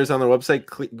 $16 on their website,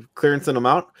 clearance and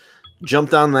amount.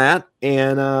 Jumped on that,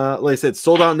 and like I said,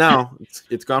 sold out now.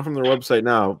 It's gone from their website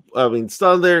now. I mean, it's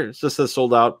still there. It just says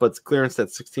sold out, but it's clearance at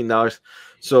 $16.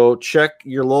 So check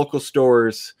your local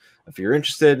stores if you're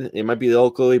interested. It might be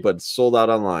locally, but it's sold out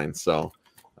online. So,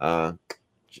 so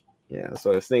I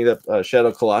was thinking that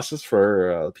Shadow Colossus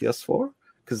for PS4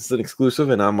 because it's an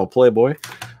exclusive, and I'm a Playboy.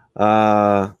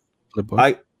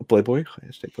 Playboy.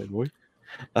 Hashtag Playboy.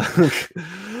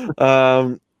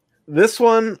 This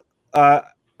one,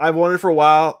 I've wanted for a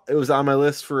while. It was on my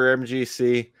list for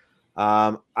MGC.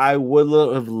 I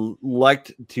would have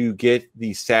liked to get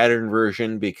the Saturn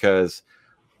version because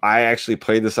I actually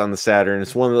played this on the Saturn.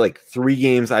 It's one of the 3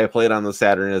 games I played on the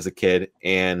Saturn as a kid,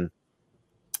 and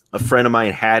a friend of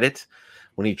mine had it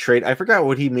when he traded. I forgot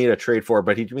what he made a trade for,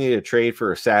 but he made a trade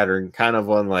for a Saturn, kind of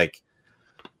on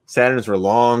Saturns were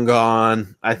long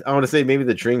gone. I want to say maybe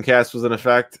the Dreamcast was in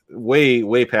effect,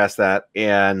 way past that,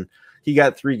 and he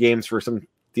got 3 games for some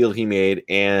deal he made,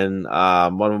 and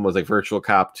one of them was Virtual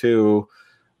Cop 2.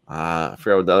 I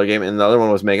forgot what the other game, and the other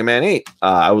one was Mega Man 8.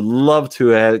 I would love to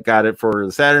have got it for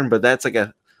the Saturn, but that's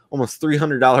a almost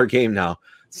 $300 game now.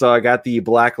 So I got the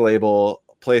Black Label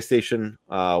PlayStation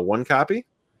 1 copy.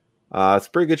 It's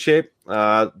pretty good shape.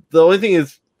 The only thing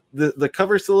is the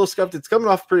cover's a little scuffed. It's coming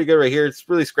off pretty good right here. It's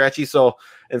really scratchy, and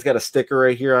it's got a sticker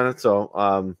right here on it.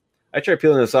 So I tried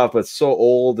peeling this off, but it's so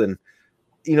old, and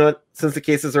since the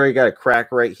case has already got a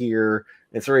crack right here,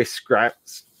 it's already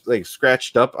scratched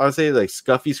up. I would say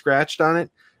scuffy scratched on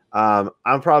it.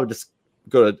 I'm probably just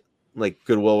go to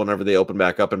Goodwill whenever they open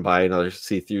back up and buy another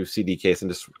see-through CD case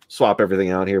and just swap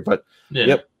everything out here. But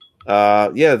yep,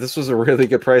 this was a really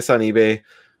good price on eBay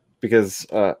because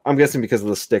I'm guessing because of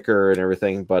the sticker and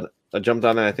everything. But I jumped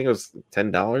on it. I think it was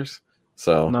 $10.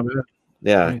 So not bad.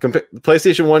 Yeah, Right.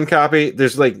 PlayStation 1 copy.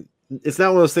 There's it's not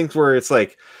one of those things where it's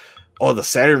oh, the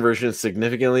Saturn version is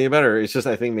significantly better. It's just,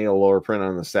 I think, made a lower print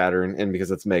on the Saturn, and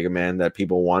because it's Mega Man, that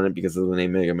people want it because of the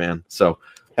name Mega Man. So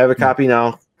I have a copy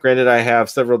now. Granted, I have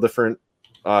several different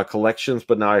collections,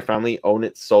 but now I finally own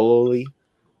it solely.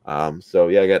 So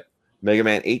yeah, I got Mega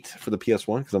Man 8 for the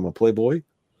PS1 because I'm a Playboy.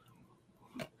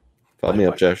 Follow me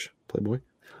up, Josh. Playboy.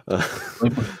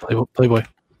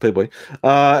 Playboy.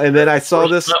 And then I saw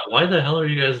this. Why the hell are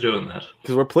you guys doing that?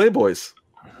 Because we're Playboys.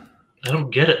 I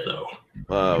don't get it though.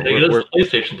 We're the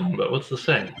PlayStation thing, but what's the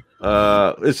saying?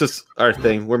 It's just our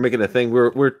thing. We're making a thing.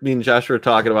 We're me and Josh were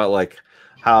talking about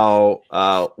how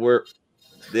we're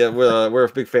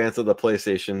big fans of the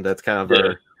PlayStation. That's kind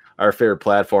of our favorite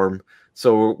platform.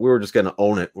 So we were just gonna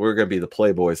own it. We're gonna be the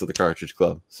Playboys of the Cartridge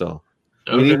Club. So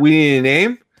we need a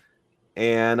name,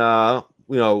 and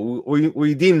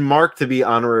we deem Mark to be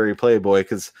honorary Playboy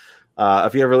because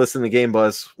if you ever listen to Game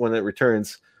Buzz when it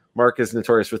returns, Mark is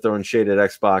notorious for throwing shade at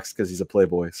Xbox because he's a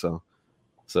Playboy. So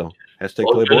hashtag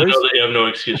Playboys. I know that you have no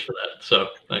excuse for that. So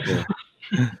thanks. Yeah.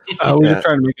 We were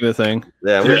trying to make it a thing.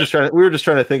 Yeah, we were just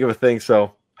trying to think of a thing.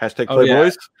 So hashtag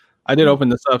Playboys. Yeah. I did open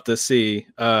this up to see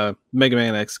Mega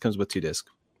Man X comes with 2 discs.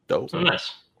 Dope. Oh,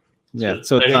 nice. Yeah,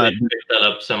 so I picked that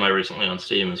up semi-recently on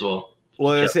Steam as well.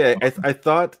 Well, I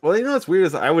thought. Well, what's weird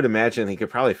is I would imagine he could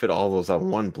probably fit all those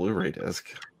on one Blu-ray disc.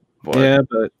 But, yeah,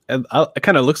 but it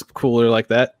kind of looks cooler like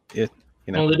that.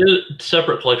 Well, they did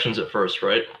separate collections at first,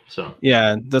 right? So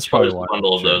yeah, that's probably why. A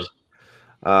bundle of those.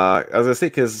 I was gonna say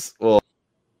because I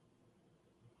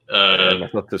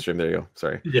flipped the stream. There you go.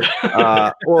 Sorry.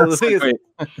 Yeah. Well, the thing is,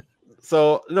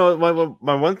 so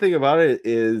my one thing about it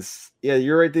is, yeah,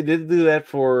 you're right. They did do that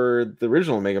for the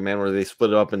original Mega Man where they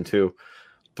split it up in 2,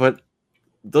 but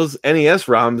those NES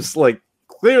ROMs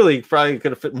clearly probably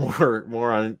could have fit more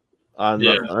on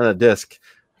a disc.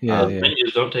 Yeah,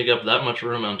 menus don't take up that much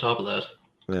room on top of that.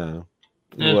 Yeah,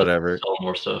 whatever. Sell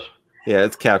more stuff. Yeah,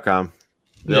 it's Capcom.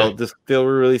 They'll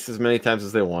release as many times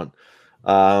as they want.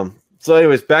 So,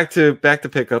 anyways, back to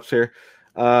pickups here.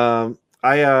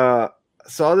 I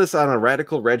saw this on a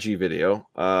Radical Reggie video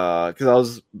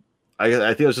because I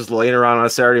think I was just laying around on a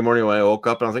Saturday morning when I woke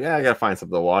up and I was like, I gotta find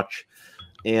something to watch,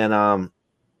 and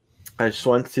I just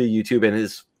went to YouTube and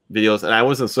his videos, and I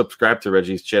wasn't subscribed to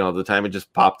Reggie's channel at the time. It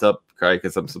just popped up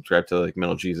because I'm subscribed to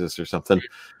Metal Jesus or something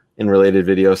in related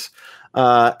videos,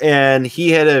 and he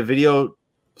had a video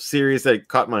series that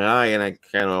caught my eye, and I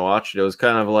kind of watched it. It was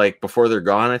kind of Before They're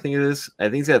Gone, I think it is. I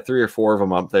think he's got 3 or 4 of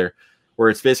them up there, where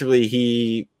it's basically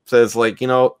he says hit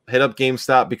up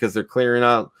GameStop because they're clearing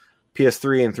out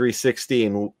PS3 and 360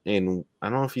 and I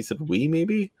don't know if he said Wii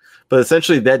maybe, but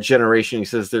essentially that generation. He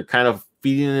says they're kind of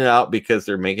feeding it out because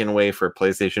they're making way for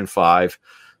PlayStation 5.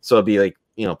 So it'd be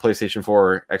PlayStation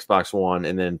 4, Xbox One,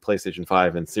 and then PlayStation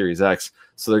 5 and Series X.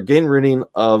 So they're getting rid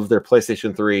of their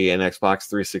PlayStation 3 and Xbox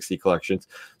 360 collections.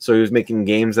 So he was making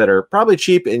games that are probably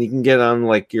cheap and you can get on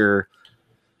your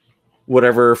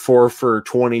whatever 4 for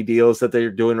 $20 deals that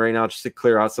they're doing right now just to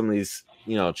clear out some of these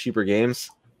cheaper games.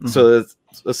 Mm-hmm. So it's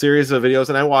a series of videos,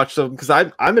 and I watched them because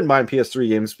I'm in buying PS3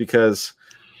 games because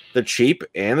they're cheap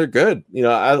and they're good.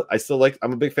 I still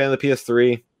I'm a big fan of the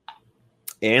PS3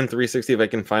 and 360 if I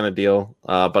can find a deal,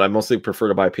 but I mostly prefer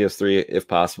to buy PS3 if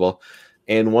possible.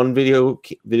 and one video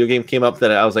game came up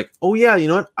that I was like, oh yeah, you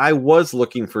know what? I was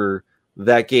looking for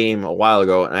that game a while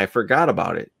ago, and I forgot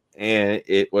about it. And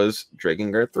it was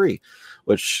Drakengard 3,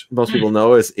 which most people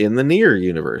know is in the Nier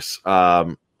universe.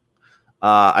 I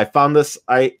found this.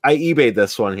 I eBayed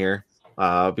this one here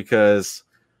because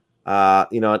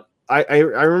you know, I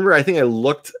remember, I think I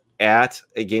looked at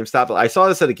a GameStop. I saw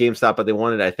this at a GameStop, but they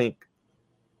wanted, I think,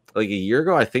 like a year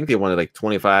ago, I think they wanted like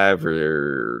 $25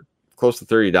 or close to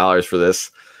 $30 for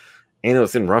this. And it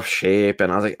was in rough shape.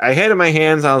 And I was like, I had it in my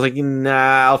hands. I was like,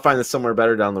 nah, I'll find this somewhere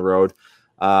better down the road.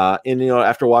 And, you know,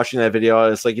 after watching that video, I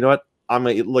was like, you know what? I'm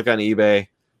going to look on eBay,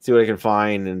 see what I can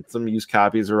find. And some used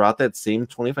copies were out that same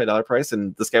 $25 price.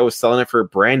 And this guy was selling it for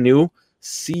brand new,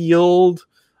 sealed,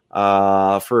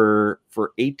 for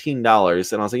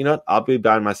 $18. And I was like, you know what? I'll be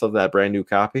buying myself that brand new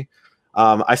copy.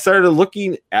 I started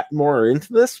looking at more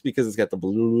into this because it's got the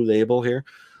blue label here.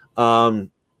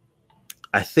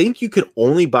 I think you could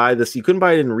only buy this. You couldn't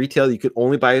buy it in retail. You could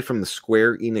only buy it from the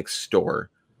Square Enix store.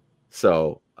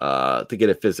 So, to get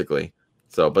it physically.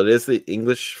 So, but it is the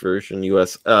English version,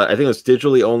 US. I think it was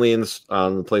digitally only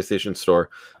on the PlayStation store.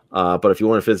 But if you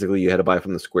want it physically, you had to buy it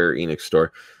from the Square Enix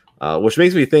store. Which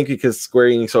makes me think, because Square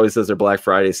Enix always does their Black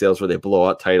Friday sales where they blow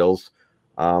out titles.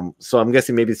 So I'm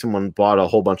guessing maybe someone bought a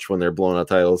whole bunch when they're blowing out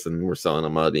titles and we're selling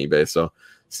them on eBay. So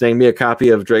snag me a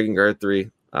copy of Drakengard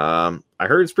 3. I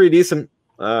heard it's pretty decent.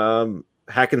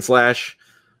 Hack and slash.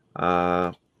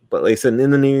 But like I said,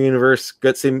 in the Nier universe,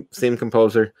 got same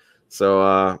composer. So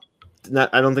I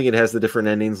don't think it has the different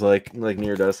endings like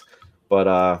Nier does.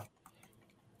 But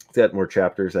it's got more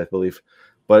chapters, I believe.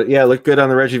 But yeah, looked good on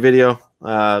the Reggie video.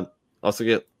 Also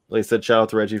get, like I said, shout out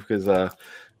to Reggie because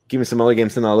give me some other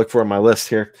games and I'll look for on my list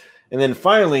here. And then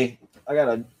finally, I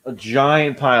got a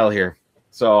giant pile here.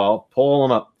 So I'll pull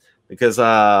them up because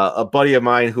a buddy of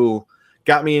mine who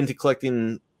got me into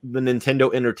collecting the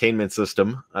Nintendo Entertainment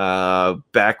System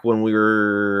back when we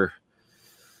were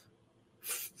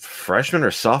freshman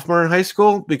or sophomore in high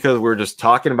school, because we were just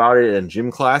talking about it in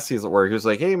gym class. He was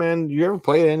like, hey man, you ever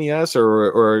play NES?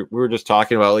 Or we were just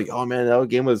talking about like, oh man, that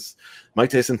game was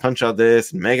Mike Tyson Punch Out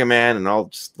this and Mega Man and all,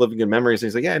 just living good memories. And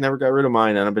he's like, yeah, I never got rid of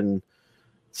mine. And I've been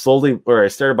I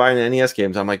started buying the NES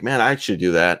games. I'm like, man, I should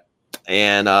do that.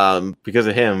 And because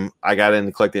of him, I got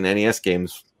into collecting NES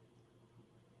games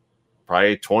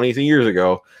probably 20 years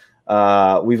ago.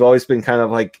 We've always been kind of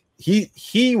like,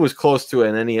 he was close to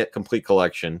an NES complete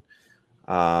collection.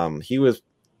 He was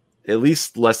at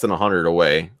least less than 100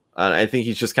 away. I think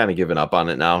he's just kind of given up on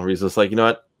it now. He's just like, you know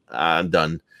what? I'm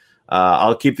done.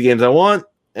 I'll keep the games I want.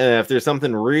 And if there's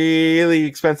something really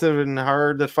expensive and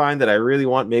hard to find that I really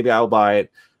want, maybe I'll buy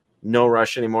it. No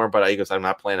rush anymore. But he goes, I'm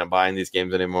not planning on buying these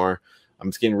games anymore. I'm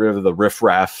just getting rid of the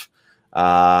riffraff.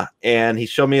 And he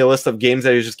showed me a list of games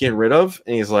that he was just getting rid of.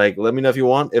 And he's like, let me know if you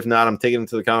want. If not, I'm taking them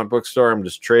to the comic book store. I'm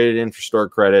just trading it in for store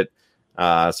credit.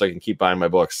 So I can keep buying my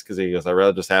books, because he goes, I'd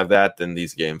rather just have that than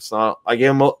these games. So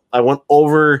I went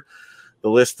over the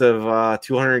list of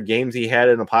 200 games he had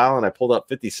in a pile, and I pulled up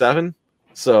 57.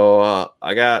 So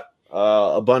I got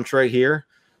a bunch right here.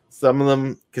 Some of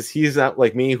them, because he's not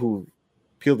like me who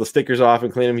peeled the stickers off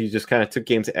and cleaned them. He just kind of took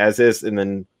games as is, and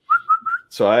then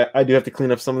so I do have to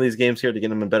clean up some of these games here to get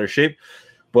them in better shape.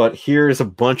 But here's a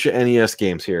bunch of NES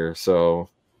games here. So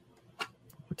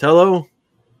Otello.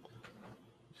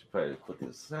 Probably put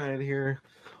this aside here.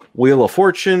 Wheel of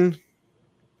Fortune.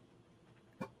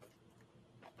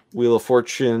 Wheel of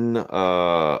Fortune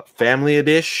Family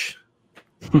Edition.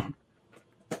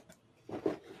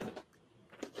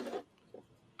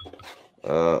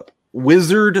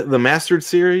 Wizard the Mastered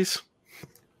Series.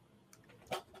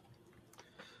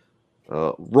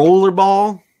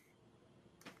 Rollerball.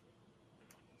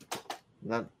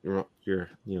 Not your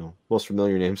most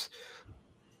familiar names.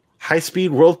 High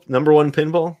Speed World #1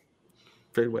 Pinball.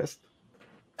 Trade West.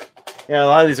 Yeah, a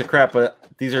lot of these are crap, but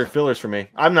these are fillers for me.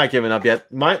 I'm not giving up yet.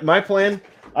 My plan,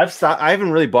 I've stopped. I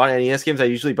haven't really bought NES games. I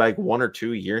usually buy like 1 or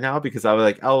 2 a year now, because I was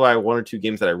like, I'll buy 1 or 2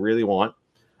 games that I really want.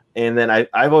 And then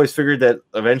I've always figured that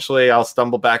eventually I'll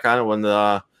stumble back on it when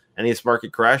the NES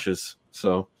market crashes.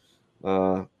 So,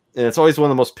 and it's always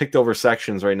one of the most picked over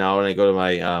sections right now when I go to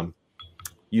my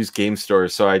used game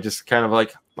stores. So I just kind of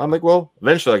like, I'm like, well,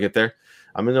 eventually I'll get there.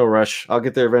 I'm in no rush. I'll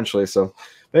get there eventually. So,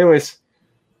 but anyways,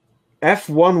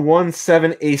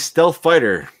 F117A Stealth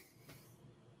Fighter.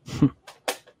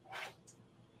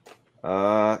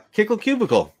 Kickle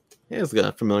Cubicle. Yeah, it's got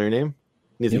a familiar name.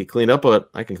 Needs to get cleaned up, but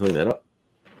I can clean that up.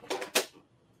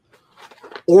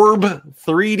 Orb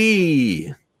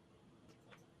 3D.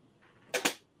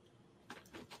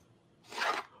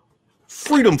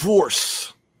 Freedom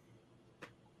Force.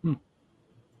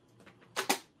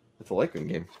 That's a Lycan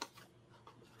game.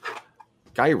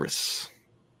 Gyrus.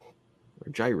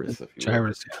 Or Gyrus, if you will.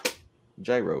 Gyrus, yeah.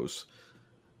 Gyros.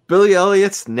 Billy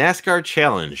Elliott's NASCAR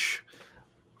Challenge.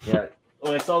 Yeah.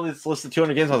 When I saw this list of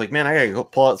 200 games, I was like, man, I gotta go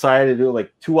pull outside and do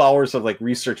like 2 hours of like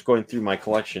research going through my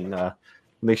collection.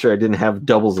 Make sure I didn't have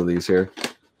doubles of these here.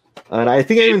 And I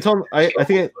think I even told him, I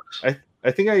think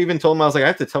I even told him, I was like, I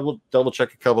have to double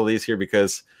check a couple of these here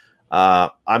because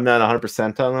I'm not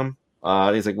 100% on them.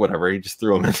 He's like, whatever. He just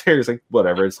threw them in there. He's like,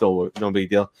 whatever. It's no big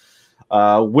deal.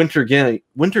 Winter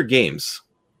Games.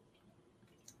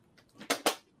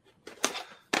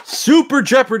 Super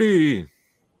Jeopardy!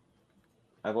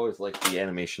 I've always liked the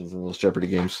animations in those Jeopardy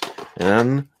games.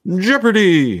 And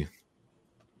Jeopardy!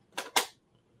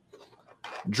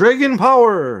 Dragon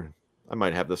Power! I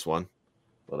might have this one,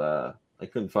 but I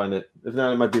couldn't find it. If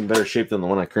not, it might be in better shape than the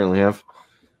one I currently have.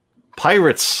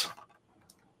 Pirates!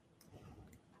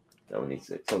 That one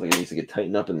sounds like it needs to get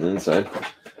tightened up in the inside.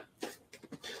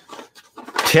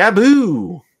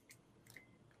 Taboo!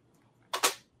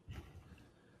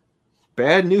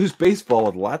 Bad News Baseball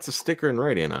with lots of sticker and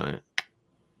writing on it.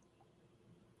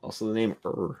 Also the name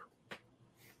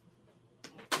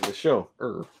The show,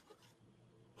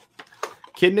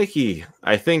 Kid Nicky.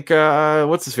 I think,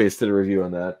 what's his face did a review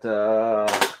on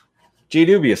that. J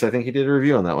Dubious, I think he did a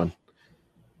review on that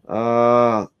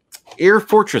one. Air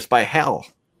Fortress by Hal.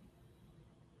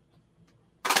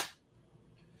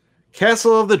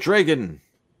 Castle of the Dragon.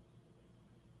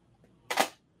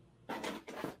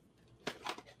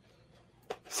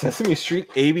 Sesame Street,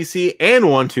 ABC, and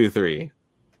 1, 2, 3.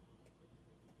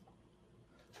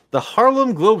 The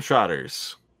Harlem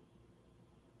Globetrotters.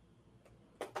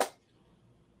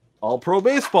 All Pro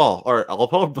Baseball, or All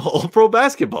Pro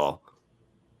Basketball.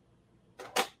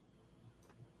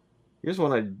 Here's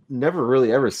one I never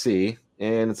really ever see,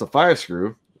 and it's a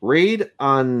 5-screw. Raid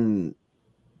on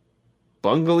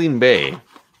Bungaling Bay.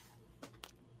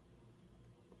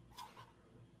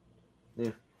 Yeah,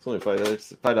 it's only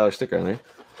 $5 sticker on there.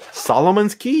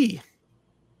 Solomon's Key.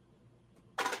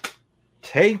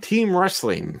 Tag Team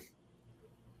Wrestling.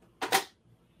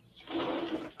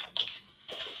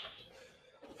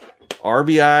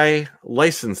 RBI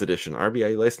License Edition.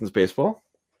 RBI License Baseball.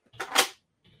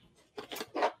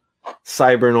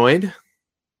 Cybernoid.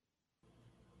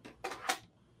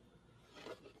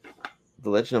 The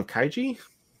Legend of Kaiji?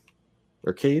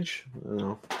 Or Cage? I don't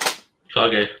know.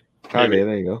 Kage,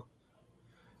 there you go.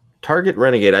 Target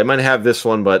Renegade. I might have this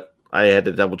one, but I had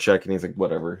to double check, and he's like,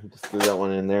 whatever. He just threw that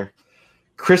one in there.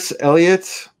 Chris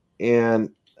Elliott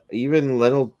and even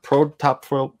Leno Pro top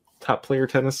player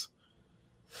tennis.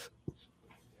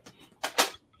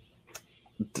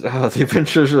 The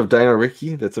Adventures of Dino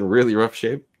Ricky. That's in really rough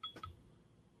shape.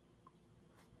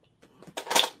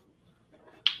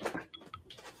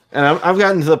 And I've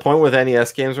gotten to the point with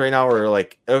NES games right now where,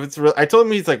 like, if it's I told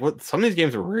him, he's like, "What? Some of these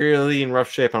games are really in rough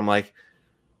shape." I'm like,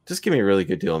 just give me a really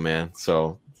good deal, man.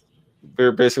 So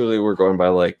we're going by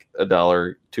like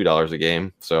 $1, $2 a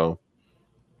game. So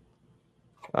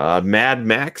Mad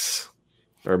Max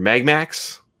or Mag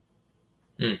Max.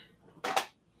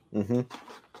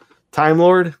 Time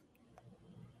Lord.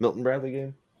 Milton Bradley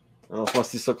game. I don't know if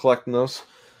Musty's still collecting those.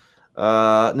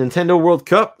 Nintendo World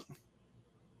Cup.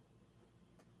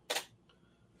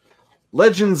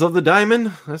 Legends of the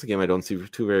Diamond. That's a game I don't see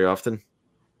too very often.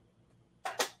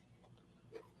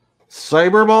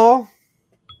 Cyberball.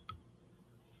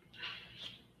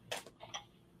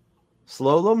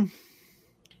 Slalom.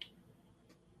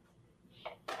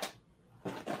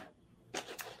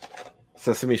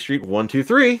 Sesame Street 1, 2,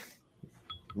 3.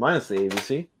 Minus the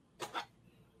ABC.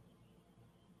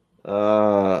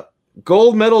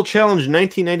 Gold Medal Challenge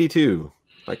 1992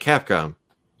 by Capcom.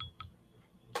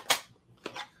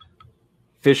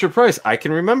 Fisher Price, I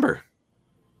can remember.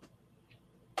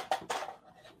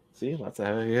 See, lots of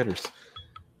heavy hitters.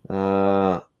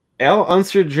 Al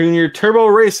Unser Jr. Turbo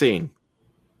Racing.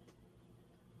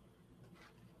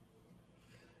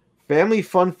 Family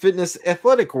Fun Fitness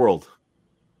Athletic World.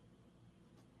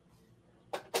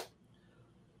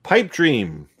 Pipe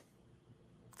Dream.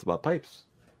 It's about pipes.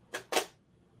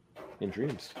 In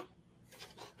dreams.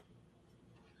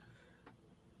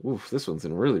 Oof, this one's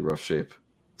in really rough shape.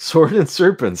 Sword and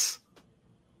Serpents.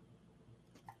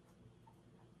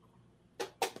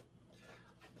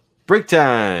 Break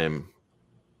Time.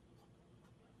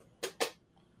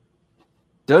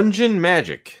 Dungeon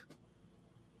Magic.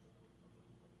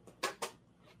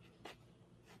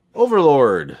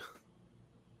 Overlord.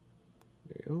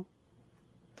 There you go.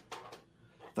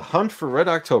 The Hunt for Red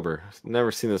October.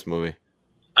 Never seen this movie.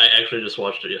 I actually just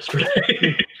watched it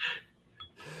yesterday.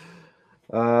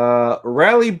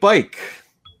 Rally Bike.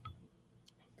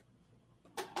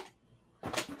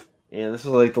 And this is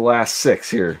like the last 6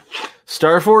 here.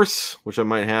 Star Force, which I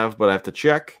might have, but I have to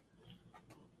check.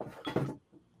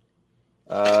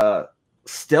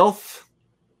 Stealth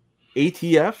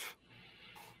ATF.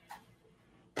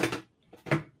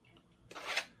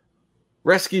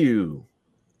 Rescue.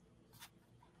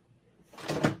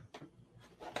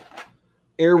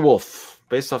 Airwolf,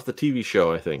 based off the TV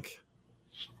show, I think.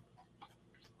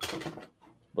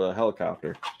 But a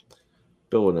helicopter.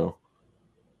 Bill will know.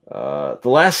 The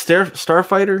Last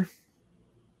Starfighter.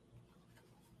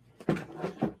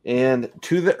 And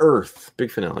To the Earth. Big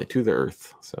finale, To the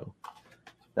Earth. So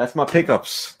that's my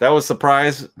pickups. That was a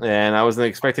surprise, and I wasn't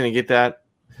expecting to get that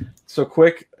so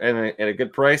quick and at a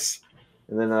good price.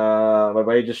 And then my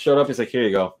buddy just showed up. He's like, "Here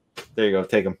you go. There you go.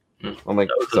 Take them." I'm like,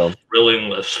 that was a thrilling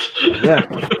list. Yeah,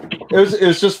 it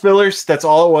was just fillers. That's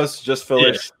all it was, just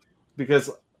fillers. Yeah. Because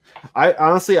I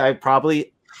honestly,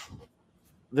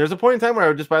 there's a point in time where I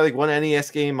would just buy like one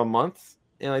NES game a month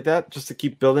and like that, just to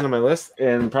keep building on my list.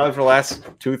 And probably for the last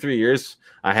 2 or 3 years,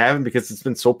 I haven't, because it's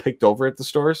been so picked over at the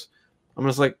stores. I'm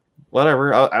just like,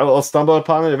 whatever. I'll stumble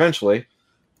upon it eventually.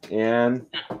 And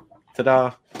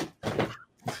ta-da!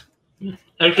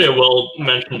 Actually, I will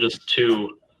mention just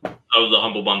 2 of the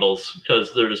Humble Bundles,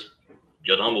 because they're just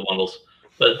good Humble Bundles.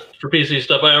 But for PC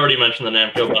stuff, I already mentioned the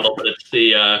Namco bundle, but it's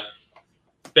the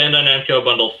Bandai Namco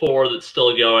Bundle 4 that's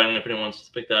still going, if anyone wants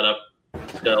to pick that up.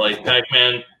 It's got like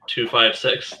Pac-Man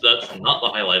 256, that's not the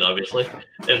highlight, obviously.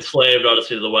 Enslaved,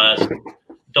 Odyssey to the West.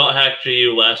 Dot Hack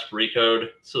GU Last Recode,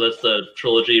 so that's the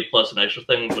trilogy plus an extra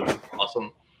thing, which is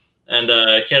awesome. And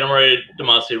Katamari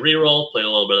Damacy Reroll, played a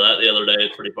little bit of that the other day.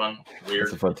 It's pretty fun. Weird.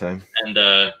 It's a fun time. And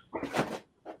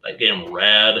that game,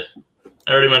 rad.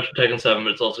 I already mentioned Tekken 7,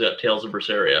 but it's also got Tales of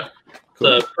Berseria. Cool.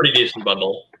 It's a pretty decent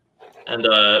bundle. And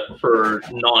for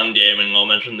non-gaming, I'll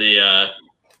mention the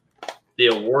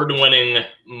award-winning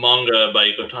manga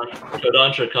by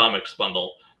Kodansha Comics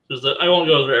bundle. I won't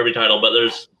go through every title, but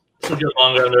there's some good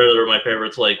manga in there that are my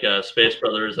favorites, like Space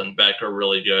Brothers and Beck are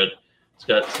really good. It's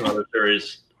got some other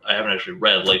series I haven't actually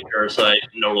read, like Parasite,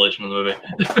 no relation to the movie.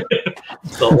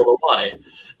 So a little lie.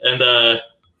 And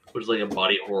which is like a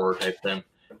body horror type thing.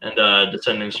 And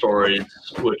Descending Stories,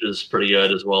 which is pretty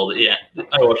good as well. Yeah,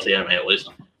 I watched the anime at least.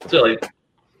 So like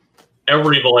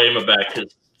every volume of Beck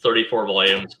is 34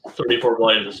 volumes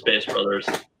of Space Brothers.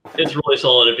 It's really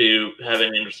solid if you have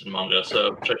any interest in manga,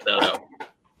 so check that out.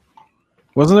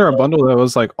 Wasn't there a bundle that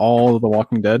was like all of The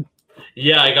Walking Dead?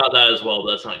 Yeah, I got that as well,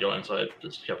 but that's not going, so I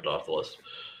just kept it off the list.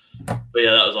 But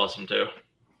yeah, that was awesome too.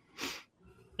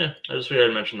 Yeah, I just figured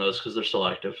I'd mention those because they're still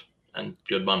active and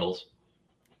good bundles.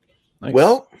 Nice.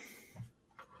 Well,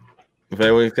 if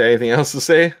anyone's got anything else to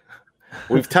say,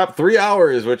 we've topped 3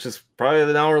 hours, which is probably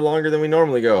an hour longer than we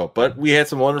normally go. But we had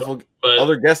some wonderful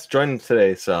other guests join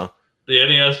today, so the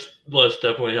NES list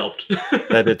definitely helped.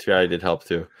 That did too. I did help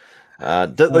too.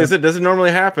 Like I said, doesn't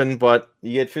normally happen, but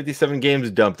you get 57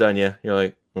 games dumped on you. You're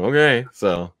like, okay,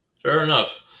 so fair enough.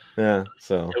 Yeah,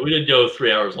 so yeah, we did go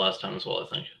 3 hours last time as well,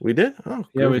 I think. We did? Oh,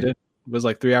 yeah, we did. It was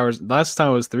like 3 hours. Last time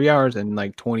it was 3 hours and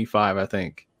like 25, I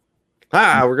think.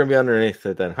 We're gonna be underneath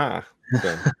it then,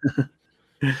 So.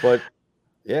 But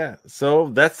yeah, so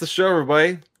that's the show,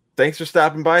 everybody. Thanks for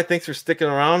stopping by. Thanks for sticking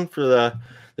around for the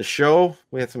show.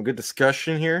 We had some good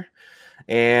discussion here.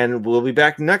 And we'll be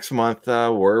back next month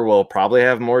where we'll probably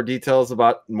have more details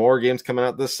about more games coming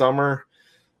out this summer.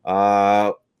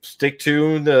 Stick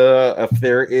tuned if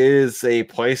there is a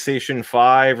PlayStation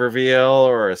 5 reveal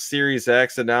or a Series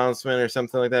X announcement or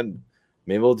something like that.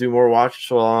 Maybe we'll do more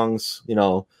watch-alongs,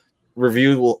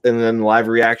 review and then live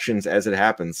reactions as it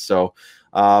happens. So,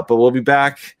 but we'll be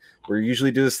back. We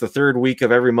usually do this the third week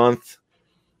of every month.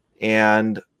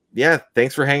 And yeah,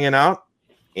 thanks for hanging out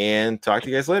and talk to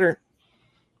you guys later.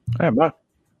 All right, bye.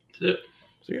 That's it.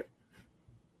 See ya.